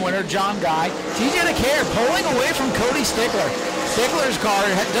race 1 winner, John Guy. TJ DeCare pulling away from Cody Stickler. Stickler's car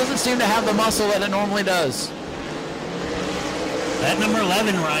doesn't seem to have the muscle that it normally does. That number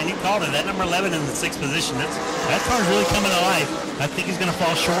 11, Ryan, you called it. That number 11 in the 6th position. That car's really coming to life. I think he's going to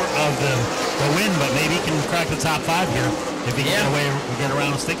fall short of the win, but maybe he can crack the top 5 here if he can get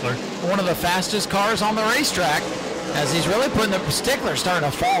around Stickler. One of the fastest cars on the racetrack, as he's really putting the Stickler starting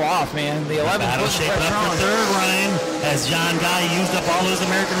to fall off, man. The 11 Battle shaping up for third, Ryan. Has John Guy used up all those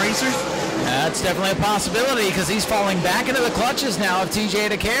American racers? That's definitely a possibility because he's falling back into the clutches now of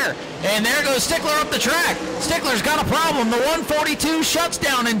TJ DeCare. And there goes Stickler up the track. Stickler's got a problem. The 142 shuts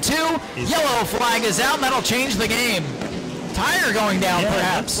down in 2. Yellow flag is out, and that'll change the game. Tire going down,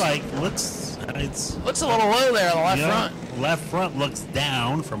 perhaps. Looks a little low there on the left front. Left front looks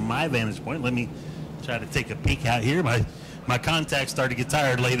down from my vantage point. Let me try to take a peek out here. My contacts started to get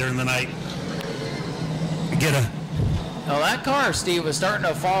tired later in the night. Well, that car, Steve, was starting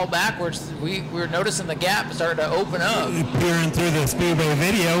to fall backwards. We were noticing the gap starting to open up. Peering through the Speedway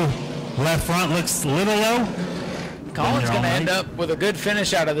video, left front looks a little low. Colin's going to end up with a good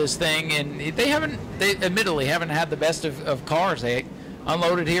finish out of this thing, and they admittedly haven't had the best of cars. They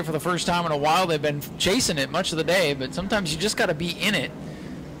unloaded here for the first time in a while. They've been chasing it much of the day, but sometimes you just got to be in it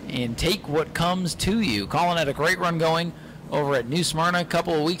and take what comes to you. Colin had a great run going over at New Smyrna a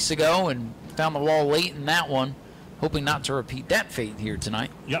couple of weeks ago and found the wall late in that one. Hoping not to repeat that fate here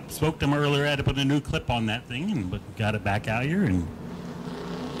tonight. Yep, spoke to him earlier. Had to put a new clip on that thing, but got it back out here. And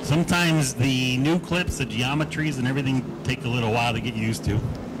sometimes the new clips, the geometries and everything take a little while to get used to.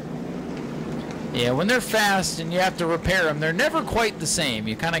 Yeah, when they're fast and you have to repair them, they're never quite the same.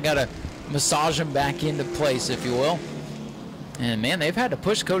 You kind of got to massage them back into place, if you will. And, man, they've had to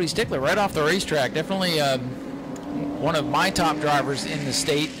push Cody Stickler right off the racetrack. Definitely one of my top drivers in the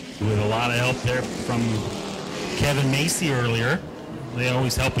state. With a lot of help there from Kevin Macy earlier. They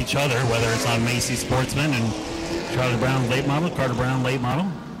always help each other, whether it's on Macy Sportsman and Charlie Brown late model, Carter Brown late model.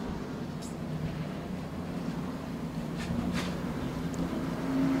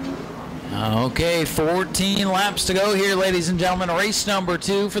 Okay, 14 laps to go here, ladies and gentlemen. Race number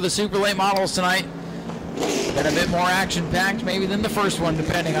 2 for the super late models tonight. Been a bit more action-packed maybe than the first one,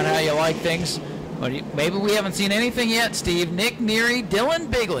 depending on how you like things. But maybe we haven't seen anything yet, Steve. Nick Neary,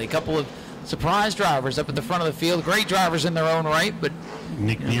 Dylan Bigley, a couple of surprise drivers up at the front of the field. Great drivers in their own right, but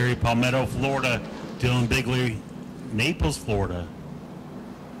Nick Neary, Palmetto, Florida. Dylan Bigley, Naples, Florida.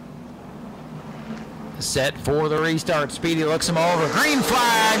 Set for the restart. Speedy looks him over. Green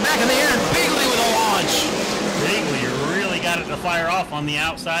flag back in the air. Bigley with a launch. Bigley really got it to fire off on the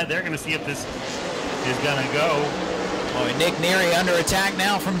outside. They're going to see if this is going to go. Oh, Nick Neary under attack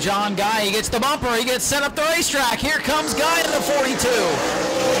now from John Guy. He gets the bumper. He gets set up the racetrack. Here comes Guy in the 42.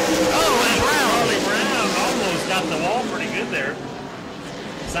 Oh, and Brown almost got the wall pretty good there.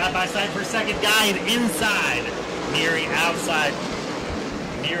 Side by side for second. Guy inside. Neary outside.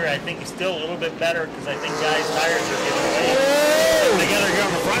 Neary, I think, is still a little bit better because I think Guy's tires are getting away. Together here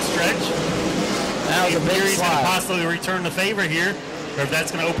on the front stretch. That was a big Neary's going to slide. possibly return the favor here, or if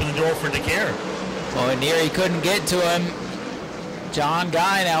that's going to open the door for DeCare. Oh, and Neary couldn't get to him. John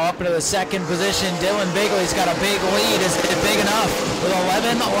Guy now up into the second position. Dylan Bigley's got a big lead. Is it big enough? With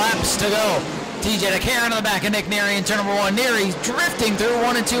 11 laps to go. TJ DeCare into the back of Nick Neary in turn number 1. Neary's drifting through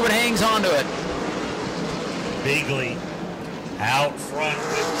 1 and 2 but hangs on to it. Bigley out front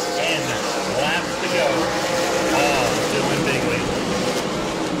with 10 laps to go. Oh, Dylan Bigley.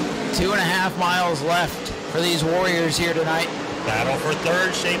 2.5 miles left for these Warriors here tonight. Battle for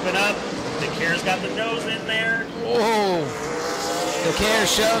third shaping up. DeCare's got the nose in there. Whoa. DeCare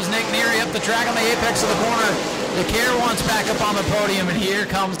shoves Nick Neary up the track on the apex of the corner. DeCare wants back up on the podium, and here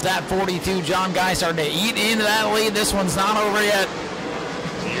comes that 42. John Guy starting to eat into that lead. This one's not over yet.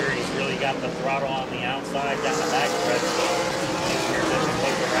 Neary's really got the throttle on the outside down the back stretch. Here's this one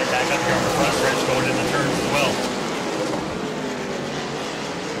closing right back up here on the front stretch going in the turns as well.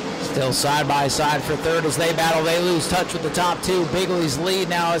 Still side by side for third as they battle. They lose touch with the top 2. Bigley's lead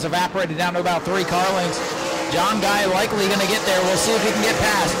now has evaporated down to about 3 car lengths. John Guy likely going to get there. We'll see if he can get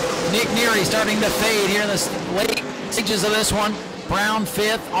past. Nick Neary starting to fade here in the late stages of this one. Brown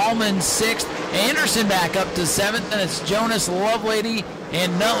 5th, Allman 6th, Anderson back up to 7th, and it's Jonas, Lovelady,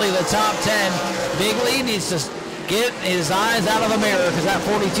 and Nutley the top 10. Bigley needs to get his eyes out of the mirror because that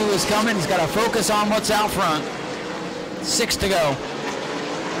 42 is coming. He's got to focus on what's out front. 6 to go.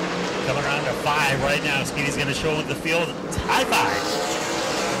 Coming around to 5 right now. Speedy's going to show the field. High 5.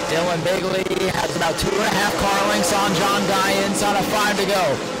 Dylan Bigley has about 2.5 car lengths on John Guy, inside of 5 to go.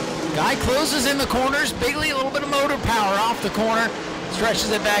 Guy closes in the corners. Bigley, a little bit of motor power off the corner,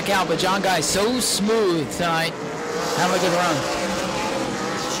 stretches it back out, but John Guy so smooth tonight. Having a good run.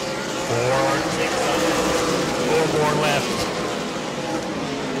 4 more left.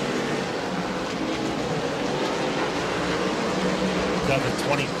 Got the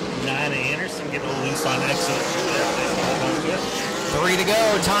 29 Anderson getting a little loose on exit. 3 to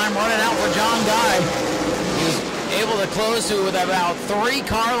go. Time running out for John Guy. He was able to close to with about 3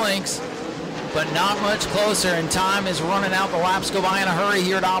 car lengths, but not much closer, and time is running out. The laps go by in a hurry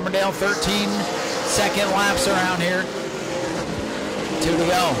here at Auburndale. 13-second laps around here. 2 to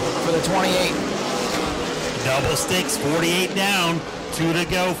go for the 28. Double sticks, 48 down, 2 to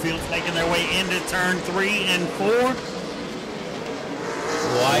go. Field's making their way into turn 3 and 4.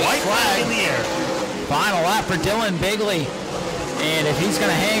 White flag in the air. Final lap for Dylan Bigley. And if he's going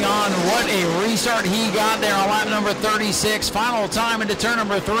to hang on, what a restart he got there on lap number 36. Final time into turn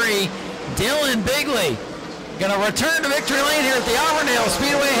number 3. Dylan Bigley going to return to victory lane here at the Auburndale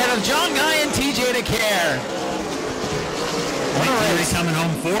Speedway ahead of John Guy and TJ DeCare. He's coming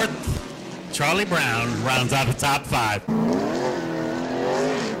home 4th. Charlie Brown rounds out the top 5.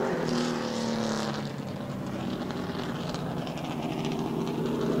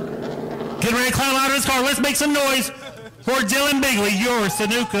 Getting ready to climb out of his car. Let's make some noise for Dylan Bigley, your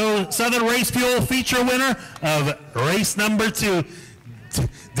Sunoco Southern Race Fuel feature winner of race number 2.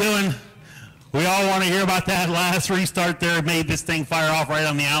 Dylan, we all want to hear about that last restart there. Made this thing fire off right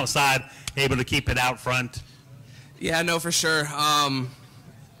on the outside, able to keep it out front. Yeah, no, for sure.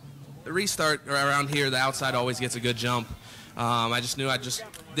 The restart around here, the outside always gets a good jump. I just knew I just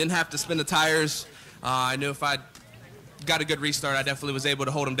didn't have to spin the tires. I knew if I got a good restart, I definitely was able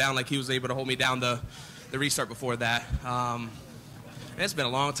to hold him down like he was able to hold me down the restart before that. And it's been a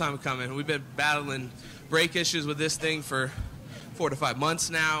long time coming. We've been battling brake issues with this thing for 4 to 5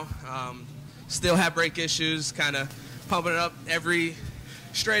 months now. Still have brake issues, kind of pumping it up every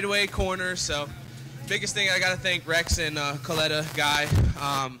straightaway corner. So biggest thing, I got to thank Rex and Coletta, Guy,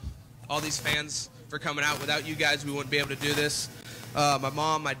 all these fans for coming out. Without you guys, we wouldn't be able to do this. My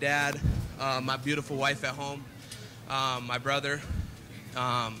mom, my dad, my beautiful wife at home, my brother,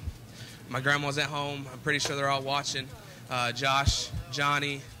 my grandma's at home. I'm pretty sure they're all watching. Josh,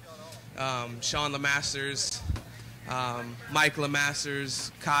 Johnny, Sean LeMasters, Mike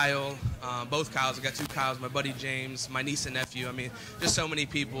LeMasters, Kyle, both Kyles. I got 2 Kyles, my buddy James, my niece and nephew. I mean, just so many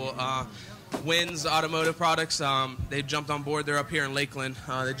people. Wins Automotive Products, they jumped on board. They're up here in Lakeland.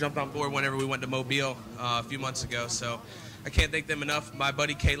 They jumped on board whenever we went to Mobile a few months ago. So I can't thank them enough. My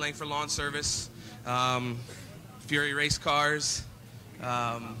buddy K Langford Lawn Service, Fury Race Cars,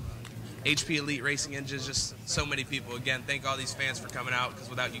 HP Elite Racing Engines, just so many people. Again, thank all these fans for coming out, because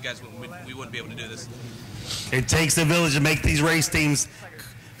without you guys, we wouldn't be able to do this. It takes a village to make these race teams.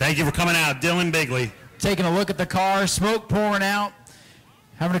 Thank you for coming out, Dylan Bigley. Taking a look at the car, smoke pouring out.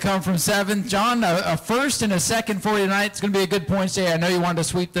 Having to come from 7th. John, a first and a second for you tonight. It's going to be a good points day. I know you wanted to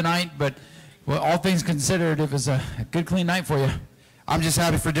sweep the night, but well, all things considered, it was a good, clean night for you. I'm just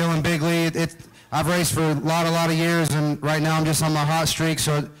happy for Dylan Bigley. I've raced for a lot of years, and right now I'm just on my hot streak,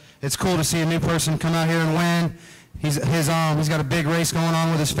 so it's cool to see a new person come out here and win. He's got a big race going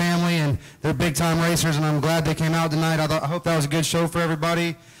on with his family, and they're big-time racers, and I'm glad they came out tonight. I hope that was a good show for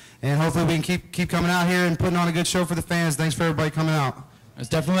everybody, and hopefully we can keep coming out here and putting on a good show for the fans. Thanks for everybody coming out. It's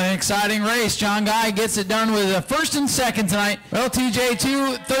definitely an exciting race. John Guy gets it done with a first and second tonight. Well, TJ,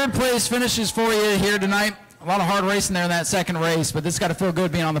 2 third-place finishes for you here tonight. A lot of hard racing there in that second race, but this got to feel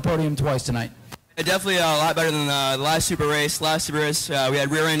good being on the podium twice tonight. Definitely a lot better than the last super race. Last super race, we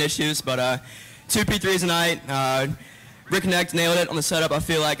had rear end issues, but 2 P3s tonight. Reconnect nailed it on the setup. I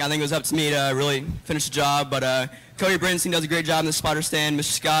think it was up to me to really finish the job, but Cody Brinstein does a great job in the spotter stand.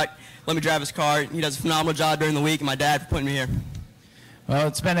 Mr. Scott let me drive his car. He does a phenomenal job during the week, and my dad for putting me here. Well,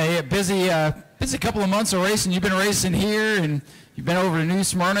 it's been a busy couple of months of racing. You've been racing here, and you've been over to New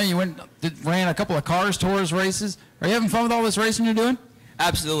Smyrna. You ran a couple of Cars Tours races. Are you having fun with all this racing you're doing?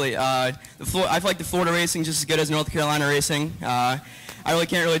 Absolutely. I feel like the Florida racing just as good as North Carolina racing. I really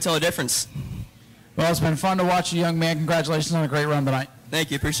can't tell the difference. Well, it's been fun to watch you, young man. Congratulations on a great run tonight. Thank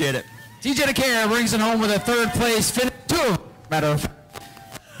you. Appreciate it. TJ DeCare brings it home with a third-place finish. 2, matter of fact.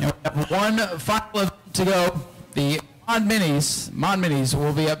 And we have 1 final event to go. The Mod Minis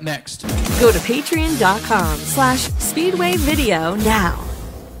will be up next. Go to patreon.com/Speedway Video now.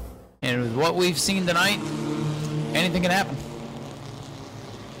 And with what we've seen tonight, anything can happen.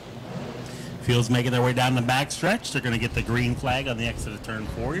 Field's making their way down the back stretch. They're going to get the green flag on the exit of turn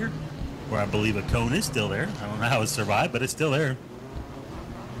 4 here, where I believe a cone is still there. I don't know how it survived, but it's still there.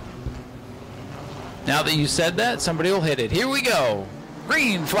 Now that you said that, somebody will hit it. Here we go.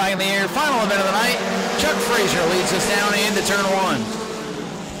 Green flag in the air, final event of the night. Chuck Frazier leads us down into turn 1.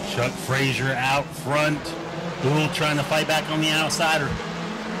 Chuck Frazier out front. Boole trying to fight back on the outside.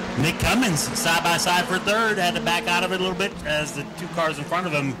 Nick Cummins side by side for third. Had to back out of it a little bit as the 2 cars in front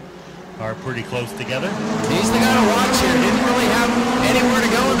of him are pretty close together. He's the guy to watch here. Didn't really have anywhere to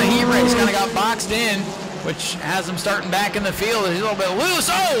go in the heat race. Kind of got boxed in, which has him starting back in the field. He's a little bit loose.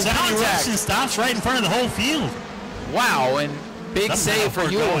 Oh, contact. Russian stops right in front of the whole field. Wow, and big save for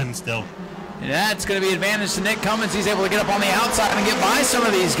Ewell. Still. And that's going to be advantage to Nick Cummins. He's able to get up on the outside and get by some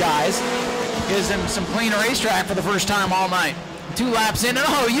of these guys. Gives him some clean racetrack for the first time all night. 2 laps in, and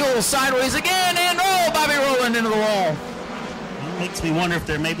oh, Ewell sideways again, and oh, Bobby rolling into the wall. It makes me wonder if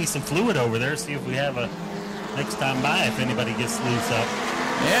there may be some fluid over there. See if we have a next time by if anybody gets loose up.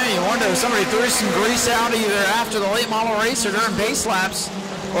 Yeah, you wonder if somebody threw some grease out either after the late model race or during base laps,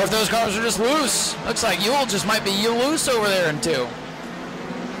 or if those cars are just loose. Looks like Ewell just might be loose over there in 2.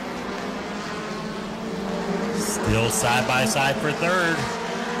 Still side by side for third.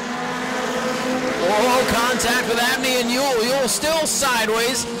 Oh, contact with Agmt and Ewell. Ewell still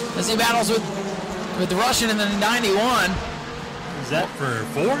sideways as he battles with the Russian in the 91. Is that for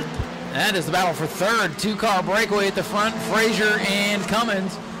 4th? That is the battle for 3rd. 2-car breakaway at the front. Frazier and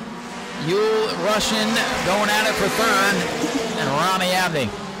Cummins. Ewell, Russian going at it for 3rd. And Ronnie Agmt.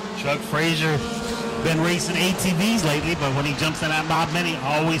 Chuck Frazier been racing ATVs lately, but when he jumps in that Bob Mini,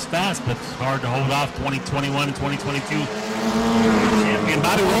 always fast, but it's hard to hold off 2021 and 2022 champion.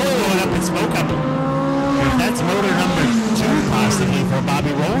 Bobby Rowland going up in smoke up. That's motor number 2 possibly for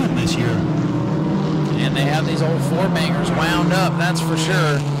Bobby Rowland this year. And they have these old 4-bangers wound up, that's for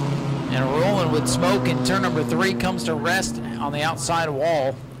sure. And Rowland with smoke in turn number 3 comes to rest on the outside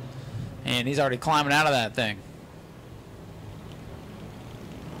wall. And he's already climbing out of that thing.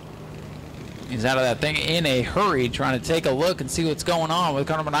 He's out of that thing in a hurry, trying to take a look and see what's going on with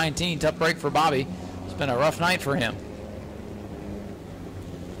car number 19. Tough break for Bobby. It's been a rough night for him.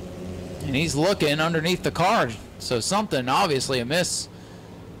 And he's looking underneath the car, so something obviously amiss.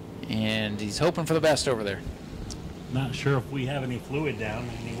 And he's hoping for the best over there. Not sure if we have any fluid down.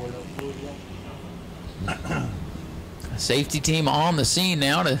 Any word of fluid yet? A safety team on the scene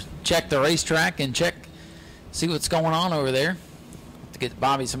now to check the racetrack and see what's going on over there. To get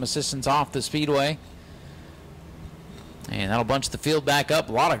Bobby some assistance off the speedway. And that'll bunch the field back up.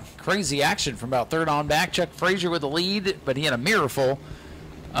 A lot of crazy action from about 3rd on back. Chuck Frazier with the lead, but he had a mirror full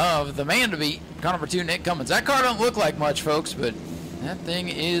of the man to beat, car number 2, Nick Cummins. That car don't look like much, folks, but that thing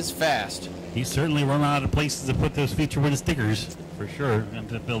is fast. He's certainly run out of places to put those feature win stickers, for sure, and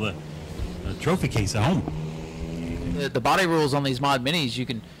to build a trophy case at home. The body rules on these mod minis, you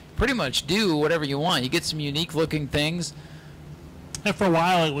can pretty much do whatever you want. You get some unique looking things. And for a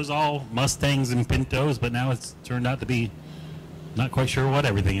while it was all Mustangs and Pintos, but now it's turned out to be not quite sure what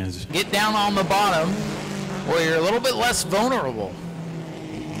everything is. Get down on the bottom where you're a little bit less vulnerable.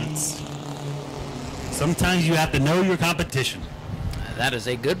 Sometimes you have to know your competition. That is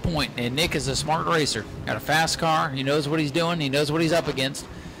a good point, and Nick is a smart racer. Got a fast car. He knows what he's doing. He knows what he's up against.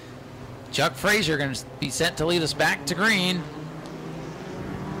 Chuck Frazier going to be set to lead us back to green.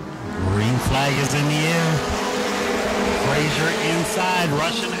 Green flag is in the air. Frazier inside,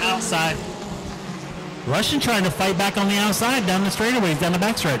 Russian outside. Russian trying to fight back on the outside down the straightaways, down the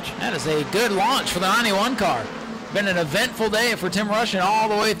backstretch. That is a good launch for the 91 car. Been an eventful day for Tim Russian all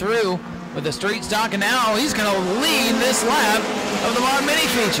the way through with the street stock, and now he's going to lead this lap of the Mod Mini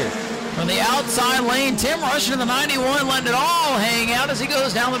feature. From the outside lane, Tim Russian in the 91 letting it all hang out as he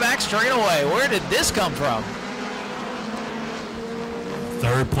goes down the back straightaway. Where did this come from?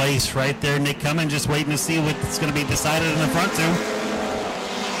 3rd place right there, Nick Cummins, just waiting to see what's going to be decided in the front two.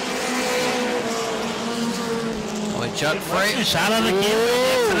 Chuck Frazier shot on the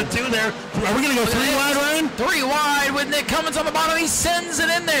camera to the 2 there. Are we going to go 3 wide, Ryan? 3 wide with Nick Cummins on the bottom. He sends it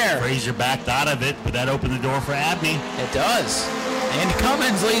in there. Frazier backed out of it, but that opened the door for Agmt. It does. And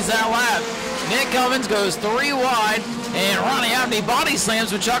Cummins leads that lap. Nick Cummins goes 3 wide, and Ronnie Agmt body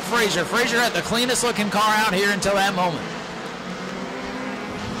slams with Chuck Frazier. Frazier had the cleanest looking car out here until that moment.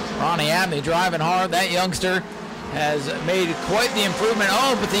 Ronnie Agmt driving hard. That youngster has made quite the improvement.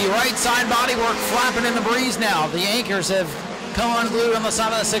 Oh, but the right side bodywork flapping in the breeze now. The anchors have come unglued on the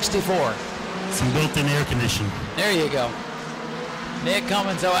side of the 64. Some built-in air conditioning. There you go. Nick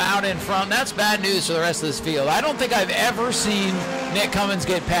Cummins, though, out in front. That's bad news for the rest of this field. I don't think I've ever seen Nick Cummins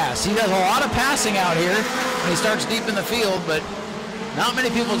get passed. He does a lot of passing out here when he starts deep in the field, but not many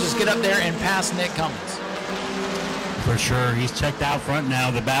people just get up there and pass Nick Cummins. For sure. He's checked out front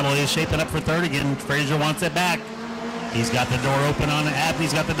now. The battle is shaping up for third again. Frazier wants it back. He's got the door open on the app.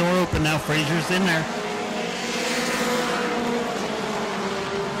 He's got the door open now. Frazier's in there.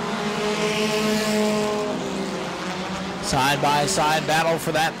 Side-by-side battle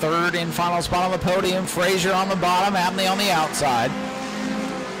for that third and final spot on the podium. Frazier on the bottom, Abney on the outside.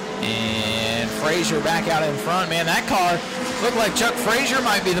 And Frazier back out in front. Man, that car looked like Chuck Frazier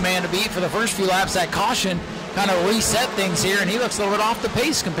might be the man to beat for the first few laps. That caution kind of reset things here, and he looks a little bit off the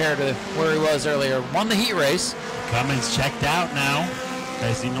pace compared to where he was earlier. Won the heat race. Cummins checked out now,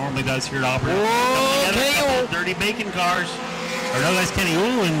 as he normally does here at Auburn. Whoa, Kenny Ool. Dirty bacon cars. Or no, that's Kenny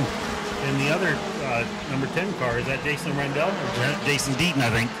Ool and the other number 10 car. Is that Jason Rendell or Jason Deaton, I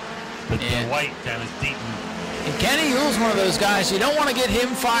think? But the white kind of Deaton. And Kenny Ool's one of those guys, you don't want to get him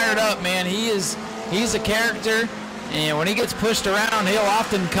fired up, man. He's a character, and when he gets pushed around, he'll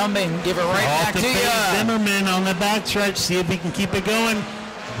often come and give it right back to you. Zimmerman on the backstretch, see if he can keep it going.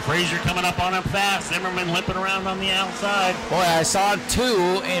 Frazier coming up on him fast. Zimmerman limping around on the outside. Boy, I saw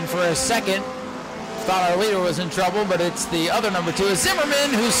two, and for a second, thought our leader was in trouble, but it's the other number 2,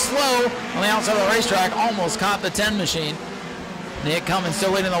 Zimmerman, who's slow on the outside of the racetrack, almost caught the 10 machine. Nick Cummins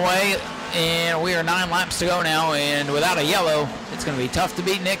still leading the way, and we are 9 laps to go now, and without a yellow, it's going to be tough to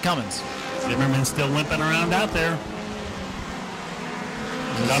beat Nick Cummins. Zimmerman still limping around out there.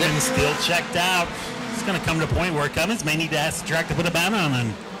 Cummins still checked out. It's going to come to a point where Cummins may need to ask the track to put a ban on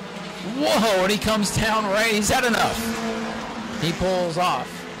him. Whoa, and he comes down right. He's had enough. He pulls off.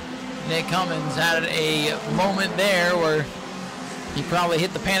 Nick Cummins had a moment there where he probably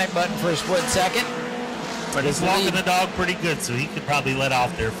hit the panic button for a split second. But he's walking the dog pretty good, so he could probably let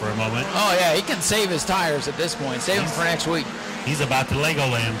off there for a moment. Oh, yeah, he can save his tires at this point. Save them for next week. He's about to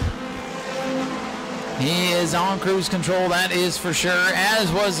Legoland. He is on cruise control, that is for sure,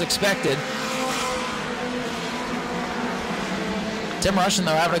 as was expected. Tim Russian,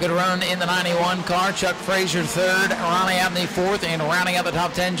 though, having a good run in the 91 car. Chuck Frazier third, Ronnie Abney fourth, and rounding out the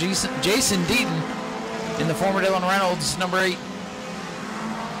top 10, Jason Deaton in the former Dylan Reynolds, number 8.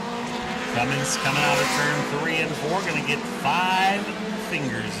 Cummins coming out of turn 3 and 4, going to get 5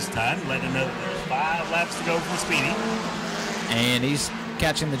 fingers this time, letting him know that there's 5 laps to go from Speedy. And he's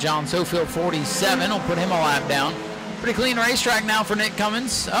catching the John Sofield 47, will put him a lap down. Pretty clean racetrack now for Nick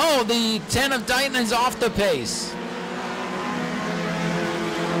Cummins. Oh, the 10 of Dighton is off the pace.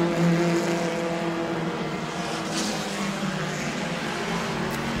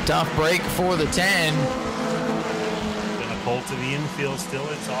 Tough break for the 10. Gonna pull to the infield still.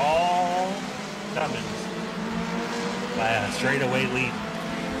 It's all Cummins by a straightaway lead.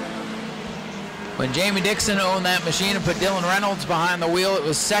 When Jamie Dixon owned that machine and put Dylan Reynolds behind the wheel, it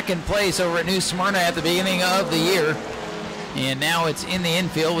was second place over at New Smyrna at the beginning of the year. And now it's in the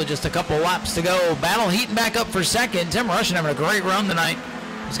infield with just a couple laps to go. Battle heating back up for second. Tim Russian having a great run tonight.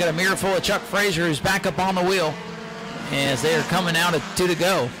 He's got a mirror full of Chuck Frazier, who's back up on the wheel as they are coming out at 2 to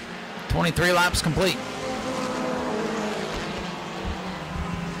go. 23 laps complete.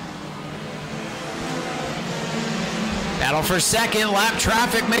 Battle for second. Lap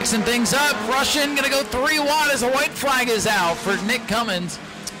traffic mixing things up. Russian going to go 3 wide as a white flag is out for Nick Cummins.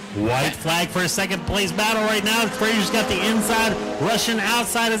 White flag for a second place battle right now. Frazier's got the inside, Russian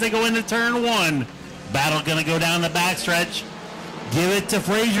outside as they go into turn 1. Battle going to go down the backstretch. Give it to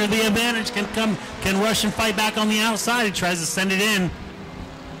Frazier. The advantage can come. Can Russian fight back on the outside? He tries to send it in.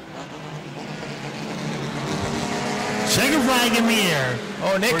 Checker flag in the air.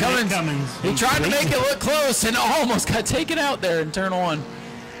 Oh, Nick Cummins. He tried to make it look close and almost got taken out there in turn 1.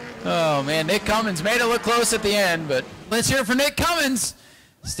 Oh, man, Nick Cummins made it look close at the end, but let's hear it for Nick Cummins.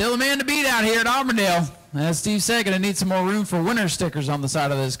 Still a man to beat out here at Auburndale. As Steve said, going to need some more room for winner stickers on the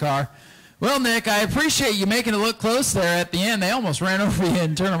side of this car. Well, Nick, I appreciate you making it look close there at the end. They almost ran over you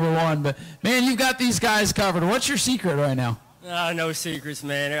in turn number 1, but, man, you've got these guys covered. What's your secret right now? No secrets,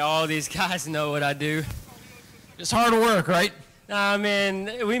 man. All these guys know what I do. Just hard work, right? Nah,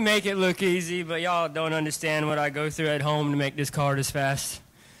 man, we make it look easy, but y'all don't understand what I go through at home to make this car this fast.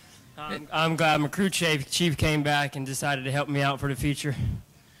 I'm glad my crew chief came back and decided to help me out for the future.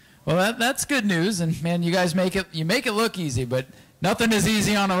 Well, that's good news, and man, you guys make it look easy, but nothing is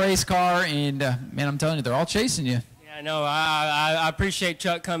easy on a race car, and man, I'm telling you, they're all chasing you. Yeah, I know. I appreciate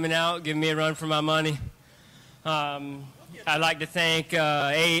Chuck coming out, giving me a run for my money. I'd like to thank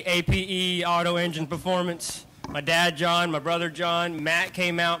APE Auto Engine Performance. My dad, John, my brother, John, Matt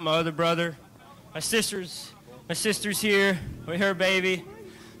came out, my other brother, My sister's here with her baby,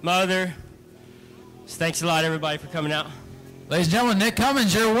 mother. So thanks a lot, everybody, for coming out. Ladies and gentlemen, Nick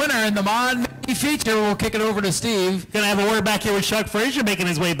Cummins, your winner in the Mod Mini feature. We'll kick it over to Steve. Gonna have a word back here with Chuck Frazier, making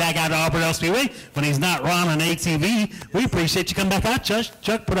his way back out to Auburndale Speedway when he's not Ron on ATV. We appreciate you coming back out, Chuck.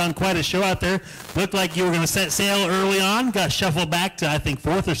 Chuck put on quite a show out there. Looked like you were gonna set sail early on. Got shuffled back to, I think,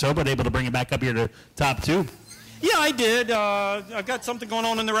 4th or so, but able to bring it back up here to top 2. Yeah, I did. I've got something going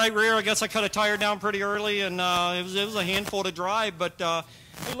on in the right rear. I guess I cut a tire down pretty early, and it was a handful to drive. But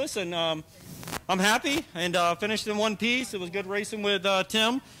hey, listen, I'm happy and finished in one piece. It was good racing with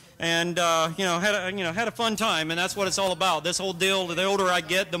Tim, and had a fun time, and that's what it's all about. This whole deal. The older I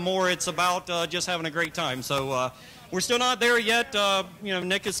get, the more it's about just having a great time. So we're still not there yet.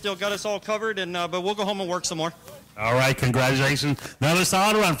 Nick has still got us all covered, and but we'll go home and work some more. All right, congratulations. Another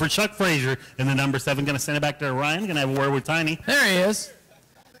solid run for Chuck Frazier. And the number 7 going to send it back to Ryan. Going to have a word with Tiny. There he is.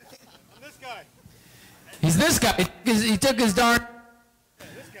 He's this guy. He took his darn.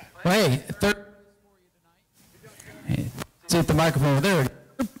 Well, hey, see if the microphone over there.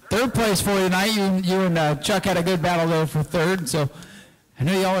 Third place for you tonight. You and Chuck had a good battle there for third. So I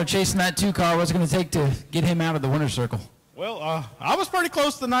know y'all are chasing that 2 car. What's it going to take to get him out of the winner's circle? Well, I was pretty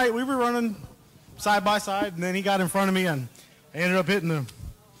close tonight. We were running side by side, and then he got in front of me, and I ended up hitting the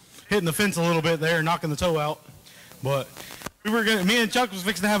fence a little bit there, knocking the toe out. But me and Chuck was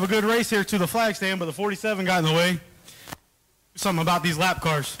fixing to have a good race here to the flag stand, but the 47 got in the way. Something about these lap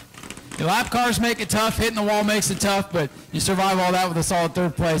cars. The lap cars make it tough. Hitting the wall makes it tough, but you survive all that with a solid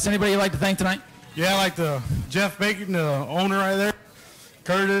 3rd place. Anybody you'd like to thank tonight? Yeah, I like Jeff Bacon, the owner right there,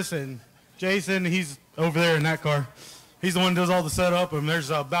 Curtis, and Jason. He's over there in that car. He's the one who does all the setup, and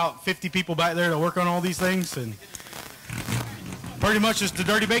there's about 50 people back there that work on all these things, and pretty much just the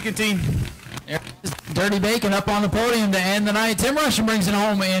Dirty Bacon team. Dirty Bacon up on the podium to end the night. Tim Russian brings it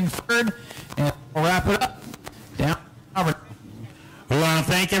home in 3rd, and we'll wrap it up. Down. We want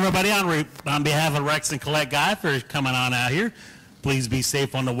to thank everybody on behalf of Rex and Colette Guy for coming on out here. Please be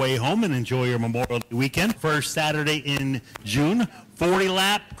safe on the way home and enjoy your Memorial Day weekend. First Saturday in June,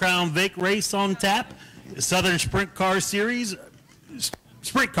 40-lap Crown Vic race on tap. Southern Sprint Car Series.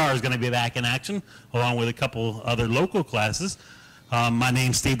 Sprint Car is going to be back in action, along with a couple other local classes. My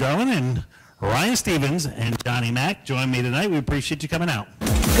name's Steve Darwin, and Ryan Stevens and Johnny Mack join me tonight. We appreciate you coming out.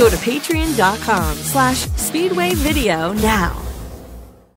 Go to patreon.com/Speedway Video now.